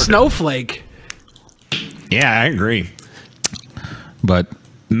fucking snowflake. Yeah, I agree. But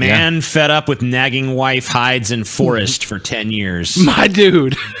man fed up with nagging wife hides in forest for 10 years. My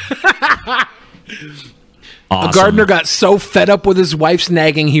dude. Awesome. A gardener got so fed up with his wife's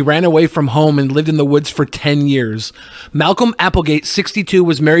nagging, he ran away from home and lived in the woods for 10 years. Malcolm Applegate, 62,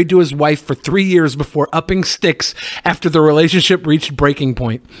 was married to his wife for 3 years before upping sticks after the relationship reached breaking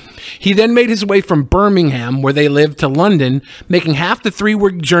point. He then made his way from Birmingham, where they lived, to London, making half the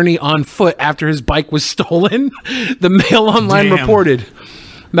 3-week journey on foot after his bike was stolen, the Mail Online reported.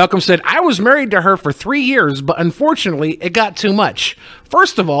 Malcolm said, I was married to her for 3 years, but unfortunately, it got too much.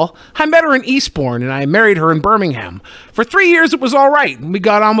 First of all, I met her in Eastbourne, and I married her in Birmingham. For 3 years, it was all right. We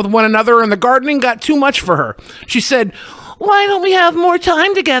got on with one another, and the gardening got too much for her. She said, why don't we have more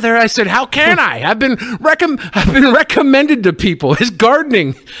time together? I said, how can I? I've been recommended to people. His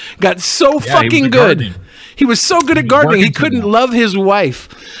gardening got so fucking good. Gardening. He was so good at gardening, he couldn't love his wife.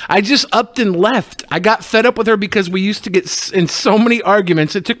 I just upped and left. I got fed up with her because we used to get in so many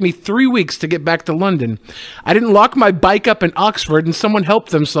arguments. It took me 3 weeks to get back to London. I didn't lock my bike up in Oxford, and someone helped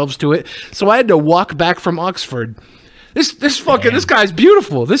themselves to it, so I had to walk back from Oxford. This guy's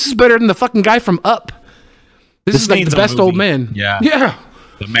beautiful. This is better than the fucking guy from Up. This is like the best old man. Yeah. Yeah.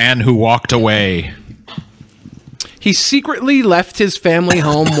 The man who walked away. He secretly left his family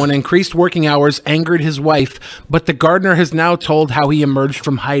home when increased working hours angered his wife, but the gardener has now told how he emerged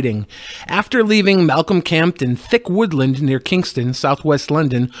from hiding. After leaving, Malcolm camped in thick woodland near Kingston, southwest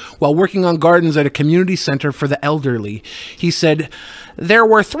London, while working on gardens at a community center for the elderly. He said, there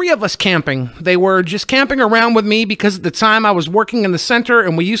were 3 of us camping. They were just camping around with me because at the time I was working in the center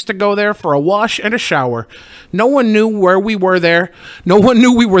and we used to go there for a wash and a shower. No one knew we were there.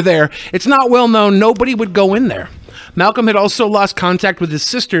 It's not well known. Nobody would go in there. Malcolm had also lost contact with his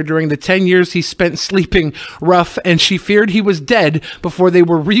sister during the 10 years he spent sleeping rough, and she feared he was dead before they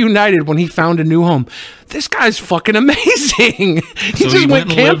were reunited when he found a new home. This guy's fucking amazing. He just went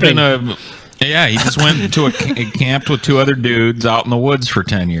camping. He just went to camped with 2 other dudes out in the woods for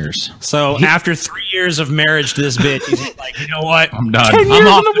 10 years. So after 3 years of marriage to this bitch, he's just like, you know what? I'm done. 10 years in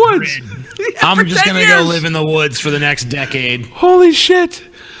the woods. I'm just going to go live in the woods for the next decade. Holy shit.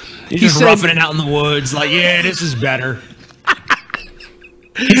 He's just roughing it out in the woods, like, yeah, this is better.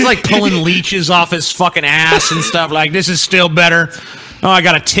 He's like pulling leeches off his fucking ass and stuff, like, this is still better. Oh, I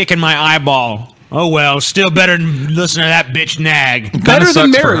got a tick in my eyeball. Oh, well, still better than listening to that bitch nag. Better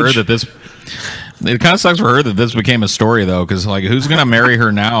than marriage. It kind of sucks for her that this became a story, though, because, like, who's going to marry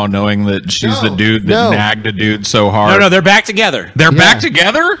her now knowing that she's the dude that nagged a dude so hard? No, they're back together. They're back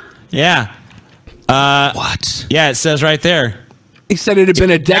together? Yeah. What? Yeah, it says right there. He said it had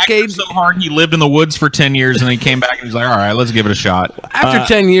been a decade. So hard, he lived in the woods for 10 years, and then he came back and he's like, all right, let's give it a shot. After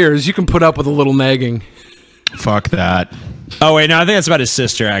 10 years, you can put up with a little nagging. Fuck that. Oh, wait, no, I think that's about his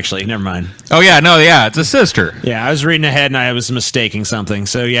sister, actually. Never mind. Oh, yeah, it's a sister. Yeah, I was reading ahead, and I was mistaking something.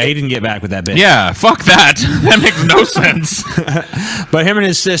 So, yeah, he didn't get back with that bitch. Yeah, fuck that. That makes no sense. But him and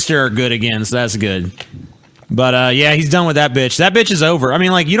his sister are good again, so that's good. But, yeah, he's done with that bitch. That bitch is over. I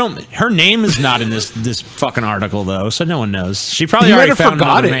mean, like, her name is not in this fucking article, though, so no one knows. She probably already found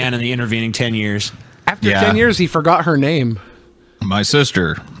another man in the intervening 10 years. After 10 years, he forgot her name. My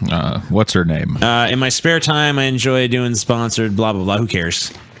sister. What's her name? In my spare time, I enjoy doing sponsored blah, blah, blah. Who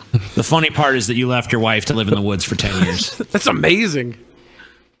cares? The funny part is that you left your wife to live in the woods for 10 years. That's amazing.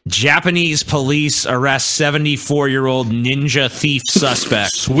 Japanese police arrest 74-year-old ninja thief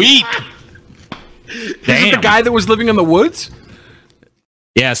suspect. Sweet. Damn. Is it the guy that was living in the woods?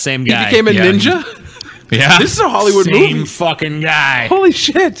 Yeah, same guy. He became a ninja? Yeah. This is a Hollywood movie. Same fucking guy. Holy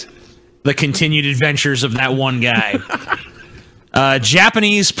shit. The continued adventures of that one guy.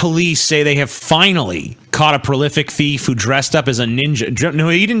 Japanese police say they have finally caught a prolific thief who dressed up as a ninja. No,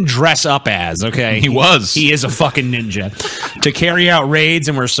 he didn't dress up as, okay? He is a fucking ninja. To carry out raids,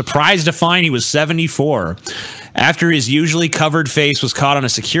 and were surprised to find he was 74. After his usually covered face was caught on a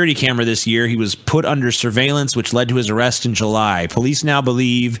security camera this year, he was put under surveillance, which led to his arrest in July. Police now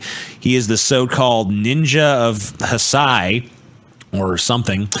believe he is the so-called Ninja of Hasai, or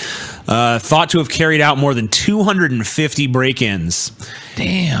something, thought to have carried out more than 250 break-ins.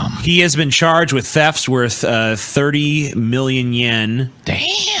 Damn. He has been charged with thefts worth 30 million yen.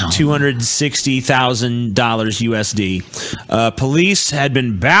 Damn. $260,000 USD. Police had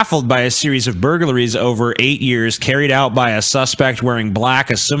been baffled by a series of burglaries over 8 years carried out by a suspect wearing black,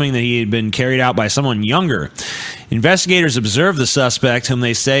 assuming that he had been carried out by someone younger. Investigators observed the suspect, whom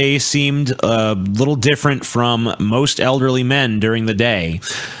they say seemed a little different from most elderly men during the day.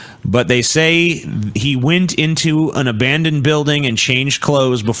 But they say he went into an abandoned building and changed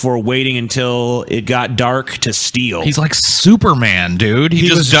clothes before waiting until it got dark to steal. He's like Superman, dude. He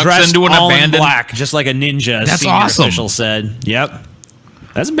just ducks dressed into an all in abandoned black, just like a ninja. That's senior awesome. Official said, "Yep,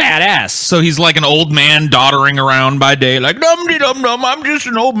 that's badass." So he's like an old man doddering around by day, like dum-de-dum-dum, I'm just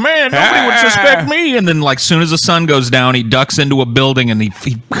an old man. Nobody would suspect me. And then, like, soon as the sun goes down, he ducks into a building and he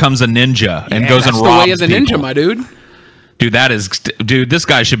becomes a ninja and goes and robs That's the way of the people. ninja, my dude. Dude, this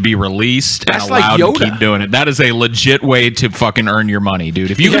guy should be released That's and like allowed Yoda. to keep doing it. That is a legit way to fucking earn your money,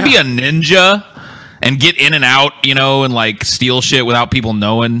 dude. If you could be a ninja and get in and out, you know, and like steal shit without people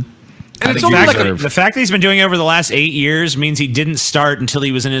knowing. And the fact that he's been doing it over the last 8 years means he didn't start until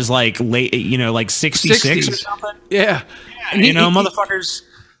he was in his like late, like 66 or 60s. something. Yeah. And motherfuckers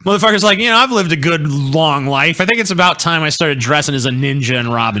like, I've lived a good long life. I think it's about time I started dressing as a ninja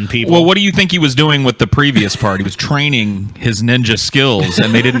and robbing people. Well, what do you think he was doing with the previous part? He was training his ninja skills,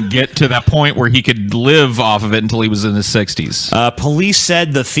 and they didn't get to that point where he could live off of it until he was in his 60s. Police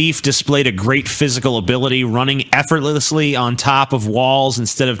said the thief displayed a great physical ability, running effortlessly on top of walls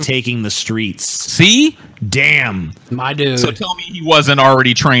instead of taking the streets. See? Damn. My dude. So tell me he wasn't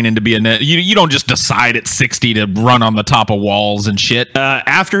already training to be a ninja. You don't just decide at 60 to run on the top of walls and shit.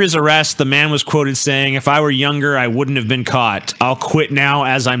 After his arrest, the man was quoted saying, "If I were younger, I wouldn't have been caught. I'll quit now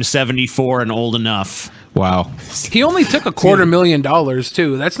as I'm 74 and old enough." Wow. He only took $250,000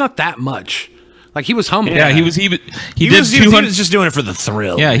 too. That's not that much. Like, he was humble. Yeah, he was just doing it for the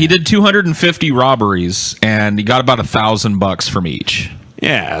thrill. Yeah, he did 250 robberies, and he got about $1,000 from each.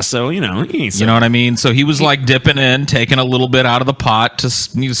 Yeah, so, you know what I mean? So he was like dipping in, taking a little bit out of the pot to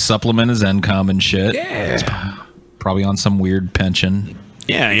supplement his income and shit. Yeah. Probably on some weird pension.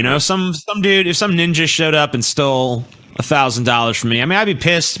 Yeah, some dude, if some ninja showed up and stole $1,000 from me, I mean, I'd be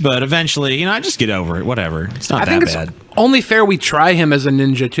pissed, but eventually, I just get over it. Whatever. It's not that bad. It's only fair we try him as a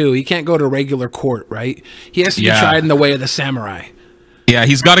ninja too. He can't go to regular court, right? He has to be tried in the way of the samurai. Yeah,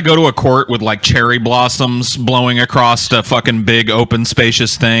 he's got to go to a court with like cherry blossoms blowing across a fucking big open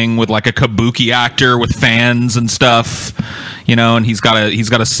spacious thing with like a kabuki actor with fans and stuff, and he's got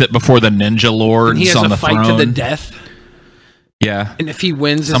to sit before the ninja lords And he has on a the fight throne. to the death. Yeah. And if he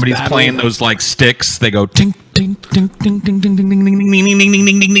wins, somebody's his battle, playing those like sticks. They go ting ting ting ting ting ting ting ting ting ting ting ting ting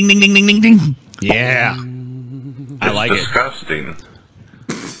ting ting ting ting ting ting. Yeah, I like it. Disgusting.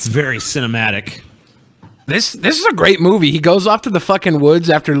 It's very cinematic. This is a great movie. He goes off to the fucking woods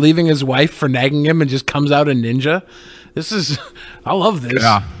after leaving his wife for nagging him and just comes out a ninja. I love this.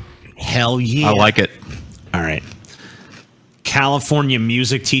 Yeah. Hell yeah. I like it. All right. California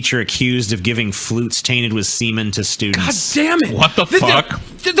music teacher accused of giving flutes tainted with semen to students. God damn it. What the fuck?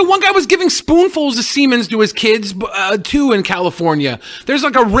 The one guy was giving spoonfuls of semen to his kids, too, in California. There's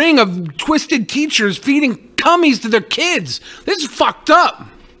like a ring of twisted teachers feeding cummies to their kids. This is fucked up.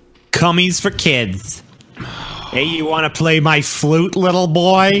 Cummies for kids. Hey, you want to play my flute, little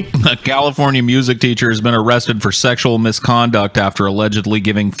boy? A California music teacher has been arrested for sexual misconduct after allegedly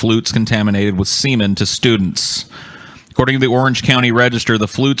giving flutes contaminated with semen to students. According to the Orange County Register, the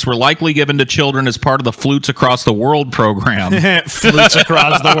flutes were likely given to children as part of the Flutes Across the World program. Flutes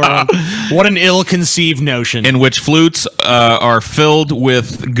across the world. What an ill-conceived notion. In which flutes are filled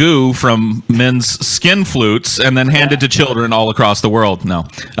with goo from men's skin flutes and then handed to children all across the world. No.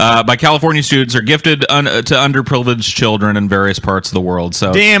 By California students are gifted to underprivileged children in various parts of the world.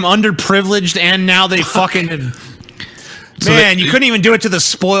 So damn, underprivileged, and now they fucking... Man, you couldn't even do it to the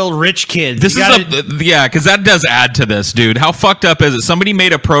spoiled rich kids. This because that does add to this, dude. How fucked up is it? Somebody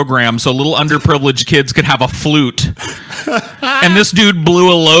made a program so little underprivileged kids could have a flute, and this dude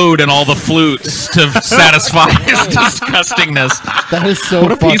blew a load in all the flutes to satisfy his disgustingness. That is so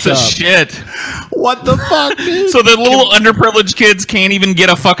what a fucked piece of up. shit. What the fuck, dude? So the little underprivileged kids can't even get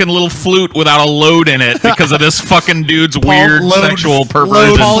a fucking little flute without a load in it because of this fucking dude's weird sexual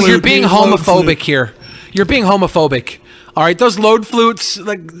perversion. Paul, you're being homophobic here. You're being homophobic. All right, those load flutes,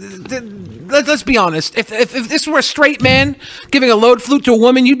 let's be honest. If this were a straight man giving a load flute to a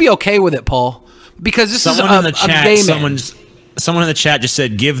woman, you'd be okay with it, Paul. Because this is a gay man. Someone in the chat just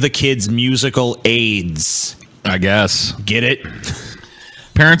said, give the kids musical aids. I guess. Get it?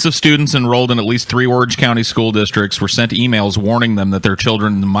 Parents of students enrolled in at least 3 Orange County school districts were sent emails warning them that their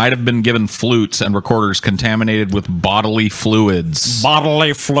children might have been given flutes and recorders contaminated with bodily fluids.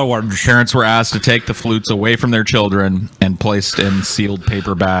 Bodily fluids. Parents were asked to take the flutes away from their children and placed in sealed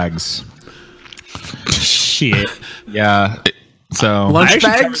paper bags. Shit. Yeah. So I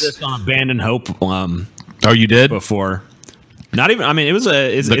actually covered this on Abandoned Hope. Oh, you did? Before. Not even. I mean,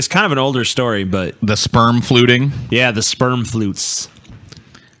 it's kind of an older story, but the sperm fluting. Yeah, the sperm flutes.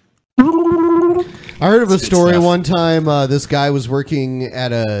 I heard of a story one time. This guy was working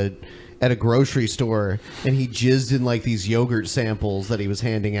at a grocery store, and he jizzed in like these yogurt samples that he was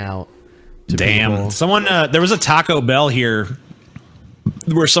handing out to people. Someone there was a Taco Bell here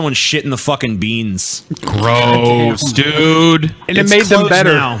where someone shit in the fucking beans. Gross, dude. And it made them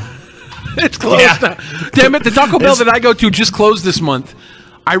better. Now. It's closed now. Damn it, the Taco Bell that I go to just closed this month.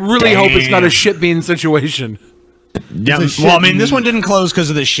 I really hope it's not a shit bean situation. Yeah, well, I mean, this one didn't close because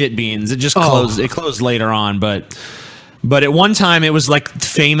of the shit beans. It just closed. It closed later on, but at one time it was like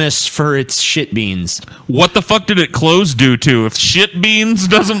famous for its shit beans. What the fuck did it close due to? If shit beans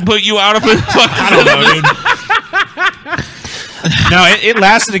doesn't put you out of it, I don't know, dude. No, it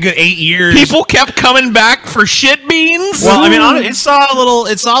lasted a good 8 years. People kept coming back for shit beans. Well, I mean, it saw a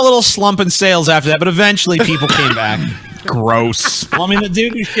little slump in sales after that, but eventually people came back. Gross. Well, I mean, the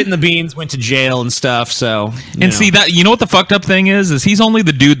dude who shit in the beans went to jail and stuff. So, see that, you know what the fucked up thing is he's only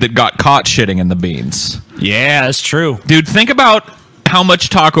the dude that got caught shitting in the beans. Yeah, that's true, dude. Think about how much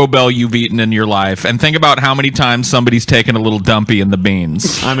Taco Bell you've eaten in your life, and think about how many times somebody's taken a little dumpy in the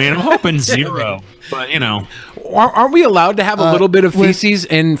beans. I mean, I'm hoping 0, but aren't we allowed to have a little bit of feces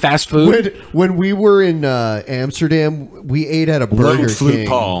in fast food? When we were in Amsterdam, we ate at a Burger King.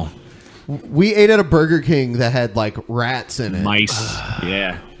 Paul. We ate at a Burger King that had like rats in it. Mice,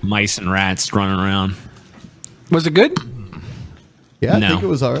 mice and rats running around. Was it good? Yeah, No. I think it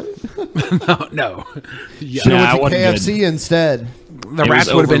was all right. No. Should have went to KFC instead. The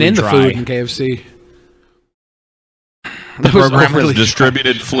rats would have been in the food in KFC. The program has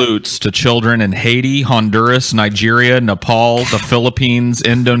distributed flutes to children in Haiti, Honduras, Nigeria, Nepal, the Philippines,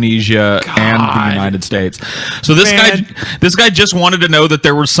 Indonesia, and the United States. So this guy just wanted to know that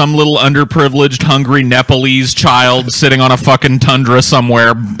there was some little underprivileged, hungry Nepalese child sitting on a fucking tundra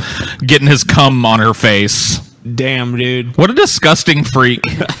somewhere, getting his cum on her face. Damn, dude! What a disgusting freak.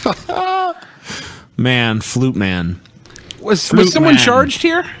 Man, flute man. Was someone charged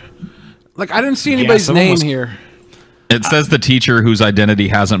here? Like, I didn't see anybody's name here. It says the teacher whose identity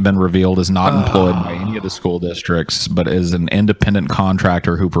hasn't been revealed is not employed by any of the school districts, but is an independent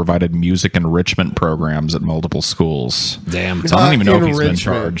contractor who provided music enrichment programs at multiple schools. Damn. So I don't even know if he's been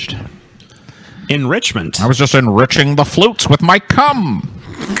charged. Enrichment? I was just enriching the flutes with my cum.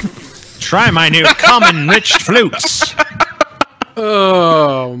 Try my new cum enriched flutes.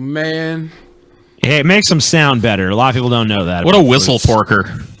 Oh, man. Hey, it makes them sound better. A lot of people don't know that. What a whistle porker.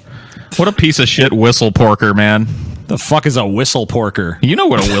 What a piece of shit whistle porker, man. The fuck is a whistle porker? You know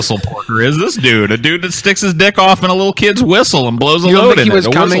what a whistle porker is. This dude, a dude that sticks his dick off in a little kid's whistle and blows a load in it. He was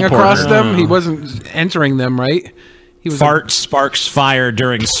coming across them. He wasn't entering them, right? He was Fart sparks fire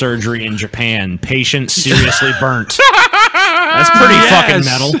during surgery in Japan. Patient seriously burnt. That's pretty fucking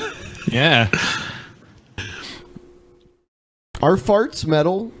metal. Yeah. Are farts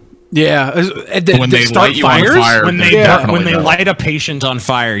metal? Yeah. When they light you on fire. When they light a patient on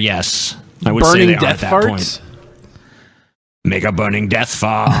fire, yes. I would say they are at that point. Make a burning death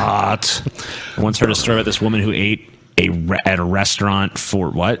fart. I once heard a story about this woman who ate at a restaurant for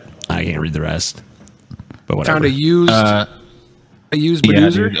what? I can't read the rest. But whatever. Found a used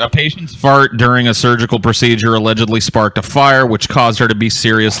user? Dude, a patient's fart during a surgical procedure allegedly sparked a fire, which caused her to be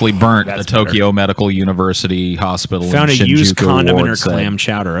seriously burnt at the Tokyo Medical University Hospital. Found a used Shinjuku condom in her ward said. clam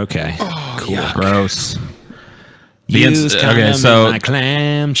chowder. Okay. Cool. Gross. Used condom in my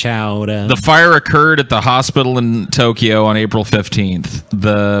clam chowder. The fire occurred at the hospital in Tokyo on April 15th.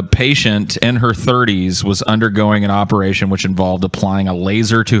 The patient in her 30s was undergoing an operation which involved applying a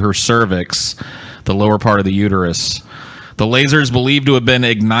laser to her cervix, the lower part of the uterus. The laser is believed to have been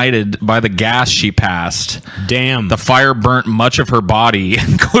ignited by the gas she passed. Damn. The fire burnt much of her body,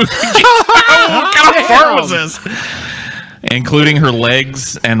 including... What kind of fart was this? Including her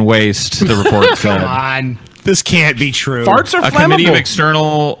legs and waist, the report said. Come on. This can't be true. Farts are A flammable. committee of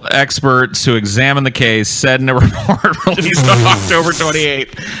external experts who examined the case said in a report released on October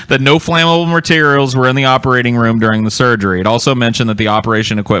 28th that no flammable materials were in the operating room during the surgery. It also mentioned that the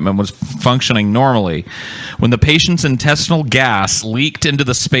operation equipment was functioning normally. When the patient's intestinal gas leaked into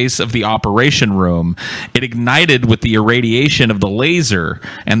the space of the operation room, it ignited with the irradiation of the laser,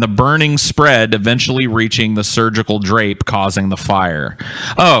 and the burning spread, eventually reaching the surgical drape, causing the fire.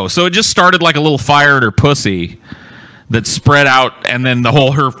 Oh, so it just started like a little fire at her pussy that spread out, and then the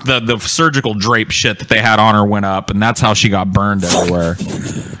whole the surgical drape shit that they had on her went up, and that's how she got burned everywhere.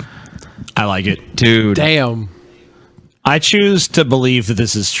 I like it, dude. Damn. I choose to believe that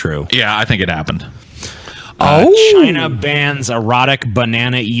this is true. Yeah, I think it happened. China bans erotic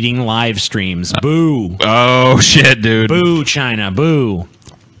banana eating live streams. Boo. Oh shit, dude. Boo, China. Boo.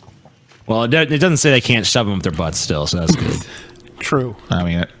 Well, it doesn't say they can't shove them with their butts still, so that's good. True. I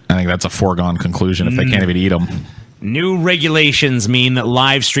mean, I think that's a foregone conclusion if they can't even eat them. New regulations mean that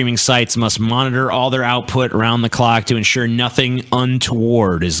live streaming sites must monitor all their output around the clock to ensure nothing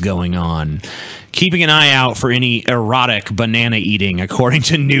untoward is going on. Keeping an eye out for any erotic banana eating, according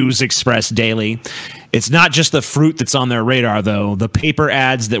to News Express Daily. It's not just the fruit that's on their radar, though. The paper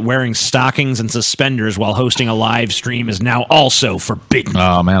adds that wearing stockings and suspenders while hosting a live stream is now also forbidden.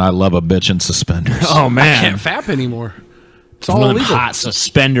 Oh, man, I love a bitch in suspenders. Oh, man. I can't fap anymore. It's all One illegal. hot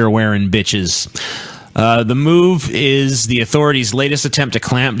suspender wearing bitches. The move is the authorities' latest attempt to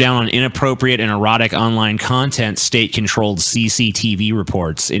clamp down on inappropriate and erotic online content, state-controlled CCTV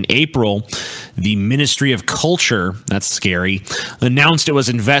reports. In April, the Ministry of Culture, that's scary, announced it was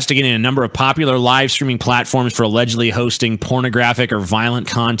investigating a number of popular live streaming platforms for allegedly hosting pornographic or violent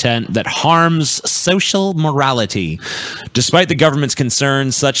content that harms social morality. Despite the government's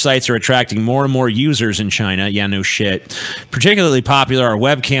concerns, such sites are attracting more and more users in China. Yeah, no shit. Particularly popular are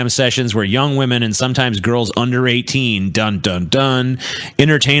webcam sessions where young women and sometimes girls under 18,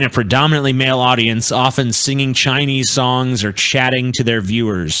 entertain a predominantly male audience, often singing Chinese songs or chatting to their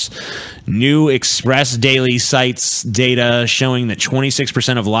viewers. New Express Daily cites data showing that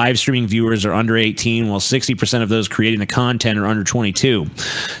 26% of live streaming viewers are under 18, while 60% of those creating the content are under 22.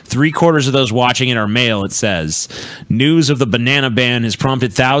 3/4 of those watching it are male, it says. News of the banana ban has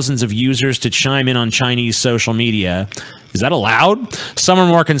prompted thousands of users to chime in on Chinese social media. Is that allowed? Some are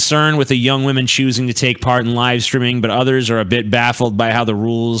more concerned with the young women choosing to take part in live streaming, but others are a bit baffled by how the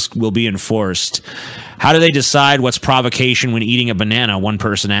rules will be enforced. How do they decide what's provocation when eating a banana? One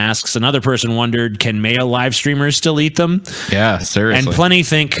person asks. Another person wondered, can male live streamers still eat them? Yeah, seriously. And plenty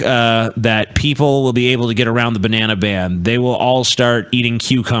think that people will be able to get around the banana ban. They will all start eating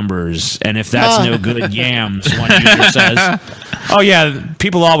cucumbers. And if that's no good, yams, one user says. Oh, yeah,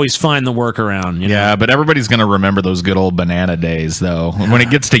 people always find the workaround. You know? Yeah, but everybody's going to remember those good old banana days, though. When it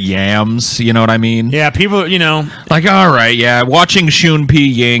gets to yams, you know what I mean? Yeah, people, you know. Like, all right, yeah, watching Xun Pi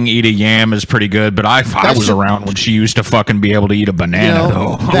Ying eat a yam is pretty good, but I was around when she used to fucking be able to eat a banana,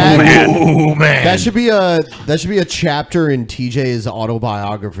 though. Oh, man. That should be a chapter in TJ's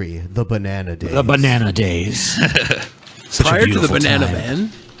autobiography, The Banana Days. The Banana Days. Prior to the banana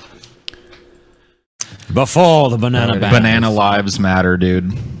ban? Before the banana ban. Banana lives matter,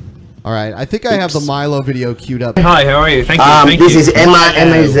 dude. All right, I think I have the Milo video queued up. Hi, how are you? Thank you. This is Emma.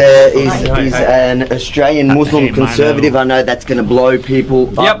 Emma is an Australian Muslim conservative. I know that's going to blow people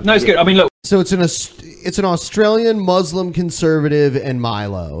up. Yep, no, it's good. I mean, look. So it's an Australian Muslim conservative and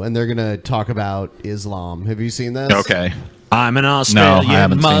Milo, and they're going to talk about Islam. Have you seen this? Okay. I'm an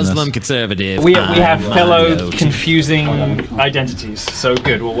Australian Muslim seen conservative. We have fellow confusing identities. So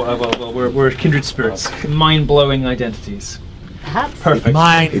good. Well, we're kindred spirits. Mind-blowing identities. Perfect.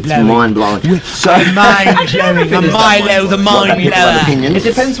 Mind-blowing. Mind-blowing. So mind-blowing. A Milo, the mind-blower. It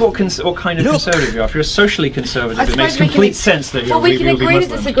depends what kind of conservative you are. If you're a socially conservative, it makes complete sense that you're we can agree to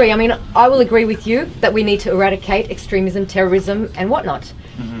Muslim. disagree. I mean, I will agree with you that we need to eradicate extremism, terrorism, and whatnot.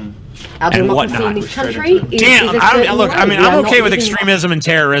 Our And democracy whatnot. in this country is Damn, a certain look, way. I mean, We are I'm not okay with living extremism and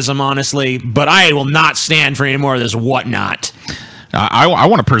terrorism, honestly, but I will not stand for any more of this whatnot. I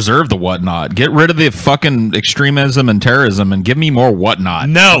want to preserve the whatnot. Get rid of the fucking extremism and terrorism and give me more whatnot.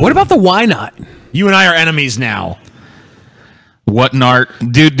 No. What about the why not? You and I are enemies now. Whatnot.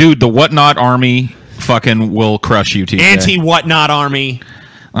 Dude, the whatnot army fucking will crush you, TJ. Anti-whatnot army.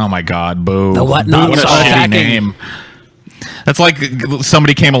 Oh my god, boo. The whatnots What a are shitty attacking. name. That's like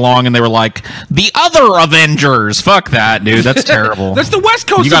somebody came along and they were like, the other Avengers. Fuck that, dude. That's terrible. That's the West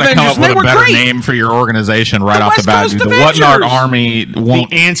Coast You got to come Avengers, up and with they a were better great. name for your organization right off the West bat, Coast dude. The Avengers. whatnot army won't.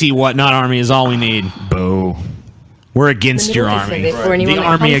 The anti-whatnot army is all we need. Boo. We're against The your Middle East army. of it, for anyone The that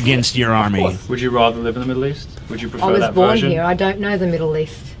army comes against your army. Would you rather live in the Middle East? Would you prefer I was that born version? here. I don't know the Middle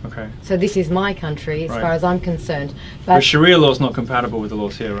East. Okay. So this is my country, as Right. far as I'm concerned. But Sharia law is not compatible with the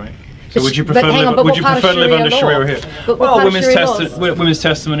laws here, right? So But would you but prefer hang on, live, but would what you part of prefer to live Sharia under law? Sharia here? But what Well, part of women's, Sharia laws? women's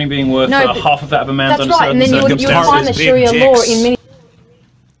testimony being worth No, but- half of that of a man's That's under right, certain and then you would find the circumstances. Sharia law in many.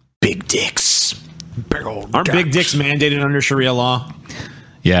 Big dicks. Aren't big dicks mandated under Sharia law?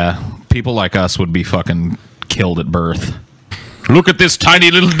 Yeah, people like us would be fucking killed at birth. Look at this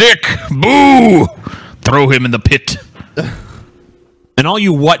tiny little dick. Boo! Throw him in the pit. And all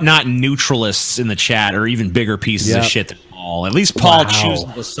you whatnot neutralists in the chat are even bigger pieces Yep. of shit than Paul. At least Paul chooses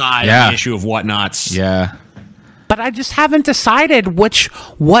the side Yeah. on the issue of whatnots. Yeah. But I just haven't decided what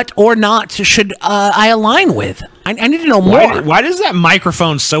or not should I align with. I need to know more. Why does that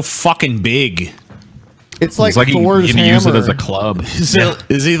microphone so fucking big? It's like, he Thor's can hammer. use it as a club.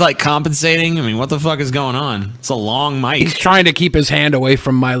 Is he like compensating? I mean, what the fuck is going on? It's a long mic. He's trying to keep his hand away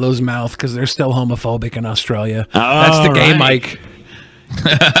from Milo's mouth because they're still homophobic in Australia. Oh, That's the gay right. mic.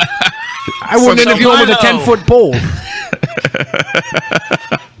 I wouldn't interview him with a 10-foot pole.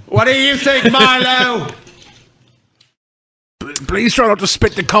 What do you think, Milo? Please try not to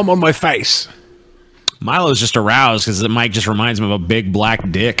spit the cum on my face. Milo's just aroused because the mic just reminds him of a big black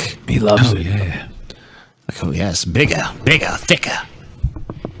dick. He loves it. Yeah. Like, oh yes, bigger, thicker.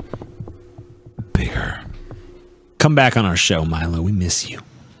 Bigger. Come back on our show, Milo. We miss you.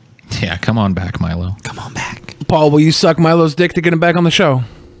 Yeah, come on back, Milo. Come on back. Paul, will you suck Milo's dick to get him back on the show?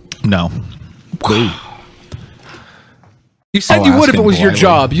 No. You said I'll you would ask if it him was your politely.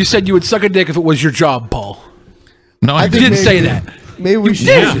 job. You said you would suck a dick if it was your job, Paul. No, I You didn't say that. Maybe we You should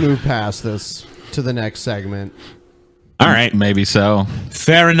did. just move past this to the next segment. All right. Maybe so.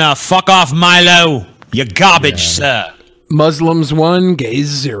 Fair enough. Fuck off, Milo. You garbage, sir. Muslims 1, gays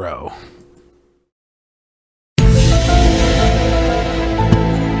 0.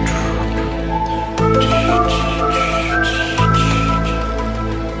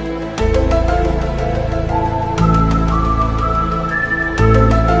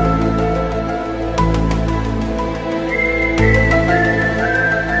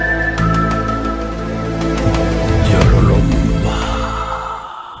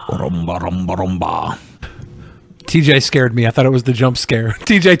 Rumba. TJ scared me. I thought it was the jump scare.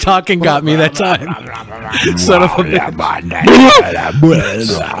 TJ talking got me that time. Son of a bitch.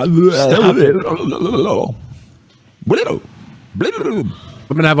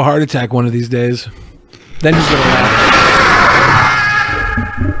 I'm gonna have a heart attack one of these days. Then he's gonna laugh.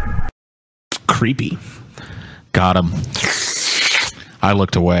 Creepy. Got him. I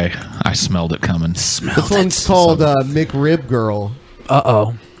looked away. I smelled it coming. This one's called McRib Girl.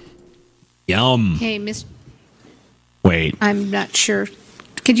 Uh-oh. Yum. Hey, Miss. Wait. I'm not sure.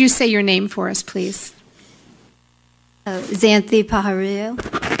 Could you say your name for us, please? Xanthi Pahario.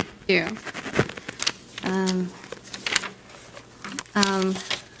 Yeah.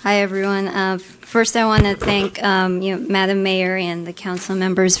 Hi, everyone. First, I want to thank Madam Mayor and the council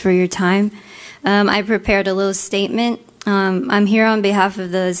members for your time. I prepared a little statement. I'm here on behalf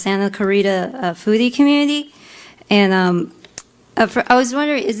of the Santa Clarita foodie community, and I was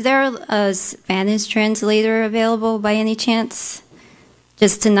wondering, is there a Spanish translator available by any chance?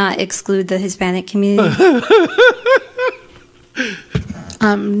 Just to not exclude the Hispanic community.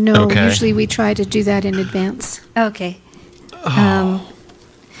 No, Okay. usually we try to do that in advance. Okay.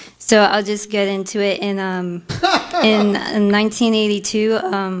 So I'll just get into it. In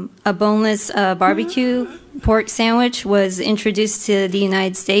 1982, a boneless barbecue pork sandwich was introduced to the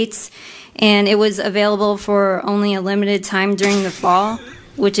United States, and it was available for only a limited time during the fall,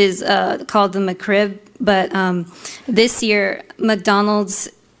 which is called the McRib. But this year, McDonald's,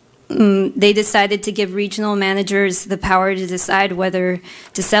 they decided to give regional managers the power to decide whether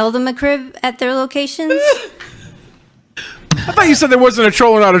to sell the McRib at their locations. I thought you said there wasn't a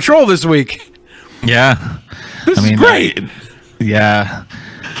troll or not a troll this week. Yeah. This is great. Yeah.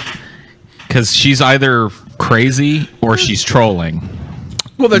 Because she's either crazy or she's trolling.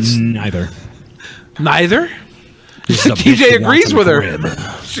 Well, that's neither. Neither? This is a bitch TJ who wants agrees a with her.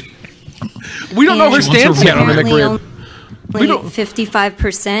 We don't know her And stance yet on the apparently McRib. Only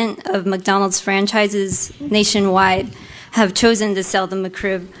 55% of McDonald's franchises nationwide have chosen to sell the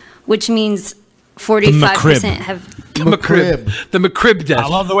McRib, which means 45% have. The McRib. The McRib death. I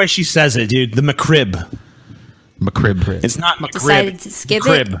love the way she says it, dude. The McRib. McRib. It's not McRib. Decided to skip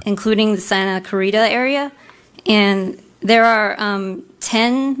McRib. it, including the Santa Clarita area. And there are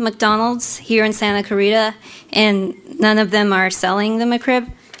 10 McDonald's here in Santa Clarita, and none of them are selling the McRib.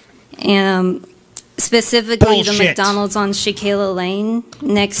 And specifically, the Bullshit. McDonald's on Shaquilla Lane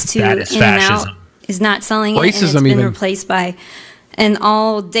next to That is In-N-Out fascism. is not selling it, and it's Racism been even. replaced by an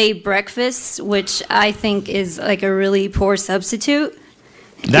all-day breakfast, which I think is like a really poor substitute.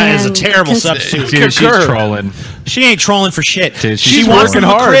 That is a And terrible substitute. Dude, she's trolling. She ain't trolling for shit. Dude, She wants the working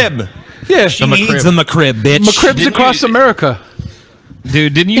hard. McRib. Yeah, She needs the McRib, bitch. McRib's across America.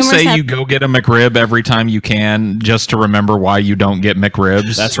 Dude, didn't you And where's say that- you go get a McRib every time you can just to remember why you don't get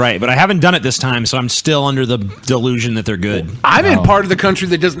McRibs? That's right, but I haven't done it this time, so I'm still under the delusion that they're good. I'm in part of the country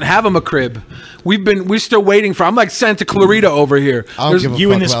that doesn't have a McRib. We're still waiting for. I'm like Santa Clarita over here.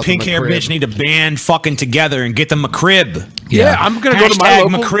 You and this pink hair bitch need to band fucking together and get the McRib. Yeah, I'm gonna go to my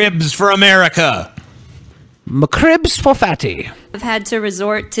Hashtag local. McRibs for America. McRibs for fatty. I've had to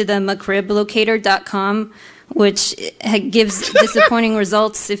resort to the McRiblocator.com, which gives disappointing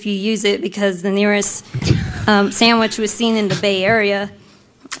results if you use it because the nearest sandwich was seen in the Bay Area.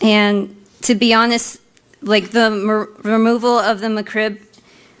 And to be honest, like the removal of the McRib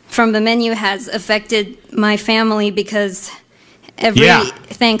from the menu has affected my family because every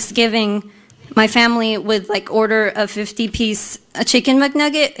Thanksgiving, my family would like order a 50-piece chicken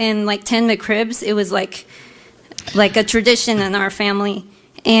McNugget and like 10 McRibs. It was like a tradition in our family.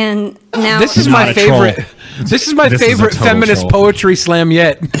 And now This is my favorite. This is my favorite feminist poetry slam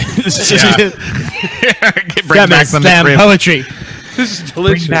yet. Bring back the McRib. Poetry. This is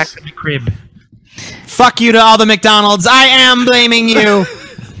delicious. Bring back the McRib. Fuck you to all the McDonald's. I am blaming you.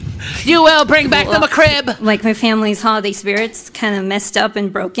 You will bring back the McRib. Like my family's holiday spirits kind of messed up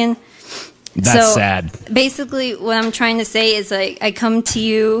and broken. That's sad. Basically, what I'm trying to say is like I come to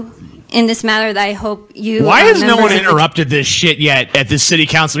you in this matter that I hope you. Why has no members one of the- interrupted this shit yet at this city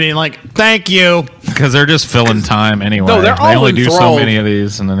council meeting? Like, thank you. Because they're just filling time anyway. No, they're they all only do so enthralled. many of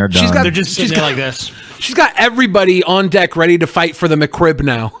these, and then they're done. They're just sitting there like this. She's got everybody on deck ready to fight for the McRib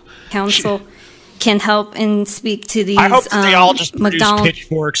now. Council can help and speak to these. I hope that they all just produce McDonald's.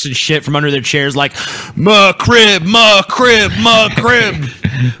 pitchforks and shit from under their chairs like, McRib, McRib,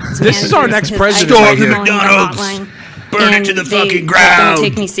 McRib. This is our next because president I right keep here. calling the hotline, Burn it and to the they fucking Don't ground.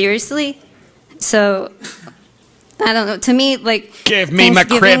 take me seriously. So I don't know. To me, like Give me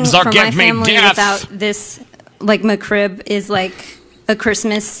Thanksgiving McRibs or for give my me family death. without this, like McRib is like a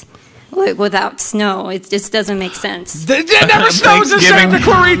Christmas. Like without snow, it just doesn't make sense. It never snows in Santa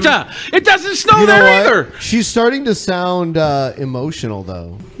Clarita. It doesn't snow You know there what? either. She's starting to sound emotional,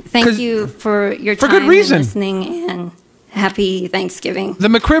 though. Thank you for your for time good reason. and listening, and happy Thanksgiving. The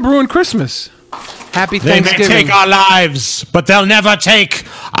McRib ruined Christmas. Happy They may Thanksgiving. take our lives, but they'll never take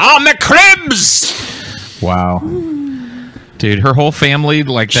our McRibs. Wow. Dude, her whole family,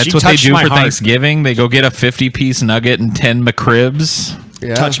 like, that's She what they touched do my for heart. Thanksgiving. They go get a 50-piece nugget and 10 McRibs.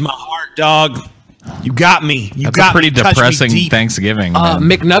 Yeah. Touch my heart, dog. You got me. You That's got a pretty me. Touch me depressing deep. Thanksgiving, man.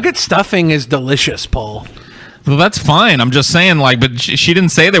 McNugget stuffing is delicious, Paul. Well, that's fine. I'm just saying, like, but she didn't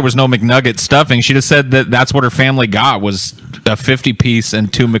say there was no McNugget stuffing. She just said that that's what her family got was a 50-piece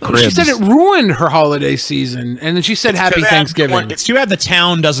and 2 McRibs. She said it ruined her holiday season, and then she said Happy Thanksgiving. It's too bad the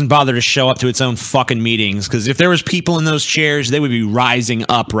town doesn't bother to show up to its own fucking meetings, because if there was people in those chairs, they would be rising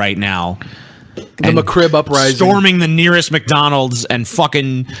up right now. The McRib uprising. Storming the nearest McDonald's and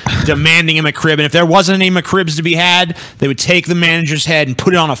fucking demanding a McRib. And if there wasn't any McRibs to be had, they would take the manager's head and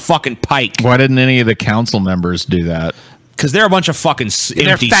put it on a fucking pike. Why didn't any of the council members do that? Because they're a bunch of fucking They're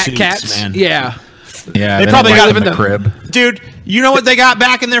empty fat suits, cats. man. Yeah. Yeah, They probably got the them- McRib. Dude, you know what they got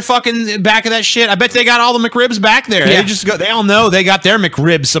back in their fucking back of that shit? I bet they got all the McRibs back there. Yeah. They all know they got their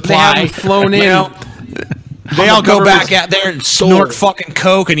McRib supply. They have them flown in. You know, they all go back out there and snort fucking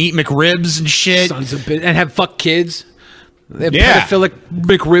coke and eat McRibs and shit. Sons of bitch. And have fuck kids. They have Yeah. pedophilic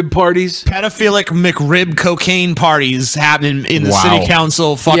McRib parties. Pedophilic McRib cocaine parties happening in the Wow. city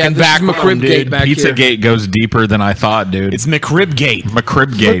council fucking Yeah, this back is McRib room, gate dude. back here. Pizzagate goes deeper than I thought, dude. It's McRib gate.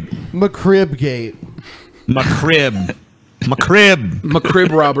 McRib Gate. McRib Gate. McRib. McRib.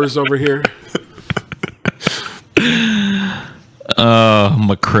 McRib robbers over here.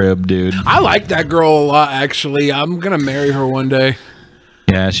 McRib, dude. I like that girl a lot, actually. I'm going to marry her one day.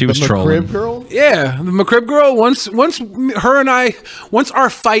 Yeah, she was The trolling. McRib girl? Yeah, the McRib girl. Once our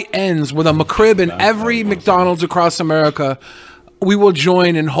fight ends with a McRib in every McDonald's across America, we will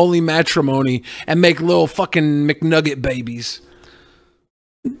join in holy matrimony and make little fucking McNugget babies.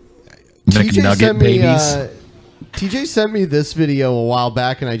 McNugget babies. TJ sent me this video a while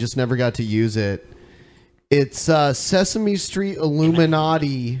back, and I just never got to use it. It's Sesame Street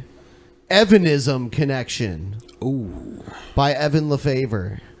Illuminati Evanism Connection. Ooh. By Evan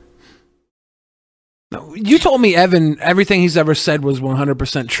LeFavor. You told me Evan everything he's ever said was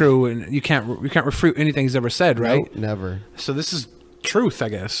 100% true, and you can't refute anything he's ever said, right? Nope, never. So this is truth, I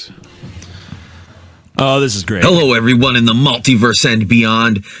guess. Oh, this is great. Hello, everyone in the multiverse and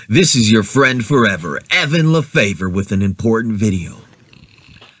beyond. This is your friend forever, Evan LeFavor, with an important video.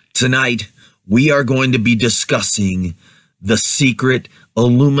 Tonight, we are going to be discussing the secret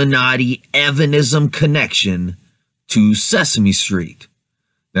Illuminati Evanism connection to Sesame Street.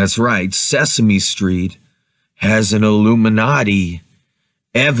 That's right, Sesame Street has an Illuminati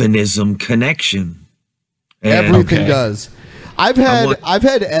Evanism connection. Everything does. I've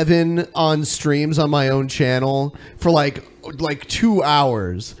had Evan on streams on my own channel for like 2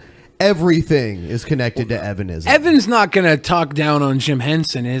 hours. Everything is connected to Evanism. Evan's not going to talk down on Jim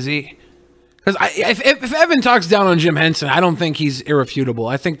Henson, is he? Because if Evan talks down on Jim Henson, I don't think he's irrefutable.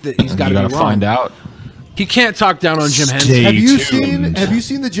 I think that he's got to be wrong. Find out. He can't talk down on Jim Henson. Have you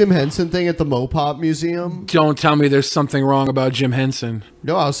seen the Jim Henson thing at the Mopop Museum? Don't tell me there's something wrong about Jim Henson.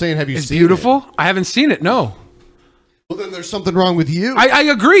 No, I was saying, have you it's seen beautiful? it? I haven't seen it, no. Well, then there's something wrong with you. I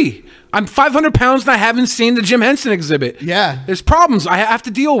agree. I'm 500 pounds and I haven't seen the Jim Henson exhibit. Yeah. There's problems I have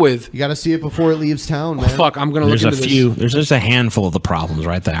to deal with. You got to see it before it leaves town, man. Fuck, I'm going to look into this. There's just a handful of the problems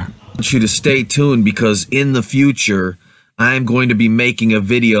right there. I want you to stay tuned because in the future, I'm going to be making a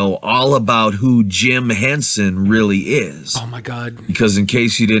video all about who Jim Henson really is. Oh, my God. Because in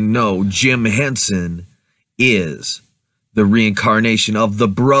case you didn't know, Jim Henson is the reincarnation of the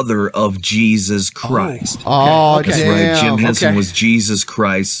brother of Jesus Christ. Oh, okay. That's right. Jim Henson was Jesus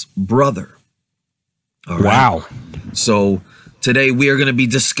Christ's brother. All right. Wow. So today we are going to be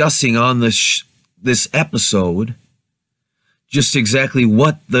discussing on this episode just exactly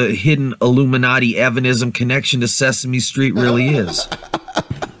what the hidden Illuminati Evanism connection to Sesame Street really is.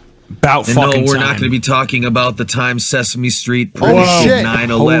 About and fucking no, we're time. not going to be talking about the time Sesame Street Holy predicted shit.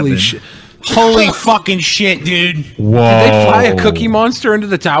 9/11. Holy shit. Holy fucking shit, dude. Whoa. Did they fly a Cookie Monster into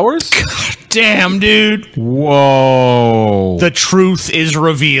the towers? God damn, dude. Whoa. The truth is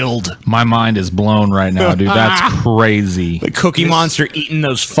revealed. My mind is blown right now, dude. That's crazy. The Cookie Monster eating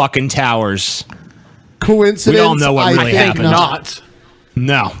those fucking towers. Coincidence? We all know what really happened. Not.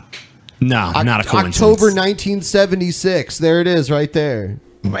 No, not a coincidence. October 1976. There it is, right there.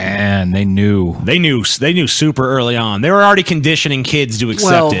 Man, they knew. They knew super early on. They were already conditioning kids to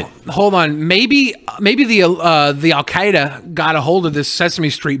accept it. Hold on. Maybe the Al Qaeda got a hold of this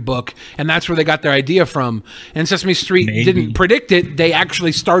Sesame Street book, and that's where they got their idea from. And Sesame Street didn't predict it. They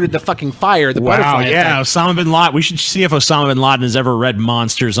actually started the fucking fire. The butterfly yeah. attack. Osama bin Laden. We should see if Osama bin Laden has ever read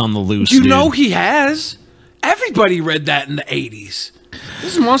Monsters on the Loose. You dude. know he has. Everybody read that in the 80s.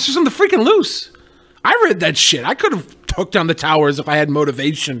 This is Monsters on the freaking Loose. I read that shit. I could have took down the towers if I had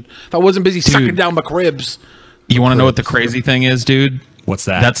motivation. If I wasn't busy sucking down McRibs. You want to know what the crazy thing is, dude? What's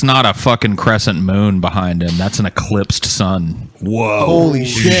that? That's not a fucking crescent moon behind him. That's an eclipsed sun. Whoa. Holy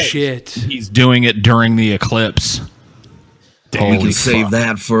shit. He's doing it during the eclipse. We can save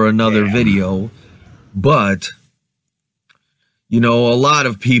that for another video. But, a lot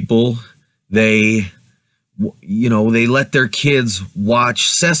of people, they let their kids watch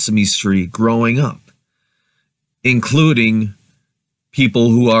Sesame Street growing up, including people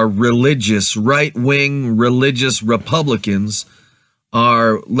who are religious, right-wing religious Republicans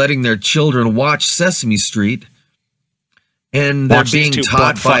are letting their children watch Sesame Street, and they're being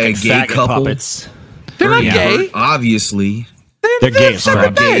taught by a gay couple. Puppets. They're not gay. Obviously. They're gay. They're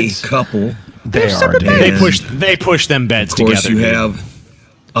a gay couple. They are. They push them beds together. Of course, you have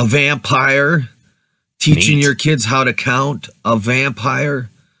a vampire teaching your kids how to count, a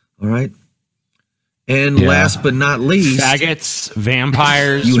vampire, all right? And last but not least, faggots,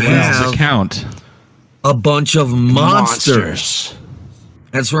 vampires, you have count a bunch of monsters.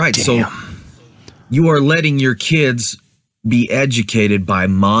 That's right. Damn. So you are letting your kids be educated by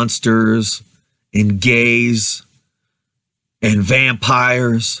monsters and gays and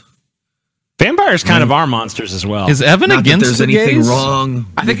vampires. Vampires kind of are monsters as well. Is Evan Not against that there's the anything gays? wrong.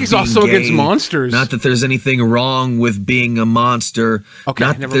 I think with he's also being against gay. monsters. Not that there's anything wrong with being a monster. Okay,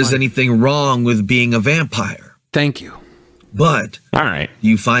 Not that never there's mind. anything wrong with being a vampire. Thank you. But all right,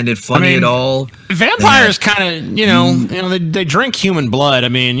 you find it funny at all? Vampires kind of, they drink human blood. I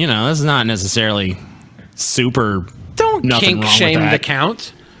mean, that's not necessarily super. Don't nothing kink wrong shame with the that.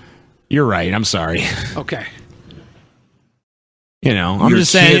 count. You're I'm sorry. Okay. I'm Your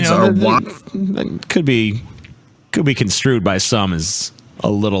just saying, kids that could be construed by some as a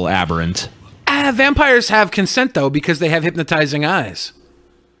little aberrant. Vampires have consent though because they have hypnotizing eyes.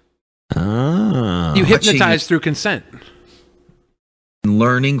 Ah. You hypnotize through consent.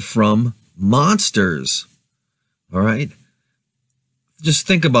 Learning from monsters. All right? Just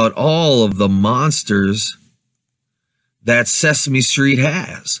think about all of the monsters that Sesame Street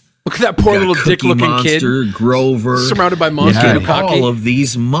has. Look at that poor little dick-looking Monster, kid. Grover. Surrounded by monsters. Look at all of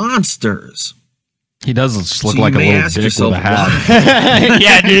these monsters. He does just look So like you a may little ask dick yourself, with a hat.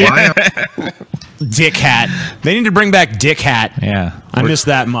 Yeah, dude. Dick Hat. They need to bring back Dick Hat. Yeah. I miss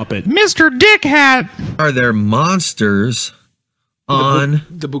that Muppet. Mr. Dick Hat. Are there monsters on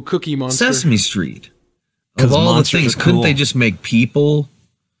the Cookie Monster? Sesame Street? Of all the things, couldn't they just make people?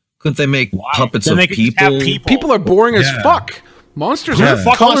 Couldn't they make puppets of people? People are boring as fuck. Monsters are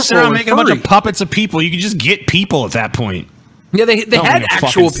Fuck colorful around and making a bunch of furry. puppets of people. You can just get people at that point. Yeah, they Don't had make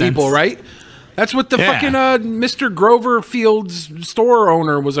actual fucking people, sense. right? That's what the Yeah. fucking Mr. Grover Field's store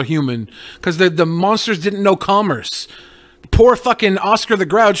owner was, a human, because the monsters didn't know commerce. Poor fucking Oscar the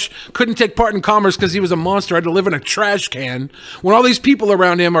Grouch couldn't take part in commerce because he was a monster, had to live in a trash can. When all these people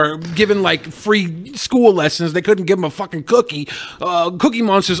around him are given like free school lessons, they couldn't give him a fucking cookie. Cookie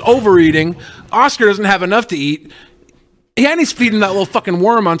Monster's overeating. Oscar doesn't have enough to eat. And he's feeding that little fucking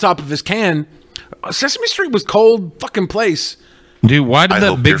worm on top of his can. Sesame Street was cold fucking place. Dude, why did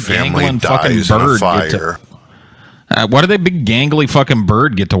that big gangling fucking bird get to? Why did that big gangly fucking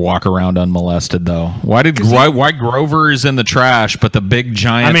bird get to walk around unmolested though? Why Grover is in the trash, but the big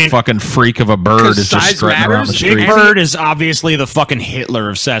giant fucking freak of a bird is just strutting around the street? Big Bird is obviously the fucking Hitler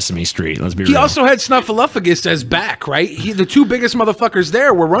of Sesame Street. Let's be He real. also had Snuffleupagus as back, right? The two biggest motherfuckers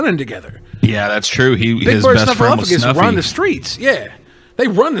there were running together. Yeah, that's true. Big His Bird best friend was Snuffleupagus Snuffy. run the streets. Yeah, they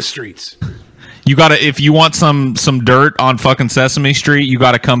run the streets. You gotta, if you want some dirt on fucking Sesame Street, you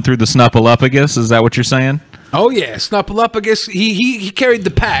gotta come through the Snuffleupagus. Is that what you're saying? Oh yeah, Snuffleupagus. He carried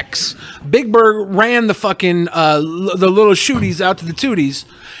the packs. Big Bird ran the fucking the little shooties out to the tooties,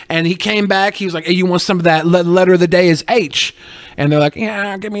 and he came back. He was like, "Hey, you want some of that? Letter of the day is H," and they're like,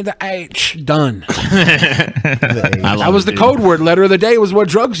 "Yeah, give me the H." Done. That was the code word. Letter of the day was what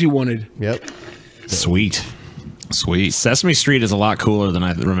drugs you wanted. Yep. Sweet. Sesame Street is a lot cooler than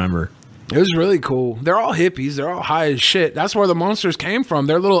I remember. It was really cool. They're all hippies. They're all high as shit. That's where the monsters came from.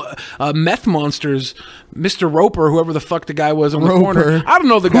 They're little meth monsters. Mr. Roper, whoever the fuck the guy was on the corner. I don't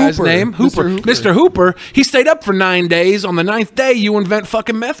know the guy's name. Hooper. Mr. Hooper. He stayed up for 9 days. On the 9th day, you invent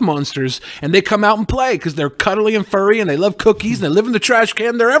fucking meth monsters. And they come out and play because they're cuddly and furry and they love cookies and they live in the trash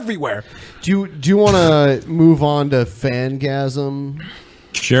can. They're everywhere. Do you want to move on to Fangasm?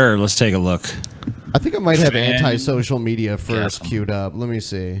 Sure, let's take a look. I think I might have anti-social media first queued up. Let me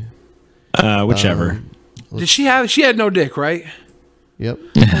see. Whichever. Did she have? She had no dick, right? Yep.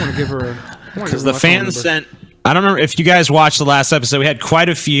 I want to give her. Because the fans sent. I don't remember if you guys watched the last episode. We had quite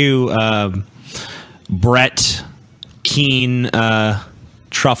a few Brett Keane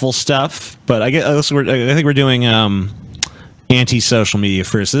truffle stuff, but I think we're doing anti-social media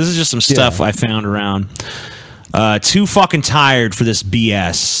first. So this is just some stuff I found around. Too fucking tired for this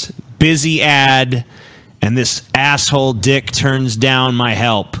BS. Busy ad, and this asshole dick turns down my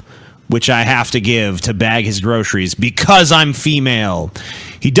help, which I have to give to bag his groceries because I'm female.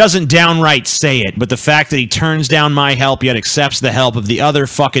 He doesn't downright say it, but the fact that he turns down my help yet accepts the help of the other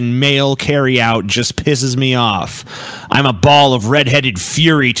fucking male carry-out just pisses me off. I'm a ball of red-headed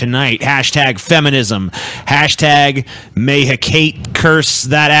fury tonight. Hashtag feminism. Hashtag may Kate curse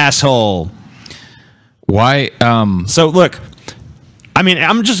that asshole. Why? So look, I mean,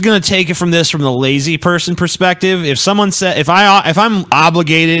 I'm just gonna take it from the lazy person perspective. If someone said, if I'm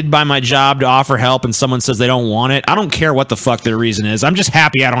obligated by my job to offer help, and someone says they don't want it, I don't care what the fuck their reason is. I'm just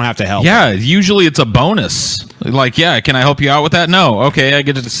happy I don't have to help. Yeah, usually it's a bonus. Like, yeah, can I help you out with that? No. Okay, I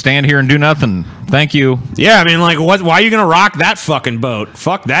get to stand here and do nothing. Thank you. Yeah, I mean, like, what? Why are you gonna rock that fucking boat?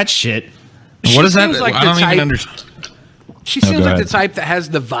 Fuck that shit. What is that? Like I don't even understand. She seems go like the ahead. type that has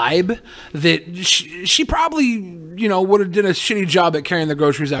the vibe that she probably, would have did a shitty job at carrying the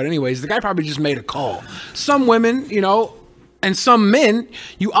groceries out anyways. The guy probably just made a call. Some women, and some men,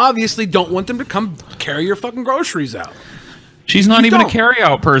 you obviously don't want them to come carry your fucking groceries out. She's not You even don't. a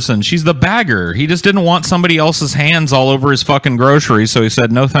carry-out person. She's the bagger. He just didn't want somebody else's hands all over his fucking groceries, so he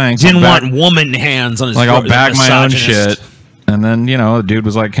said, no thanks. Didn't want woman hands on his. Like, I'll the bag my own misogynist. shit. And then, the dude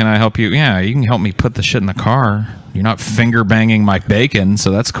was like, can I help you? Yeah, you can help me put the shit in the car. You're not finger banging my bacon,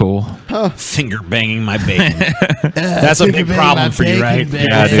 so that's cool. Finger banging my bacon. That's a big problem for you, right?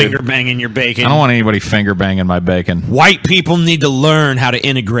 Yeah, dude. Finger banging your bacon. I don't want anybody finger banging my bacon. White people need to learn how to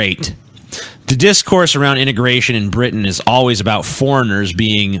integrate. The discourse around integration in Britain is always about foreigners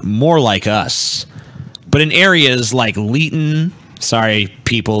being more like us. But in areas like Leeton, sorry,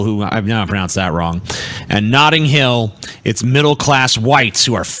 people who I've now pronounced that wrong, and Notting Hill, it's middle-class whites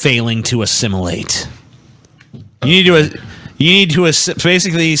who are failing to assimilate. You need to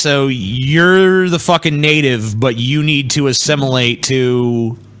basically, so you're the fucking native, but you need to assimilate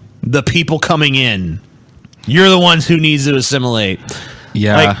to the people coming in. You're the ones who needs to assimilate.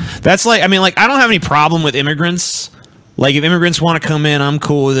 Yeah. That's I don't have any problem with immigrants. Like, if immigrants want to come in, I'm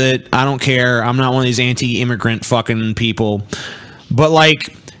cool with it. I don't care. I'm not one of these anti-immigrant fucking people. But,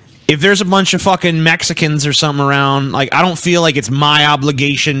 if there's a bunch of fucking Mexicans or something around, like, I don't feel like it's my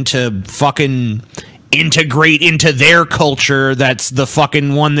obligation to fucking integrate into their culture. That's the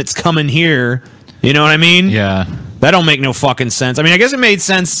fucking one that's coming here. You know what I mean? Yeah. That don't make no fucking sense. I mean, I guess it made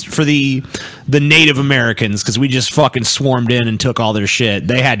sense for the Native Americans because we just fucking swarmed in and took all their shit.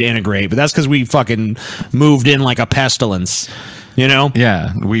 They had to integrate, but that's because we fucking moved in like a pestilence. You know?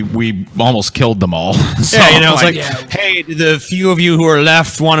 Yeah, we almost killed them all. So, yeah, you know, it's like, hey, the few of you who are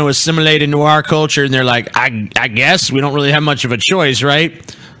left want to assimilate into our culture, and they're like, I guess we don't really have much of a choice,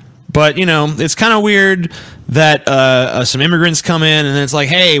 right? But, you know, it's kind of weird that some immigrants come in, and then it's like,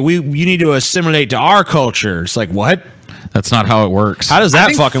 hey, you need to assimilate to our culture. It's like, what? That's not how it works. How does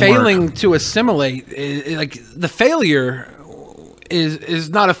that fucking work? Failing to assimilate, like, the failure is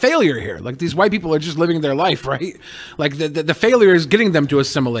not a failure here. Like, these white people are just living their life, right? Like, the failure is getting them to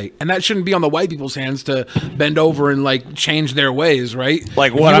assimilate, and that shouldn't be on the white people's hands to bend over and like change their ways, right?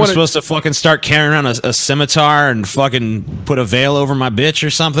 Like, what, I'm supposed to fucking start carrying around a scimitar and fucking put a veil over my bitch or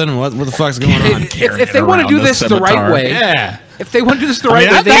something? What the fuck's going on? If they want to do this the right way, yeah. If they want to do this the right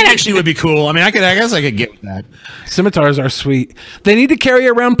way, that actually would be cool. I mean, I guess I could get with that. Scimitars are sweet. They need to carry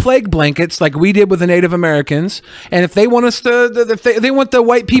around plague blankets like we did with the Native Americans. And if they want us to, if they want the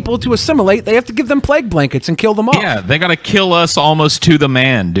white people to assimilate, they have to give them plague blankets and kill them off. Yeah, they got to kill us almost to the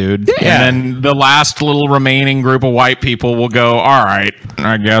man, dude. Yeah. And then the last little remaining group of white people will go, all right,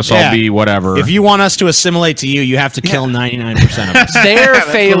 I guess I'll be whatever. If you want us to assimilate to you, you have to kill 99% of us. They're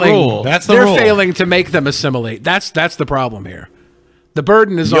failing. That's the They're rule. failing to make them assimilate. That's the problem here. The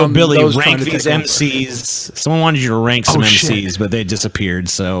burden is on Billy, those rank trying to these take over. MCs. Someone wanted you to rank some MCs, but they disappeared.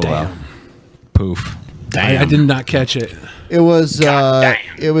 So, poof. I did not catch it. It was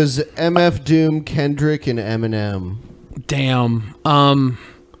MF Doom, Kendrick, and Eminem. Damn.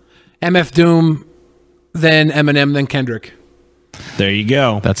 MF Doom, then Eminem, then Kendrick. There you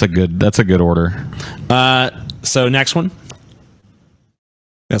go. That's a good order. So next one.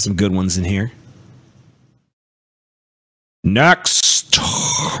 Got some good ones in here. Next,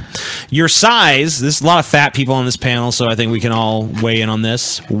 your size. There's a lot of fat people on this panel, so I think we can all weigh in on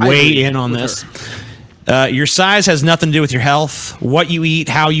this. Your size has nothing to do with your health. What you eat,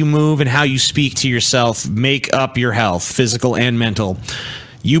 how you move, and how you speak to yourself make up your health, physical and mental.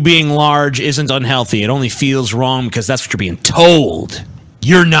 You being large isn't unhealthy. It only feels wrong because that's what you're being told.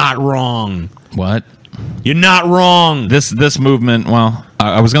 You're not wrong. What? You're not wrong. This movement, well,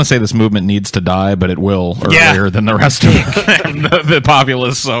 I was going to say this movement needs to die, but it will earlier than the rest of the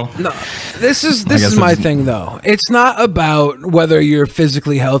populace. So no, this is my thing, though. It's not about whether you're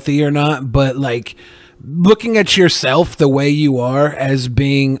physically healthy or not, but like looking at yourself the way you are as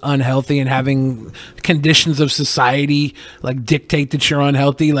being unhealthy and having conditions of society like dictate that you're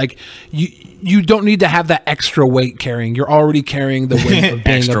unhealthy. Like you don't need to have that extra weight carrying. You're already carrying the weight of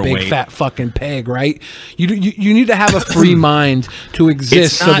being a big fat fucking pig, right? You need to have a free mind to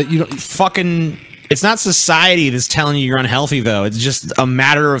exist so that you don't fucking. It's not society that's telling you you're unhealthy, though. It's just a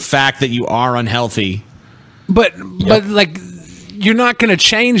matter of fact that you are unhealthy. But like you're not going to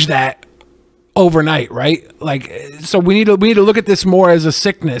change that overnight, right? Like, so we need to look at this more as a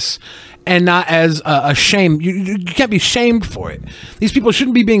sickness and not as a shame. You can't be shamed for it. These people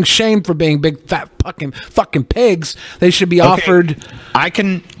shouldn't be being shamed for being big fat fucking pigs. They should be offered. I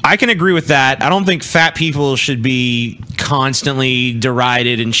can agree with that. I don't think fat people should be constantly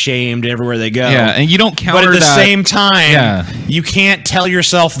derided and shamed everywhere they go. Yeah, and you don't counter But at the that. same time, you can't tell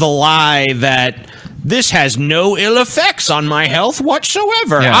yourself the lie that this has no ill effects on my health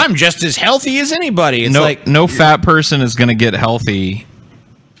whatsoever. Yeah. I'm just as healthy as anybody. It's no fat person is going to get healthy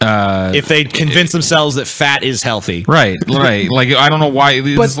if they convince themselves that fat is healthy. Right. Like, I don't know why.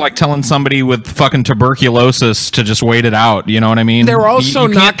 It's like telling somebody with fucking tuberculosis to just wait it out. You know what I mean? They're also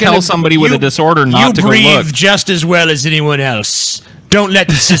you not can't gonna- tell somebody with a disorder not to You go breathe look. just as well as anyone else. Don't let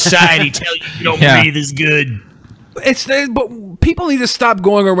the society tell you don't breathe as good. But people need to stop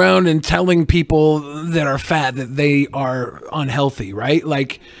going around and telling people that are fat that they are unhealthy, right?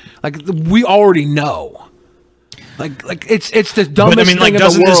 Like we already know. Like it's the dumbest But I mean, thing in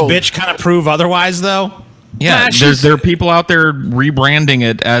doesn't the this world. bitch kind of prove otherwise, though? Yeah, there are people out there rebranding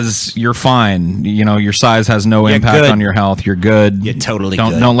it as you're fine. You know, your size has no impact good. on your health. You're good. You're totally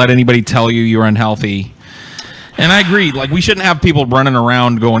don't, good. Don't let anybody tell you you're unhealthy. And I agree. Like, we shouldn't have people running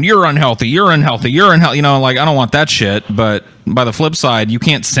around going, "You're unhealthy. You're unhealthy. You're unhealthy." You know, like, I don't want that shit. But by the flip side, you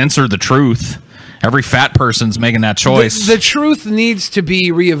can't censor the truth. Every fat person's making that choice. The truth needs to be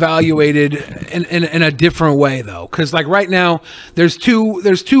reevaluated in a different way, though, because like right now, there's two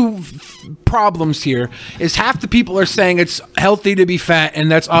problems here is half the people are saying it's healthy to be fat, and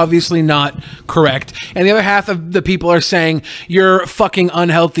that's obviously not correct. And the other half of the people are saying you're fucking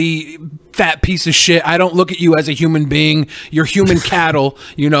unhealthy, fat piece of shit. I don't look at you as a human being. You're human cattle,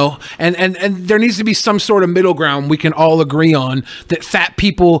 you know? And there needs to be some sort of middle ground we can all agree on, that fat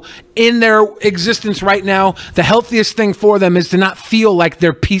people in their existence right now, the healthiest thing for them is to not feel like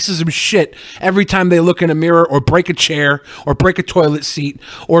they're pieces of shit every time they look in a mirror or break a chair or break a toilet seat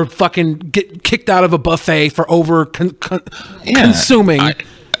or fucking get kicked out of a buffet for consuming.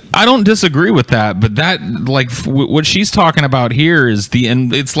 I don't disagree with that, but that, like, what she's talking about here is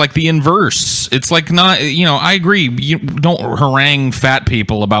it's like the inverse. It's like not, you know, I agree. You don't harangue fat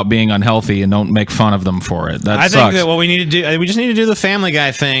people about being unhealthy and don't make fun of them for it. That sucks. think that what we need to do, we just need to do the Family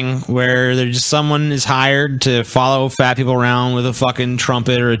Guy thing where there's just someone is hired to follow fat people around with a fucking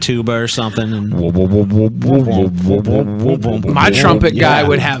trumpet or a tuba or something. And my trumpet guy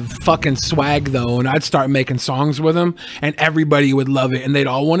would have fucking swag though, and I'd start making songs with him, and everybody would love it, and they'd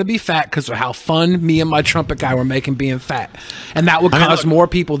all want to be fat because of how fun me and my trumpet guy were making being fat, and that would cause more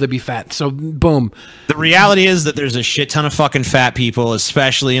people to be fat. So boom. The reality is that there's a shit ton of fucking fat people,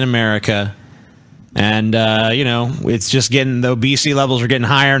 especially in America, and you know, it's just getting, the obesity levels are getting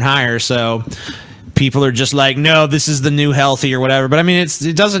higher and higher, so people are just like, no, this is the new healthy or whatever. But I mean,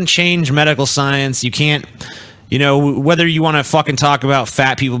 it doesn't change medical science. You can't, you know, whether you want to fucking talk about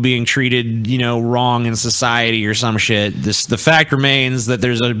fat people being treated, you know, wrong in society or some shit, the fact remains that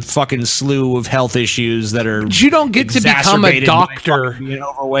there's a fucking slew of health issues that are. You don't get to become a doctor. Being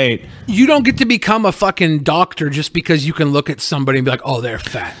overweight. You don't get to become a fucking doctor just because you can look at somebody and be like, oh, they're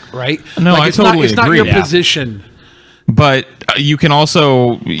fat, right? No, like, I it's totally it's not agree. your position. But you can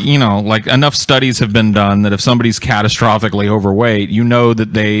also, you know, like, enough studies have been done that if somebody's catastrophically overweight, you know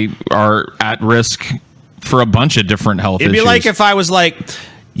that they are at risk for a bunch of different health It'd issues. be like if I was like,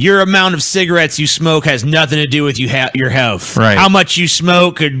 your amount of cigarettes you smoke has nothing to do with your health. Right. How much you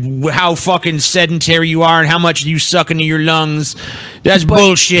smoke and how fucking sedentary you are and how much you suck into your lungs. That's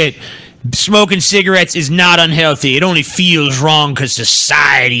bullshit. Smoking cigarettes is not unhealthy. It only feels wrong because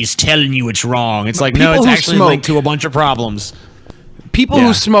society's telling you it's wrong. It's like, no, it's actually linked to a bunch of problems. People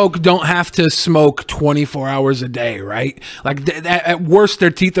who smoke don't have to smoke 24 hours a day, right? Like, at worst,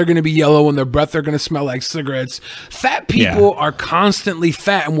 their teeth are going to be yellow and their breath are going to smell like cigarettes. Fat people are constantly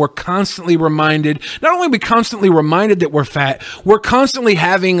fat, and we're constantly reminded. Not only are we constantly reminded that we're fat, we're constantly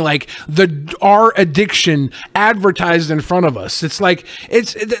having like our addiction advertised in front of us. It's like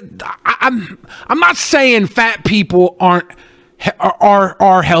I'm not saying fat people are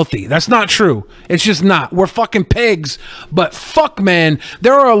healthy. That's not true. It's just not. We're fucking pigs. But fuck, man,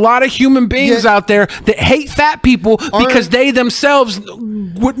 there are a lot of human beings out there that hate fat people because they themselves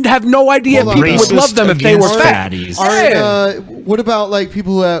wouldn't have no idea people would love them if they were fat. What about like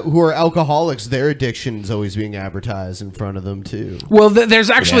people who are alcoholics? Their addiction's always being advertised in front of them too. Well, there's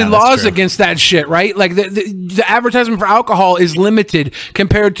actually laws against that shit, right? Like the advertisement for alcohol is limited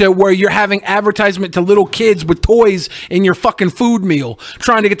compared to where you're having advertisement to little kids with toys in your fucking food meal,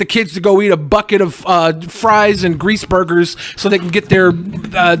 trying to get the kids to go eat a bucket of fries and grease burgers so they can get their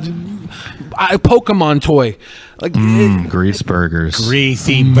Pokemon toy. Like grease burgers,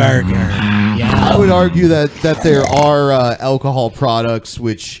 greasy burger. I would argue that there are alcohol products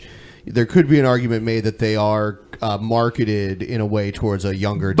which there could be an argument made that they are marketed in a way towards a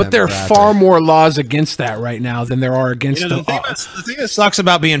younger. But there are far more laws against that right now than there are against the thing that sucks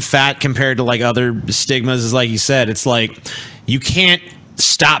about being fat compared to like other stigmas is, like you said, it's like you can't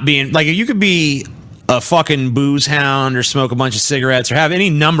stop being like, you could be a fucking booze hound or smoke a bunch of cigarettes or have any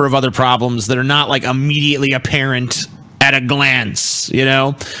number of other problems that are not like immediately apparent at a glance, you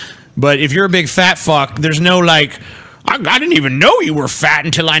know? But if you're a big fat fuck, there's no like, I didn't even know you were fat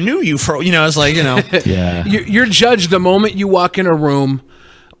until I knew you for, you know, it's like, you know. Yeah. You're judged the moment you walk in a room.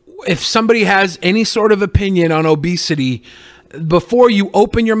 If somebody has any sort of opinion on obesity, before you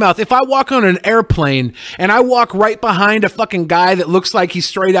open your mouth, if I walk on an airplane and I walk right behind a fucking guy that looks like he's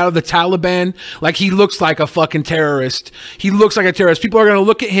straight out of the Taliban, like he looks like a fucking terrorist, he looks like a terrorist, people are going to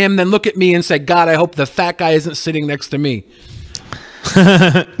look at him, then look at me and say, God, I hope the fat guy isn't sitting next to me.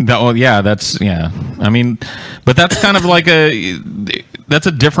 I mean, but that's kind of like that's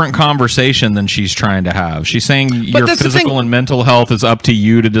a different conversation than she's trying to have. She's saying your physical and mental health is up to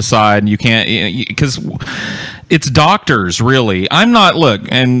you to decide, and you can't, because it's doctors, really. I'm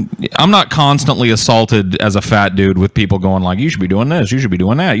not constantly assaulted as a fat dude with people going like, you should be doing this, you should be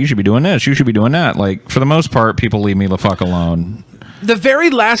doing that, you should be doing this, you should be doing that. Like, for the most part, people leave me the fuck alone. The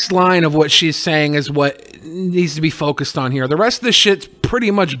very last line of what she's saying is what needs to be focused on here. The rest of the shit's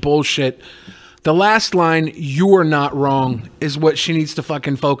pretty much bullshit. The last line, "you are not wrong," is what she needs to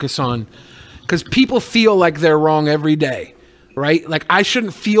fucking focus on. because people feel like they're wrong every day, right? Like, I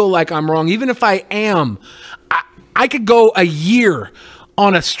shouldn't feel like I'm wrong. Even if I am, I could go a year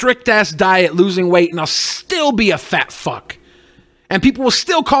on a strict-ass diet losing weight, and I'll still be a fat fuck. And people will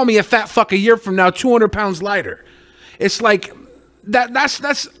still call me a fat fuck a year from now, 200 pounds lighter. It's like,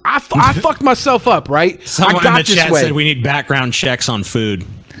 I fucked myself up, right? Someone I got in the chat said we need background checks on food.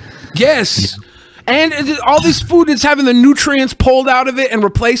 Yes. And all this food is having the nutrients pulled out of it and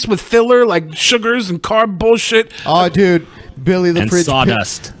replaced with filler like sugars and carb bullshit. Oh, dude. Billy the And Fridge.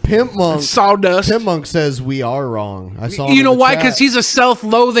 sawdust. Pimp Monk. Sawdust. Pimp Monk says we are wrong. I saw him You know in the why? chat. Because he's a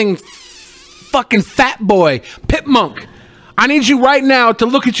self-loathing fucking fat boy. Pip Monk. I need you right now to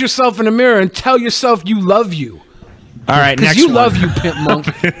look at yourself in the mirror and tell yourself you love you. All right, Because next you one. love you, Pimp Monk.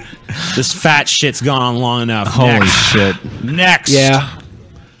 This fat shit's gone on long enough. Holy Next. shit. Next. Yeah.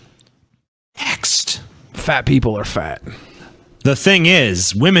 Next. Fat people are fat. The thing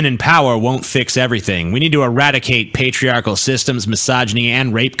is, women in power won't fix everything. We need to eradicate patriarchal systems, misogyny,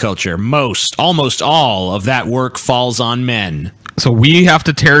 and rape culture. Almost all of that work falls on men. So we have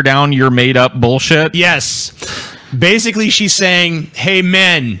to tear down your made-up bullshit? Yes. Basically, she's saying, hey,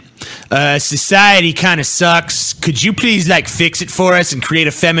 men, society kind of sucks. Could you please, fix it for us and create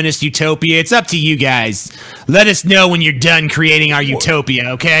a feminist utopia? It's up to you guys. Let us know when you're done creating our utopia,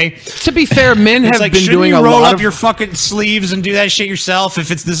 okay? To be fair, men have been doing a roll lot up of... your fucking sleeves and do that shit yourself if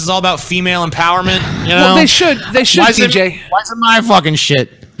this is all about female empowerment, you know? Well, they should, Why is TJ. Why is it my fucking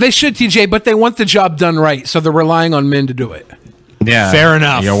shit? They should, TJ, but they want the job done right, so they're relying on men to do it. Yeah. Fair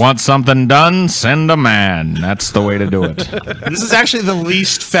enough. You want something done? Send a man. That's the way to do it. This is actually the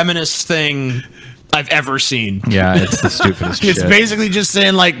least feminist thing I've ever seen. Yeah, it's the stupidest shit. It's basically just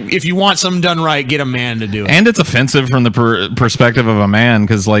saying, if you want something done right, get a man to do it. And it's offensive from the perspective of a man,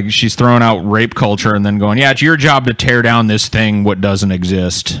 because she's throwing out rape culture and then going, yeah, it's your job to tear down this thing what doesn't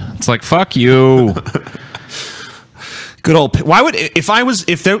exist. It's like, fuck you. Good old. Why would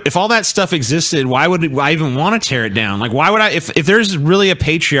if all that stuff existed? Why would I even want to tear it down? Why would I? If there's really a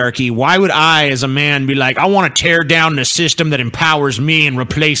patriarchy, why would I, as a man, be like, I want to tear down the system that empowers me and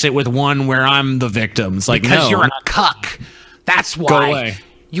replace it with one where I'm the victim? It's like, because no. you're a cuck. That's why. Go away.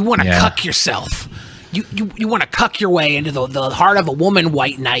 You want to Yeah. cuck yourself. You want to cuck your way into the heart of a woman,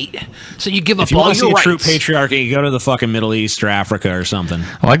 white knight. So you give up If you all want to see your a true rights. patriarchy, go to the fucking Middle East or Africa or something.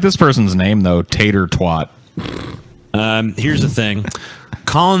 I like this person's name, though. Tater Twat. Here's the thing.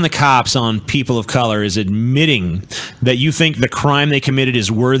 Calling the cops on people of color is admitting that you think the crime they committed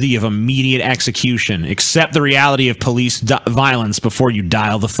is worthy of immediate execution. Accept the reality of police violence before you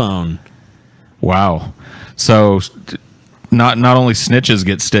dial the phone. Wow. So not only snitches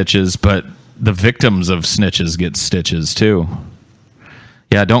get stitches, but the victims of snitches get stitches, too.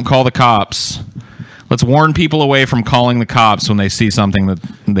 Yeah, don't call the cops. Let's warn people away from calling the cops when they see something that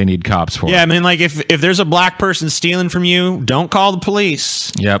they need cops for. Yeah, I mean, if there's a black person stealing from you, don't call the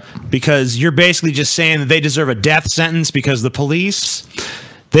police. Yep. Because you're basically just saying that they deserve a death sentence because the police,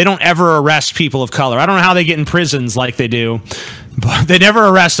 they don't ever arrest people of color. I don't know how they get in prisons like they do, but they never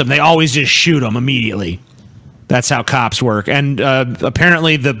arrest them. They always just shoot them immediately. That's how cops work. And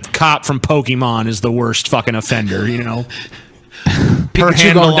apparently the cop from Pokemon is the worst fucking offender, you know? Her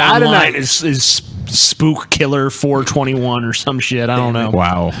handle gonna die online tonight. is Spook Killer 421 or some shit. I don't know.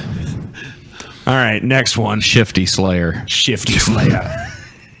 Wow. All right, next one. Shifty Slayer. Shifty Slayer.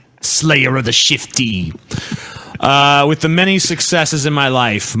 Slayer of the Shifty. With the many successes in my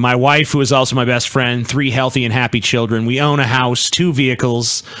life, my wife, who is also my best friend, 3 healthy and happy children, we own a house, 2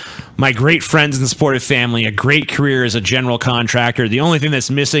 vehicles, my great friends and supportive family, a great career as a general contractor. The only thing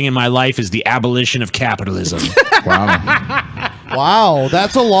that's missing in my life is the abolition of capitalism. Wow. Wow,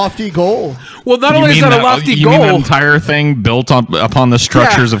 that's a lofty goal. Well, not only is that a lofty you mean that goal, entire thing built upon the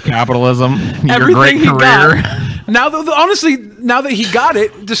structures of capitalism? Your everything great he career? got. Honestly, now that he got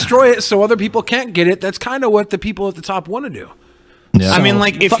it, destroy it so other people can't get it. That's kind of what the people at the top want to do. Yeah. I mean,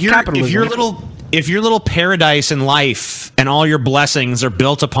 like, if fuck your capitalism. little paradise in life and all your blessings are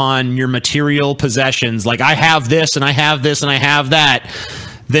built upon your material possessions, like I have this and I have this and I have that,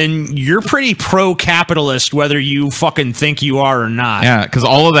 then you're pretty pro-capitalist whether you fucking think you are or not. Yeah, because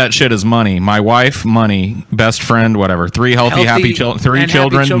all of that shit is money. My wife, money. Best friend, whatever. 3 healthy, happy children. 3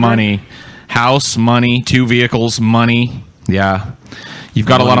 children, money. House, money. 2 vehicles, money. Yeah. You've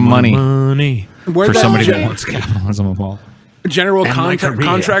got a lot of money. Money. Where'd For that somebody go? that wants capitalism involved. General And my career.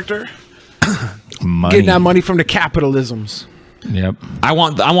 contractor Money. getting that money from the capitalisms. Yep. I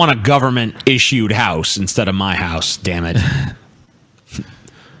want a government issued house instead of my house, damn it.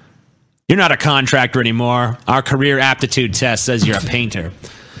 You're not a contractor anymore. Our career aptitude test says you're a painter.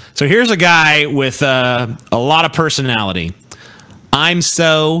 So here's a guy with a lot of personality. I'm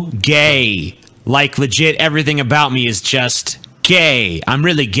so gay. Like, legit, everything about me is just gay. I'm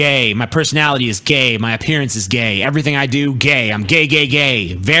really gay. My personality is gay. My appearance is gay. Everything I do, gay. I'm gay, gay,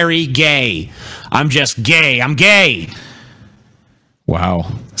 gay. Very gay. I'm just gay. I'm gay.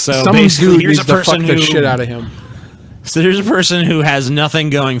 Wow. So Some basically, dude here's needs a to person fuck who the shit out of him. So there's a person who has nothing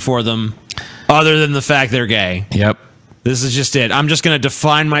going for them other than the fact they're gay. Yep. This is just it. I'm just going to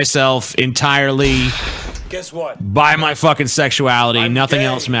define myself entirely. Guess what? By my fucking sexuality. Nothing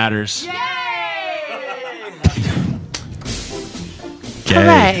else matters.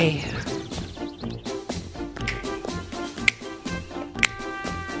 Hooray!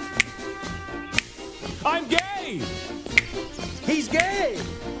 I'm gay! He's gay!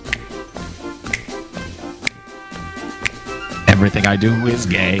 Everything I do is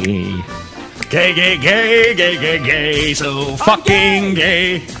gay. Gay, gay, gay, gay, gay, gay. So fucking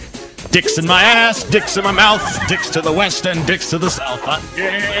gay. Dicks in my ass, dicks in my mouth, dicks to the west and dicks to the south. I'm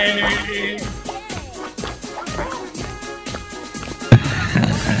gay.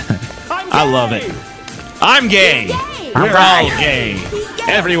 I love it. I'm gay. We're all gay.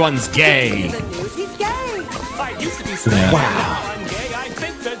 Everyone's gay. Wow.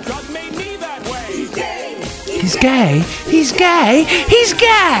 He's gay. He's gay. He's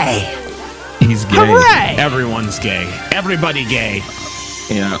gay. He's gay. Hooray! Everyone's gay. Everybody gay.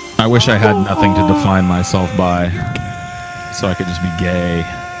 Yeah. I wish I had nothing to define myself by, so I could just be gay.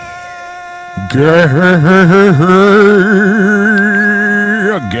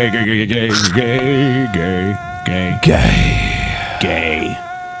 Gay, gay, gay, gay, gay, gay, gay, gay,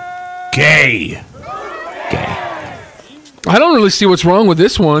 gay, gay. I don't really see what's wrong with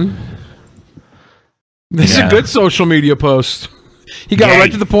this one. This is a good social media post. He got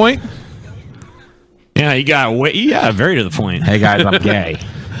right to the point. Yeah, he got very to the point. Hey guys, I'm gay.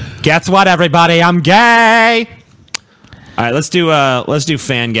 Guess what, everybody? I'm gay. All right, let's do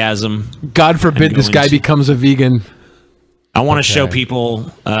Fangasm. God forbid this guy becomes a vegan. I want to show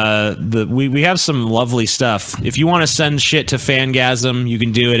people we have some lovely stuff. If you want to send shit to Fangasm, you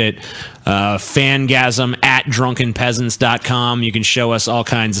can do it at fangasm@drunkenpeasants.com. You can show us all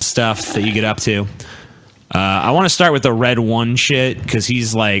kinds of stuff that you get up to. I want to start with the Red One shit because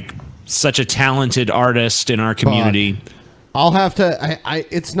he's like such a talented artist in our community. I'll have to.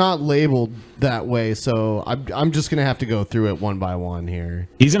 It's not labeled that way, so I'm just gonna have to go through it one by one here.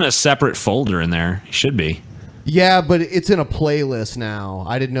 He's in a separate folder in there. He should be. Yeah, but it's in a playlist now.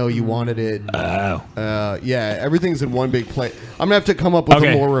 I didn't know you wanted it. Oh. Yeah, everything's in one big play. I'm gonna have to come up with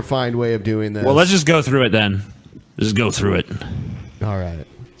a more refined way of doing this. Well, let's just go through it then. Just go through it. All right.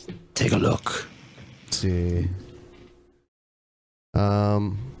 Take a look. Let's see.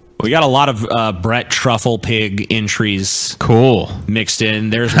 We got a lot of Brett Truffle Pig entries. Cool. Mixed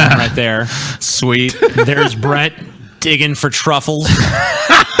in. There's one right there. Sweet. There's Brett digging for truffles.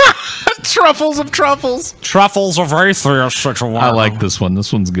 Truffles of truffles. Truffles are very such a I like this one.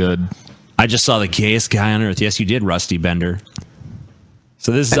 This one's good. I just saw the gayest guy on earth. Yes, you did, Rusty Bender.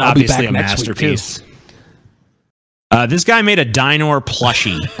 So this is obviously a masterpiece. This guy made a Dinor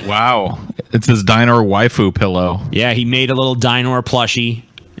plushie. Wow. It's his Dinor waifu pillow. Yeah, he made a little Dinor plushie.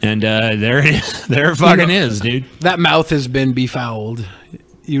 And there it fucking is, dude. That mouth has been befouled.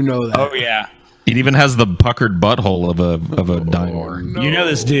 You know that. Oh, yeah. It even has the puckered butthole of a Dinor. No. You know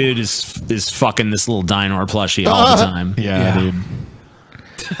this dude is fucking this little Dinor plushie all the time. Yeah, dude.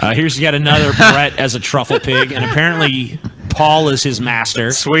 Here's yet another Brett as a truffle pig, and apparently Paul is his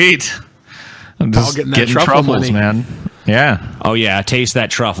master. Sweet. I'm just getting truffles, money. Man. Yeah. Oh yeah, taste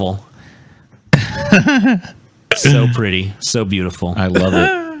that truffle. So pretty, so beautiful. I love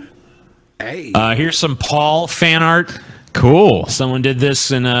it. Hey. Here's some Paul fan art. Cool. Someone did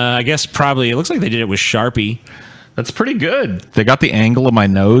this, and I guess probably it looks like they did it with Sharpie. That's pretty good. They got the angle of my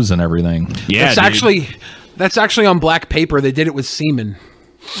nose and everything. Yeah, that's actually on black paper. They did it with semen.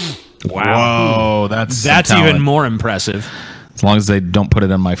 Wow. Whoa, that's even more impressive. As long as they don't put it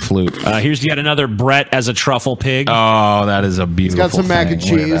in my flute. Here's yet another Brett as a truffle pig. Oh, that is a beautiful He's got some mac and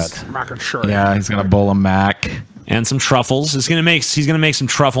cheese. Yeah, he's gonna bowl a mac. And some truffles. He's gonna make some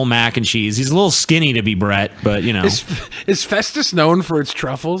truffle mac and cheese. He's a little skinny to be Brett, but you know. Is Festus known for its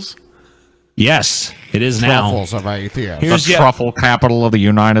truffles? Yes, it is now. Truffles of atheist. Here's the truffle capital of the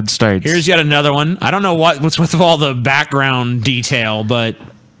United States. Here's yet another one. I don't know what's with all the background detail, but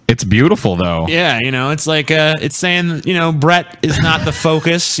it's beautiful though. Yeah, you know, it's like it's saying, you know, Brett is not the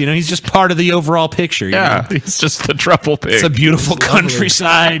focus. You know, he's just part of the overall picture. You know? He's just the truffle pig. It's a beautiful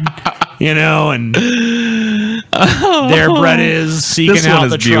countryside, you know, and there Brett is seeking out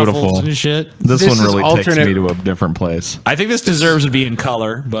the truffles and shit. This one really takes me to a different place. I think this deserves to be in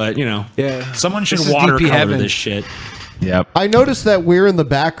color, but you know, yeah, someone should watercolor this shit. Yep. I noticed that we're in the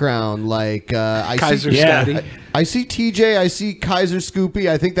background. Like I Kaiser see, Scotty. I see TJ. I see Kaiser Scoopy.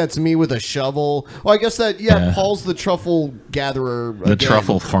 I think that's me with a shovel. Well, I guess that Paul's the truffle gatherer. The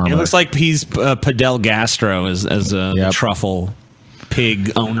truffle farmer. It looks like he's Padel Gastro as a truffle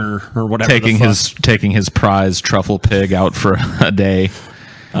pig owner or whatever. Taking his prize truffle pig out for a day.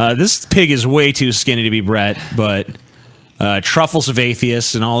 This pig is way too skinny to be Brett, but Truffles of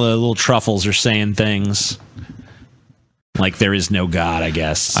Atheists and all the little truffles are saying things like there is no God, I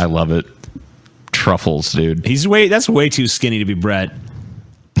guess. I love it. Truffles, dude. That's way too skinny to be Brett.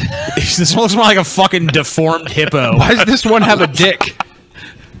 This looks more like a fucking deformed hippo. Why does this one have a dick?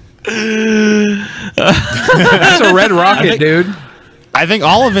 That's a red rocket, dude. I think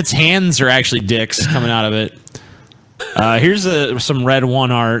all of its hands are actually dicks coming out of it. Here's some Red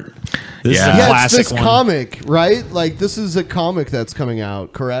One art. This is a classic it's this one. comic, right? Like this is a comic that's coming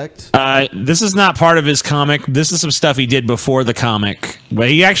out, correct? This is not part of his comic. This is some stuff he did before the comic. But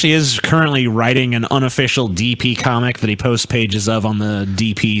he actually is currently writing an unofficial DP comic that he posts pages of on the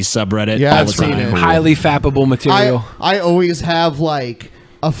DP subreddit. Yeah, all I've the seen time. it. Highly fappable material. I always have like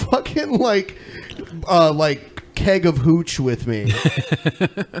a fucking like keg of hooch with me.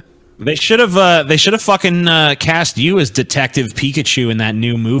 They should have fucking cast you as Detective Pikachu in that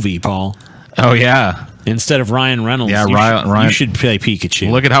new movie, Paul. Oh yeah, instead of Ryan Reynolds. Yeah, Ryan. You should play Pikachu.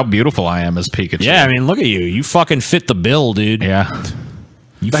 Look at how beautiful I am as Pikachu. Yeah, I mean, look at you. You fucking fit the bill, dude. Yeah,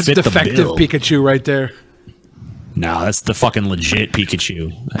 That's defective Pikachu right there. No, that's the fucking legit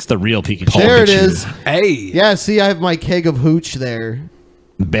Pikachu. That's the real Pikachu. There it is. Hey. Yeah, see, I have my keg of hooch there.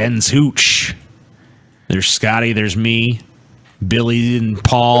 Ben's hooch. There's Scotty. There's me. Billy and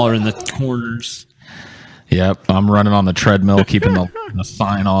Paul are in the corners. Yep, I'm running on the treadmill, keeping the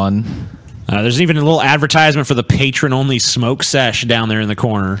sign on. There's even a little advertisement for the patron-only smoke sesh down there in the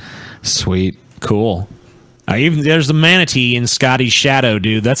corner. Sweet. Cool. There's the manatee in Scotty's shadow,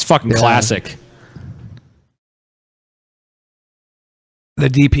 dude. That's fucking classic. The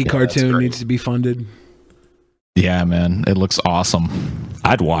DP cartoon needs to be funded. Yeah, man. It looks awesome.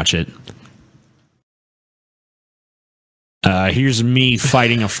 I'd watch it. Here's me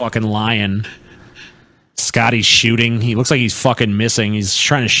fighting a fucking lion. Scotty's shooting. He looks like he's fucking missing. He's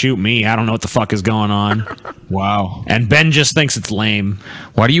trying to shoot me. I don't know what the fuck is going on. Wow. And Ben just thinks it's lame.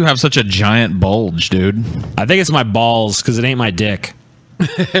 Why do you have such a giant bulge, dude? I think it's my balls because it ain't my dick.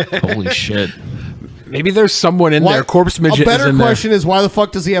 Holy shit. Maybe there's someone in there. Corpse Midget A better is in question is why the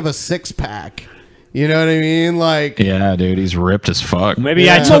fuck does he have a six-pack? You know what I mean? Like, yeah, dude, he's ripped as fuck.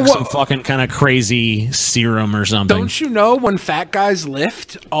 Maybe I took some fucking kind of crazy serum or something. Don't you know when fat guys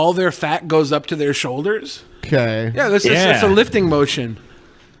lift, all their fat goes up to their shoulders? Okay. Yeah, that's a lifting motion.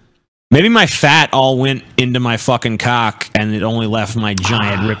 Maybe my fat all went into my fucking cock and it only left my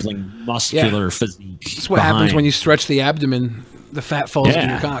giant rippling muscular physique. That's what happens when you stretch the abdomen. The fat falls into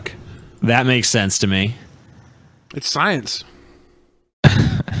your cock. That makes sense to me. It's science.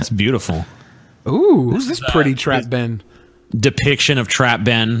 It's beautiful. Ooh, who's this pretty Trap Ben? Depiction of Trap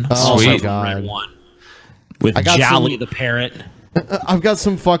Ben. Oh, also my from God. Red One. With I got Jolly some- the parrot. I've got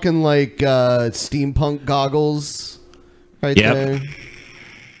some fucking like steampunk goggles right there.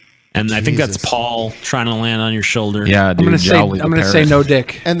 And I think that's Paul trying to land on your shoulder. Yeah, dude. I'm gonna say no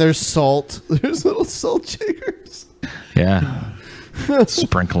dick. And there's salt. There's little salt shakers. Yeah.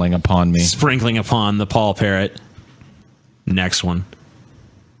 Sprinkling upon me. Sprinkling upon the Paul parrot. Next one.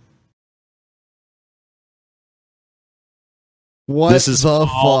 What this is the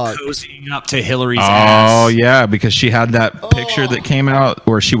Paul fuck? cozying up to Hillary's Oh, ass. yeah, because she had that picture that came out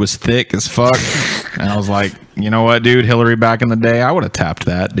where she was thick as fuck. And I was like, you know what, dude? Hillary back in the day, I would have tapped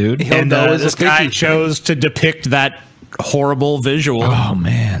that, dude. And this guy chose to depict that horrible visual. Oh,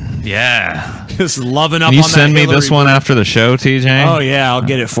 man. Yeah. Just loving up Can you on that send me Hillary this one after the show, TJ? Oh, yeah, I'll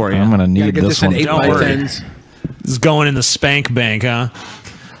get it for you. I'm going to need this one. Don't worry. This is going in the spank bank, huh?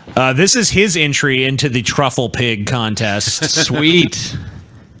 This is his entry into the Truffle Pig contest. Sweet.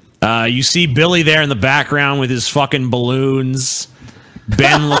 You see Billy there in the background with his fucking balloons.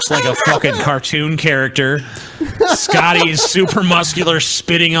 Ben looks like a fucking cartoon character. Scotty is super muscular,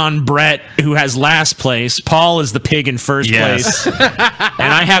 spitting on Brett, who has last place. Paul is the pig in first place. And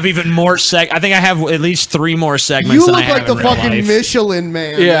I have even more I think I have at least 3 more segments You than look I have like the in real fucking life. Michelin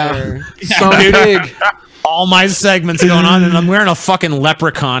man. Yeah. there. Some pig. All my segments going on, and I'm wearing a fucking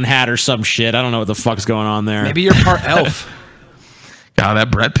leprechaun hat or some shit. I don't know what the fuck's going on there. Maybe you're part elf. God,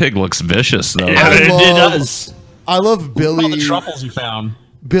 that Brett pig looks vicious, though. Yeah, it does. I love Billy. All the truffles you found.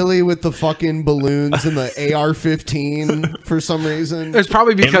 Billy with the fucking balloons and the AR-15 for some reason. It's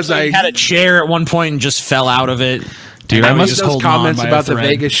probably because I had a chair at one point and just fell out of it. Dude, And I was must just those holding on comments by a about the thread.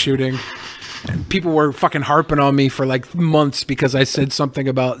 Vegas shooting. people were fucking harping on me for like months because I said something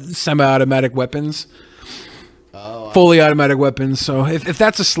about semi-automatic weapons. Fully automatic weapons. So if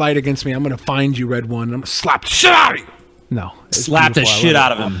that's a slight against me, I'm going to find you, Red One. I'm going to slap the shit out of you. No. Slap the shit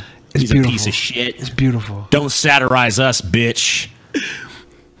out of him. He's a piece of shit. It's beautiful. Don't satirize us, bitch.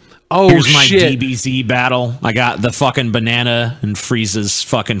 Oh, here's my shit. DBZ battle. I got the fucking banana and Frieza's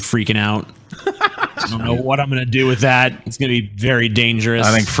fucking freaking out. I don't know what I'm going to do with that. It's going to be very dangerous.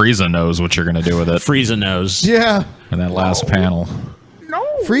 I think Frieza knows what you're going to do with it. Frieza knows. Yeah. In that last panel.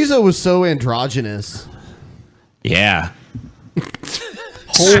 Frieza was so androgynous. Yeah.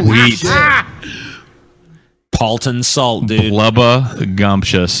 Holy shit. Paulton Salt, dude. Blubba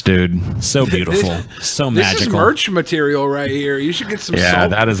Gumptious, dude. So beautiful. So magical. This is merch material right here. You should get some salt.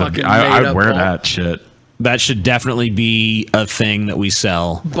 That is fucking I'd made up, wear Paul. that shit. That should definitely be a thing that we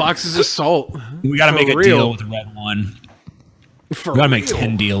sell. Boxes of salt. We got to make a real. deal with the Red One. For We got to make real.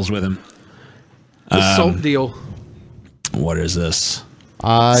 10 deals with him. The salt deal. What is this?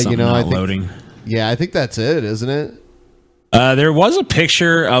 You know, I think, loading. Yeah, I think that's it, isn't it? There was a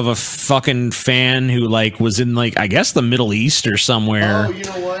picture of a fucking fan who like was in like I guess the Middle East or somewhere. Oh, you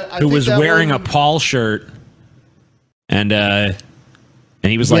know what? I who think was that wearing one- a Paul shirt, and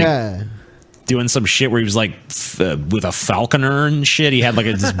he was like doing some shit where he was like with a falconer and shit. He had like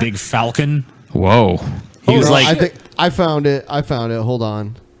this big falcon. Whoa. He was like, I think I found it. Hold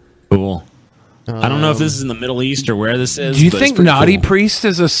on. Cool. I don't know if this is in the Middle East or where this is. Do you but it's think pretty Naughty cool. Priest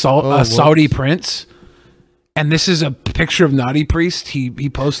is a Saudi prince? And this is a picture of Naughty Priest he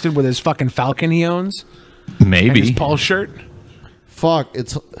posted with his fucking falcon he owns? Maybe. And his Paul shirt? Fuck,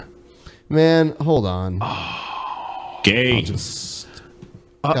 it's... Man, hold on. Gay. I'll just...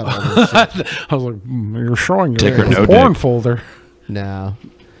 I was like, you're showing Dick your or no porn dick? folder. No.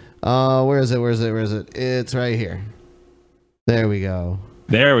 Where is it? It's right here. There we go.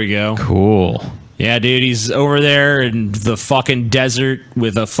 There we go. Cool. Yeah, dude, he's over there in the fucking desert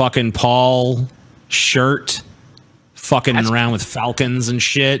with a fucking Paul shirt, fucking around with falcons and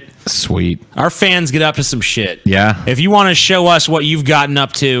shit. Sweet. Our fans get up to some shit. Yeah. If you want to show us what you've gotten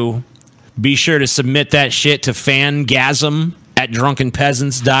up to, be sure to submit that shit to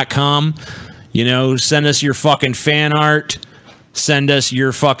fangasm@drunkenpeasants.com. You know, send us your fucking fan art. Send us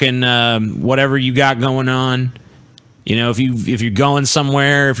your fucking whatever you got going on. You know, if you're going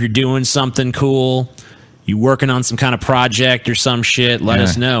somewhere, if you're doing something cool, you working on some kind of project or some shit, let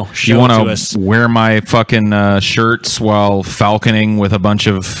us know. Show You it to want us. to wear my fucking shirts while falconing with a bunch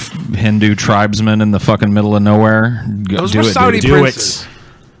of Hindu tribesmen in the fucking middle of nowhere? Those Do were it, Saudi dude. princes.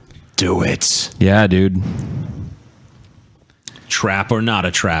 Do it. Yeah, dude. Trap or not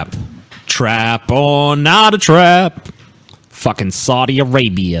a trap? Trap or not a trap? Fucking Saudi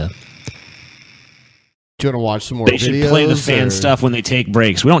Arabia. Do you want to watch some more They videos? should play the fan or- stuff when they take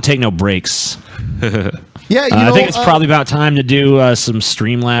breaks. We don't take no breaks. Yeah, I think it's probably about time to do some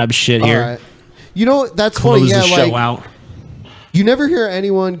Streamlabs shit here. All right. You know, that's Close funny. Yeah, the show like, out. you never hear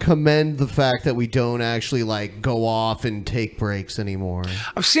anyone commend the fact that we don't actually like go off and take breaks anymore.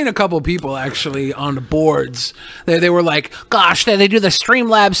 I've seen a couple people actually on the boards. They were like, gosh, they do the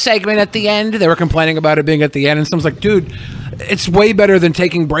Streamlabs segment at the end. They were complaining about it being at the end. And someone's like, dude, it's way better than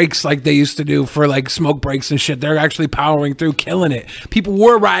taking breaks like they used to do for like smoke breaks and shit. They're actually powering through, killing it. People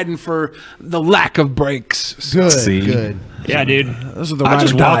were riding for the lack of breaks. Good. Yeah, dude. Those are the I'll ride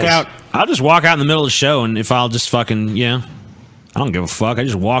just or walk dies. out. I'll just walk out in the middle of the show, and if I'll just fucking I don't give a fuck. I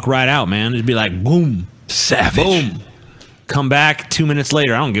just walk right out, man. It'd be like boom, savage, boom. Come back 2 minutes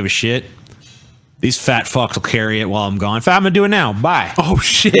later. I don't give a shit. These fat fucks will carry it while I'm gone. In fact, I'm gonna do it now. Bye. Oh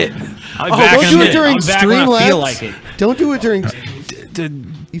shit. I'll be back don't in a do it minute. during I'm back when I feel Streamlabs. like it. Don't do it during.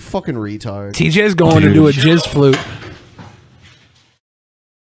 You fucking retard. TJ's going to do a jizz flute.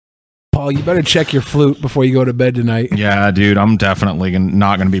 Paul, you better check your flute before you go to bed tonight. Yeah, dude, I'm definitely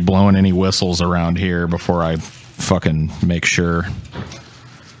not going to be blowing any whistles around here before I fucking make sure.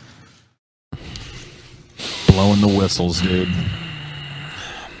 Blowing the whistles, dude.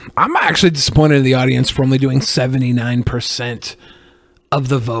 I'm actually disappointed in the audience for only doing 79% of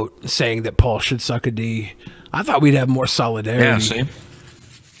the vote saying that Paul should suck a D. I thought we'd have more solidarity. Yeah, see?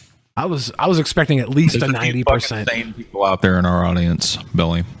 I was expecting at least There's a a few 90%. fucking sane people out there in our audience,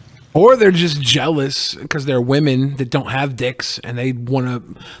 Billy. Or they're just jealous because they're women that don't have dicks and they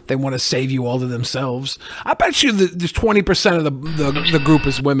want to save you all to themselves. I bet you that there's 20% of the group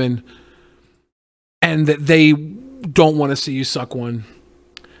is women, and that they don't want to see you suck one.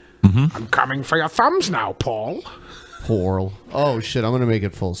 Mm-hmm. I'm coming for your thumbs now, Paul. Paul. Oh shit! I'm gonna make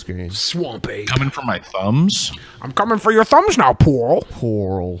it full screen. Swampy. Coming for my thumbs? I'm coming for your thumbs now, Paul.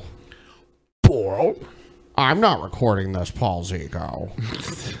 Paul. Paul. I'm not recording this, Paul's ego.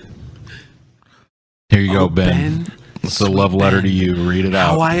 you go, Ben. It's a love letter to you. Read it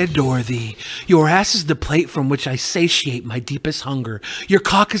How out. I adore thee. Your ass is the plate from which I satiate my deepest hunger. Your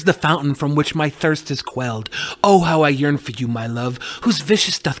cock is the fountain from which my thirst is quelled. Oh, how I yearn for you, my love, whose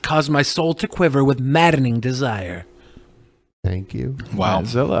vicious doth cause my soul to quiver with maddening desire. Thank you. Wow.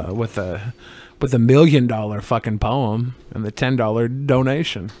 Zilla with a $1 million fucking poem and the $10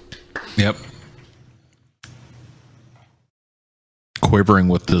 donation. Yep. Quivering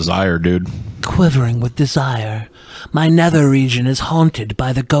with desire, dude. Quivering with desire. My nether region is haunted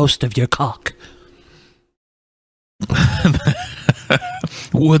by the ghost of your cock.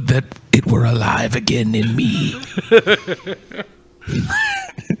 Would that it were alive again in me.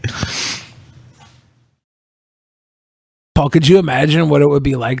 Paul, could you imagine what it would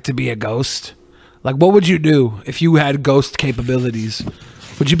be like to be a ghost? Like, what would you do if you had ghost capabilities?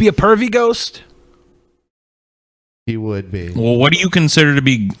 Would you be a pervy ghost? He would be. Well, what do you consider to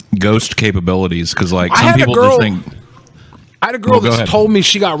be ghost capabilities? Because, like, I some had a people girl- just think. I had a girl Well, go that ahead. told me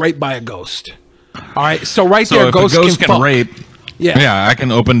she got raped by a ghost. All right, so right So there, if ghosts a ghost can can fuck. rape, Yeah. I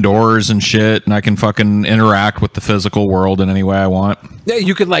can open doors and shit, and I can fucking interact with the physical world in any way I want. Yeah,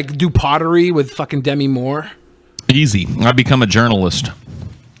 you could like do pottery with fucking Demi Moore. Easy. I'd become a journalist.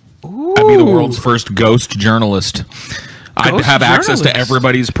 I'd be the world's first ghost journalist. I'd Ghost have access to journalist.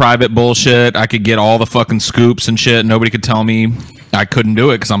 everybody's private bullshit. I could get all the fucking scoops and shit. Nobody could tell me I couldn't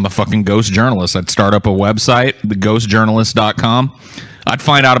do it because I'm the fucking ghost journalist. I'd start up a website, theghostjournalist.com. I'd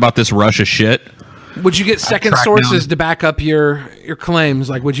find out about this Russia shit. Would you get second track sources down- to back up your claims?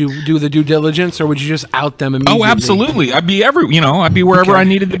 Like, would you do the due diligence, or would you just out them immediately? Oh, absolutely. I'd be I'd be wherever I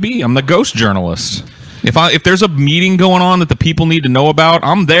needed to be. I'm the ghost journalist. If there's a meeting going on that the people need to know about,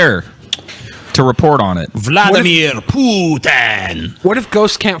 I'm there to report on it. Vladimir Putin. What if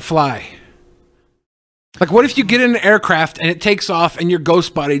ghosts can't fly? Like, what if you get in an aircraft and it takes off and your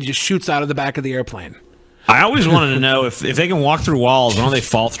ghost body just shoots out of the back of the airplane? I always wanted to know if they can walk through walls, why don't they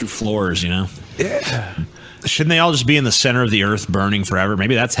fall through floors, you know? Yeah. Shouldn't they all just be in the center of the earth burning forever?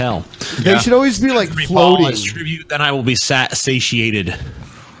 Maybe that's hell. They should always be like Paul, floating. as tribute, then I will be satiated.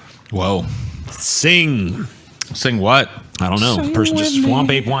 Whoa. Sing. Sing what? I don't know. Sing Person with just me.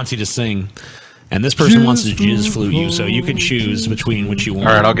 Swamp Ape wants you to sing. And this person wants to jizz flute you, so you can choose between which you want.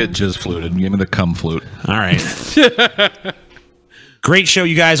 All right, I'll get jizz fluted. Give me the cum flute. All right. Great show,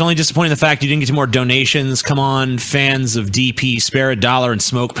 you guys. Only disappointing the fact you didn't get to more donations. Come on, fans of DP, spare $1 and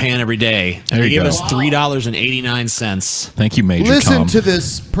smoke pan every day. There They you gave go. us $3.89. Thank you, Major Listen Tom. to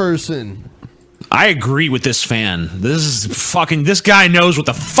this person. I agree with this fan. This guy knows what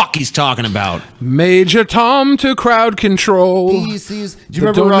the fuck he's talking about. Major Tom to crowd control. He sees. Do you The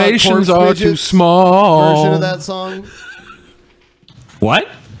remember donations Corpse are too Midget's small. version of that song? What?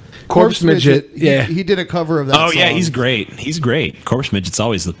 Corpse Midget. Yeah. He did a cover of that Oh song. yeah, he's great. He's great. Corpse Midget's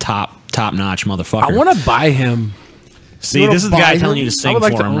always the top notch motherfucker. I want to buy him. See, You wanna this is the buy guy him? telling you to I sing would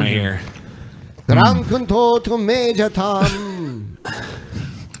like for to him own right him. here. Ground control to Major Tom.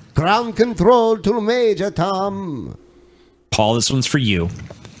 Ground control to Major Tom. Paul, this one's for you.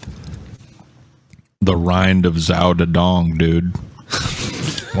 The Rind of Zhao de Dong, dude.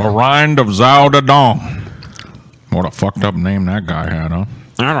 The Rind of Zhao de Dong. What a fucked up name that guy had, huh?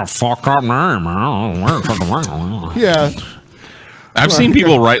 That's a fucked up name. Yeah. I've seen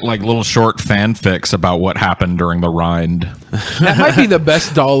people write like little short fanfics about what happened during the Rind. That might be the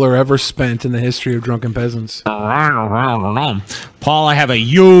best dollar ever spent in the history of Drunken Peasants. Paul, I have a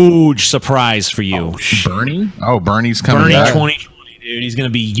huge surprise for you. Bernie? Oh, Bernie's coming Bernie back. 2020, dude. He's going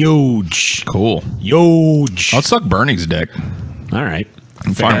to be huge. Cool. Huge. I'll suck Bernie's dick. All right.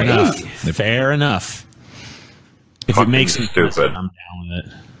 I'm Fair fine. enough. Fair enough. If it makes him stupid. I'm down with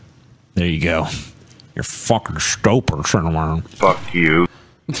it. There you go. You're fucking stupid. Fuck you.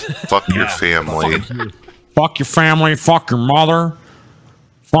 Fuck your family. Fuck your family. Fuck your mother.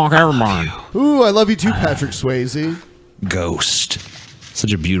 Fuck everybody. Ooh, I love you too, Patrick Swayze. Ghost.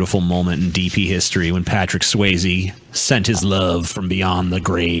 Such a beautiful moment in DP history when Patrick Swayze sent his love from beyond the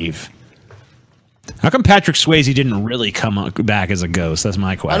grave. How come Patrick Swayze didn't really come back as a ghost? That's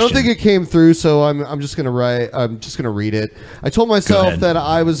my question. I don't think it came through, so I'm just gonna read it. I told myself ahead. that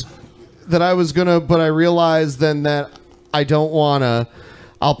I was gonna, but I realized then that I don't wanna.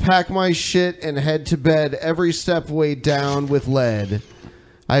 I'll pack my shit and head to bed. Every step weighed down with lead.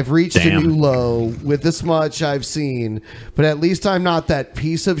 I've reached a Damn. new low. With this much I've seen, but at least I'm not that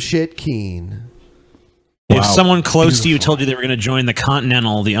piece of shit keen. If someone close to you told you they were going to join the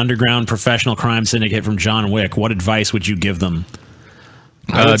Continental, the underground professional crime syndicate from John Wick, what advice would you give them?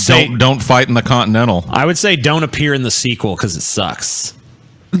 I would say, Don't fight in the Continental. I would say don't appear in the sequel because it sucks.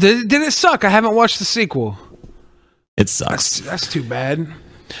 Did it suck? I haven't watched the sequel. It sucks. That's too bad.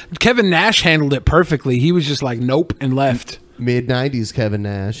 Kevin Nash handled it perfectly. He was just like, nope, and left. Mid-90s Kevin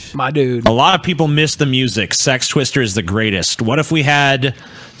Nash. My dude. A lot of people miss the music. Sex Twister is the greatest. What if we had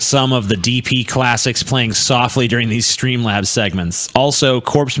some of the DP classics playing softly during these Streamlabs segments? Also,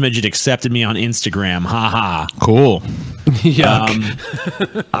 Corpse Midget accepted me on Instagram. Haha. Cool.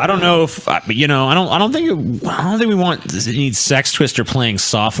 I don't know if I don't think we need Sex Twister playing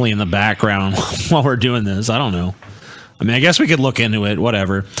softly in the background while we're doing this. I don't know. I mean, I guess we could look into it,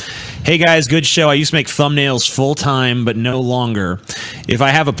 whatever. Hey guys, good show. I used to make thumbnails full time, but no longer. If I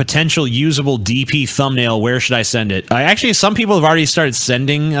have a potential usable DP thumbnail, where should I send it? Actually, some people have already started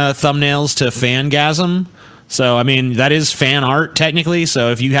sending thumbnails to Fangasm. So, I mean, that is fan art technically. So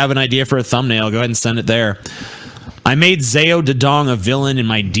if you have an idea for a thumbnail, go ahead and send it there. I made Zeo Dadong a villain in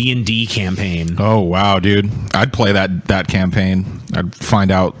my D&D campaign. Oh, wow, dude. I'd play that campaign. I'd find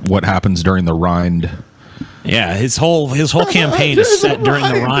out what happens during the rind. Yeah, his whole campaign is set during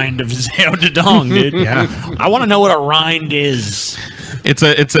the rind of Zeo Dadong, dude. Yeah, I want to know what a rind is. It's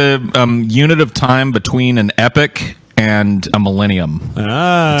a unit of time between an epic and a millennium.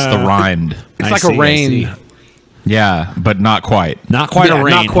 It's the rind. It's like a reign. Yeah, but not quite. Not quite a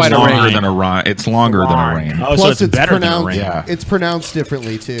reign. Not quite a reign. Than a reign. It's longer than a reign. Oh, Plus, so it's better than a pronounced. reign. Yeah. It's pronounced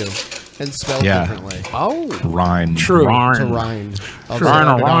differently too, and spelled differently. Oh, rind. True. It's a rind.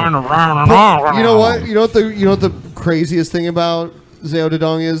 Rind. You know what? You know what the craziest thing about Zeo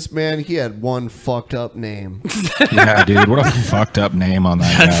Dadong is? Man, he had one fucked up name. Yeah, dude. What a fucked up name on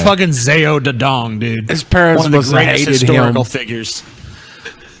that guy. Fucking Zeo Dadong, dude. His parents One of must the have greatest hated historical him. figures.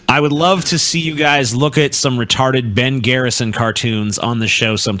 I would love to see you guys look at some retarded Ben Garrison cartoons on the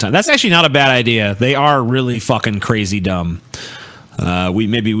show sometime. That's actually not a bad idea. They are really fucking crazy dumb.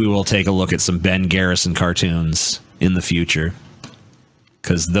 Maybe we will take a look at some Ben Garrison cartoons in the future.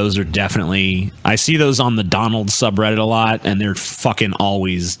 Because those are definitely... I see those on the Donald subreddit a lot, and they're fucking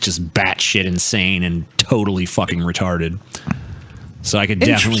always just batshit insane and totally fucking retarded. So I could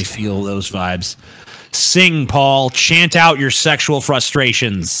definitely feel those vibes. Sing, Paul. Chant out your sexual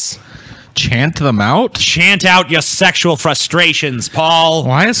frustrations. Chant them out? Chant out your sexual frustrations, Paul.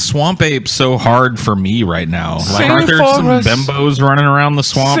 Why is Swamp Ape so hard for me right now? Like, Sing aren't there for some us. bimbos running around the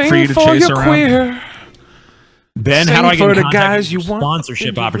swamp for you to chase around? Queer. Ben, Sing how do I get for in the contact guys with you your want.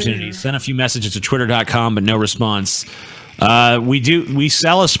 sponsorship opportunities? Send a few messages to twitter.com, but no response. We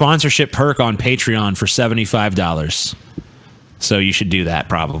sell a sponsorship perk on Patreon for $75. So you should do that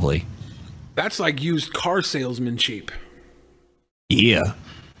probably. That's like used car salesman cheap. Yeah.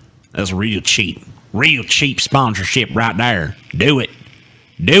 That's real cheap. Real cheap sponsorship right there. Do it.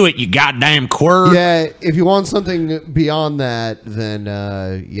 Do it, you goddamn quirk. Yeah, if you want something beyond that, then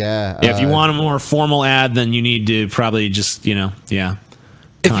yeah. If you want a more formal ad, then you need to probably just,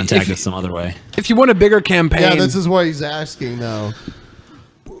 contact us some other way. If you want a bigger campaign, yeah, this is what he's asking though.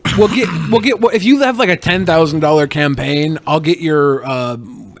 We'll get. If you have like a $10,000 campaign, I'll get your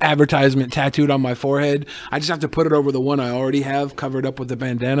advertisement tattooed on my forehead. I just have to put it over the one I already have covered up with the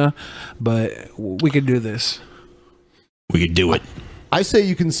bandana. But we could do this. We could do it. I say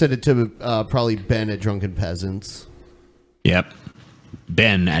you can send it to probably Ben at Drunken Peasants. Yep.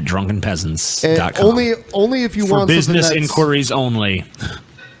 Ben at drunkenpeasants.com. Only if you For want business something that's, inquiries only.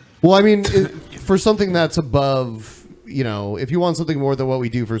 Well, I mean, for something that's above, if you want something more than what we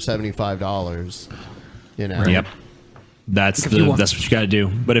do for $75, Yep. That's what you got to do.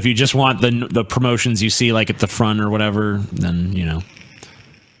 But if you just want the promotions you see like at the front or whatever, then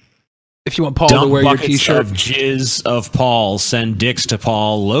If you want Paul to wear your T-shirt, of jizz of Paul, send dicks to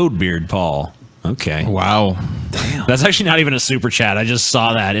Paul, load beard Paul. Okay. Wow. Damn. That's actually not even a super chat. I just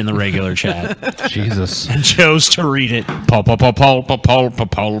saw that in the regular chat. Jesus. And chose to read it. Paul.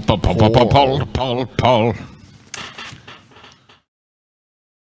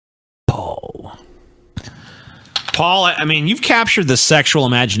 Paul, I mean, you've captured the sexual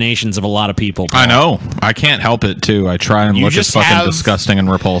imaginations of a lot of people, Paul. I know. I can't help it, too. I try and look as fucking disgusting and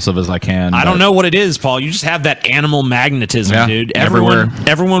repulsive as I can. I don't know what it is, Paul. You just have that animal magnetism, dude.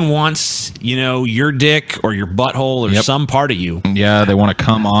 Everyone wants, your dick or your butthole or some part of you. Yeah, they want to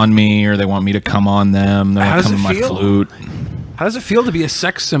come on me or they want me to come on them. They want to come on my flute. How does it feel to be a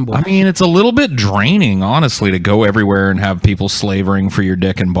sex symbol? I mean, it's a little bit draining, honestly, to go everywhere and have people slavering for your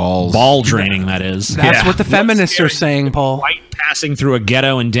dick and balls. Ball draining, that is. That's what the feminists are saying, Paul. White passing through a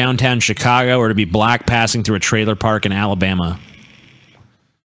ghetto in downtown Chicago or to be black passing through a trailer park in Alabama?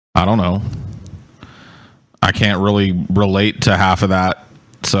 I don't know. I can't really relate to half of that.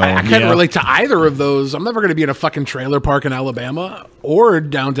 So I can't relate to either of those. I'm never going to be in a fucking trailer park in Alabama or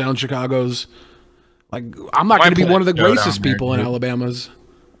downtown Chicago's. Like, I'm not going to be one of the racist people in Alabama's.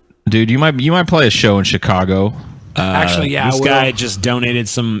 Dude, you might play a show in Chicago. Actually, yeah, this I guy will. just donated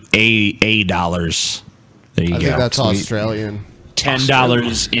some A dollars. There you I go. think that's Sweet. Australian.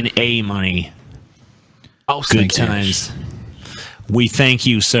 $10 in A money. Oh, good times. We thank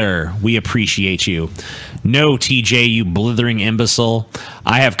you, sir. We appreciate you. No, TJ, you blithering imbecile.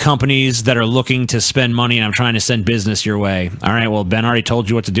 I have companies that are looking to spend money, and I'm trying to send business your way. All right, well, Ben already told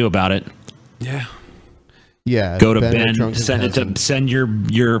you what to do about it. Yeah. Yeah. Go to Ben at Ben. Drunken Send Peasant. send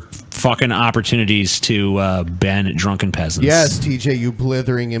your fucking opportunities to Ben at Drunken Peasants. Yes, TJ, you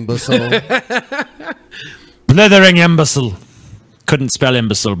blithering imbecile. Blithering imbecile. Couldn't spell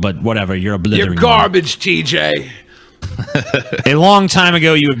imbecile, but whatever. You're a blithering. You're garbage, TJ. A long time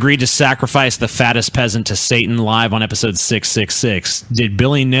ago, you agreed to sacrifice the fattest peasant to Satan live on episode 666. Did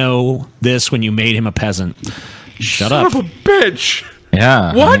Billy know this when you made him a peasant? Shut up. Son of a bitch.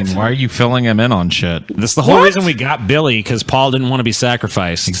 Yeah. What? I mean, why are you filling him in on shit? That's the whole reason we got Billy, because Paul didn't want to be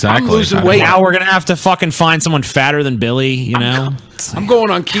sacrificed. Exactly. I'm losing weight. Now we're going to have to fucking find someone fatter than Billy, you know? I'm going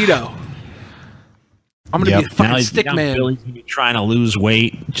on keto. I'm going to be a Now fucking he's stick now man. Billy's gonna be trying to lose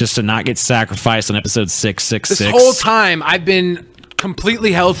weight just to not get sacrificed on episode 666. This whole time, I've been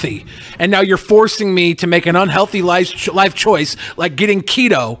completely healthy, and now you're forcing me to make an unhealthy life choice, like getting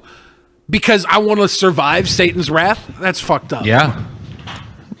keto, because I want to survive Satan's wrath. That's fucked up. Yeah.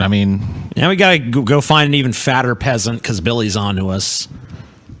 I mean, now we gotta go find an even fatter peasant because Billy's on to us.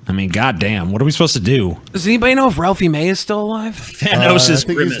 I mean, goddamn, what are we supposed to do? Does anybody know if Ralphie May is still alive? Thanos' I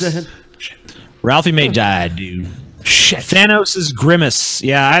think he's grimace. dead. Ralphie May died, dude. Shit. Thanos' grimace.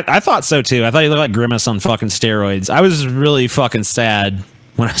 Yeah, I thought so too. I thought he looked like Grimace on fucking steroids. I was really fucking sad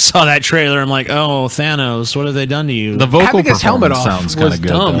when I saw that trailer. I'm like, oh, Thanos, what have they done to you? the vocal Having his helmet performance off sounds kind was of good.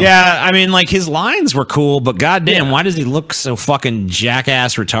 dumb. though. Yeah, I mean, like his lines were cool, but goddamn, why does he look so fucking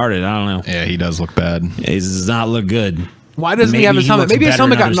jackass retarded? I don't know. Yeah, he does look bad. He does not look good. Why doesn't he have his helmet? looks Maybe his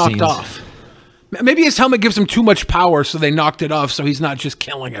better in helmet got other knocked scenes. off. Maybe his helmet gives him too much power, so they knocked it off, so he's not just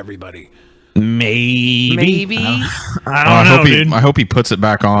killing everybody. Maybe. I I don't know, dude. I hope he puts it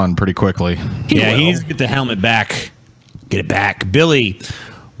back on pretty quickly. Yeah, he needs to get the helmet back. Get it back. Billy,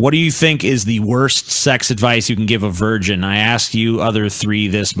 what do you think is the worst sex advice you can give a virgin? I asked you other three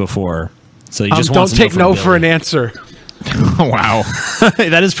this before. So you just don't wants to know take from no Billy. for an answer. Wow.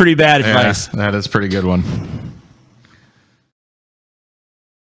 That is pretty bad Yeah, advice. that is a pretty good one.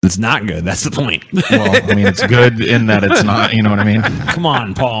 It's not good. That's the point. Well, I mean, it's good in that it's not, you know what I mean? Come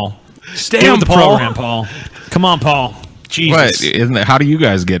on, Paul. Stay Damn, with the Paul. program, Paul. Come on, Paul. Jesus. What? Isn't it, how do you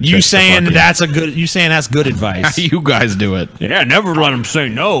guys get You chicks to saying fuck that's a good? You saying that's good How advice? do you guys do it? Yeah, never let him say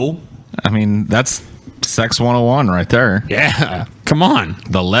no. I mean, that's sex 101 right there. Yeah, come on.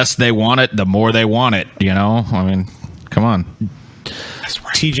 The less they want it, the more they want it, you know? I mean, come on.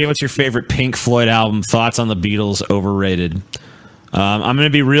 TJ, what's your favorite Pink Floyd album? Thoughts on the Beatles? Overrated. I'm going to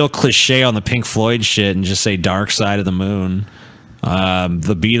be real cliche on the Pink Floyd shit and just say Dark Side of the Moon.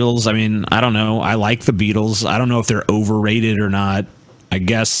 The Beatles, I mean, I don't know. I like the Beatles. I don't know if they're overrated or not. I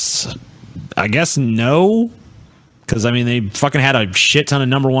guess no. Because, I mean, they fucking had a shit ton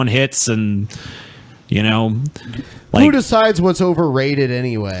of #1 hits and, you know. Like, Who decides what's overrated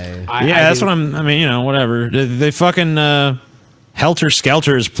anyway? that's what I mean, you know, whatever. They fucking... Helter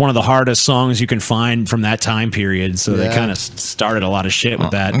Skelter is one of the hardest songs you can find from that time period, so they kind of started a lot of shit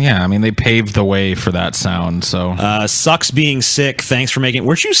with that. Yeah, I mean, they paved the way for that sound, so. Sucks being sick. Thanks for making...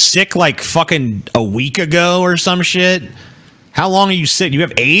 Weren't you sick like fucking a week ago or some shit? How long are you sick? You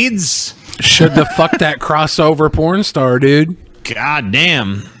have AIDS? Should the fuck that crossover porn star, dude. God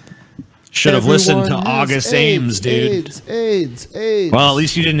damn. Should have listened to August Ames, dude. AIDS. Well, at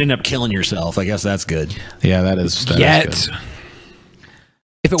least you didn't end up killing yourself. I guess that's good. Yeah, that is good.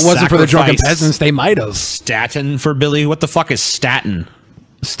 If it wasn't for the drunken Sacrifice. peasants, they might have. Staten for Billy? What the fuck is Staten?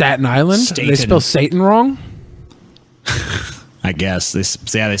 Staten Island? Staten. They spell Satan wrong? I guess. They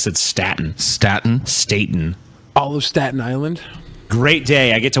said Staten. Staten. All of Staten Island? Great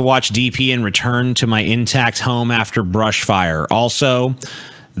day. I get to watch DP and return to my intact home after brush fire. Also,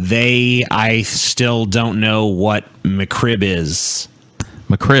 I still don't know what McRib is.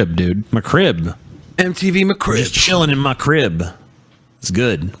 McRib, dude. McRib. MTV McRib. Just chilling in my crib. It's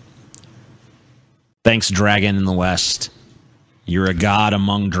good. Thanks, Dragon in the West. You're a god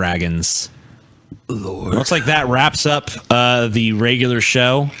among dragons. Lord. Looks like that wraps up the regular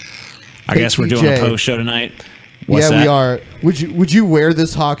show. I guess we're doing a post show tonight. What's that? We are. Would you wear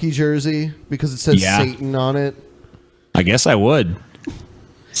this hockey jersey because it says Satan on it? I guess I would.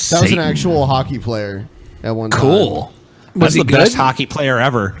 That was an actual hockey player at one time. Cool. That's he the best good? hockey player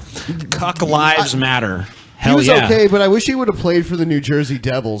ever. Cuck lives matter. He Hell was yeah. okay, but I wish he would have played for the New Jersey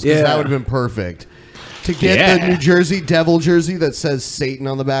Devils because that would have been perfect. To get the New Jersey Devil jersey that says Satan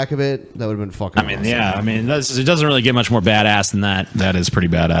on the back of it, that would have been fucking awesome. It doesn't really get much more badass than that. That is pretty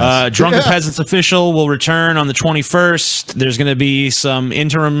badass. Drunken Peasants Official will return on the 21st. There's going to be some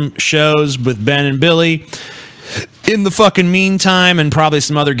interim shows with Ben and Billy in the fucking meantime, and probably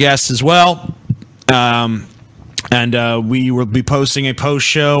some other guests as well. And we will be posting a post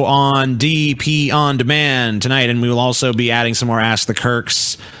show on DP On Demand tonight, and we will also be adding some more Ask the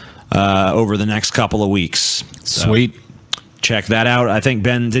Kirks over the next couple of weeks. So sweet. Check that out. I think,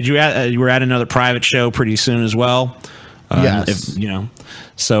 Ben, did you add, you were at another private show pretty soon as well? Yes.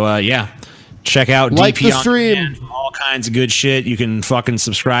 Check out like DP the stream. On Demand for all kinds of good shit. You can fucking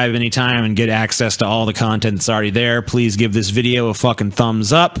subscribe anytime and get access to all the content that's already there. Please give this video a fucking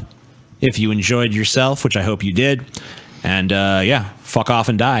thumbs up if you enjoyed yourself, which I hope you did. And fuck off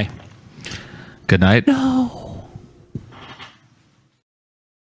and die. Good night. No.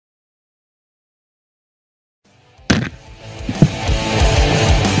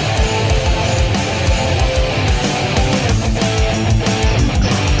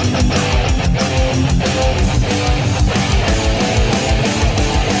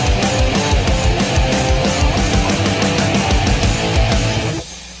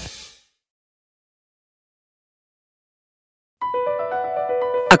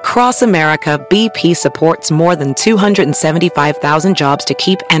 Across America, BP supports more than 275,000 jobs to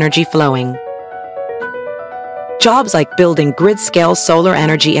keep energy flowing. Jobs like building grid-scale solar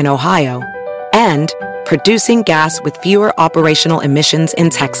energy in Ohio and producing gas with fewer operational emissions in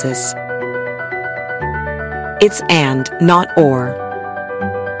Texas. It's and, not or.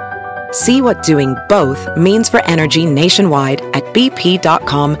 See what doing both means for energy nationwide at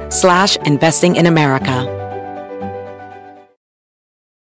bp.com/investing in America.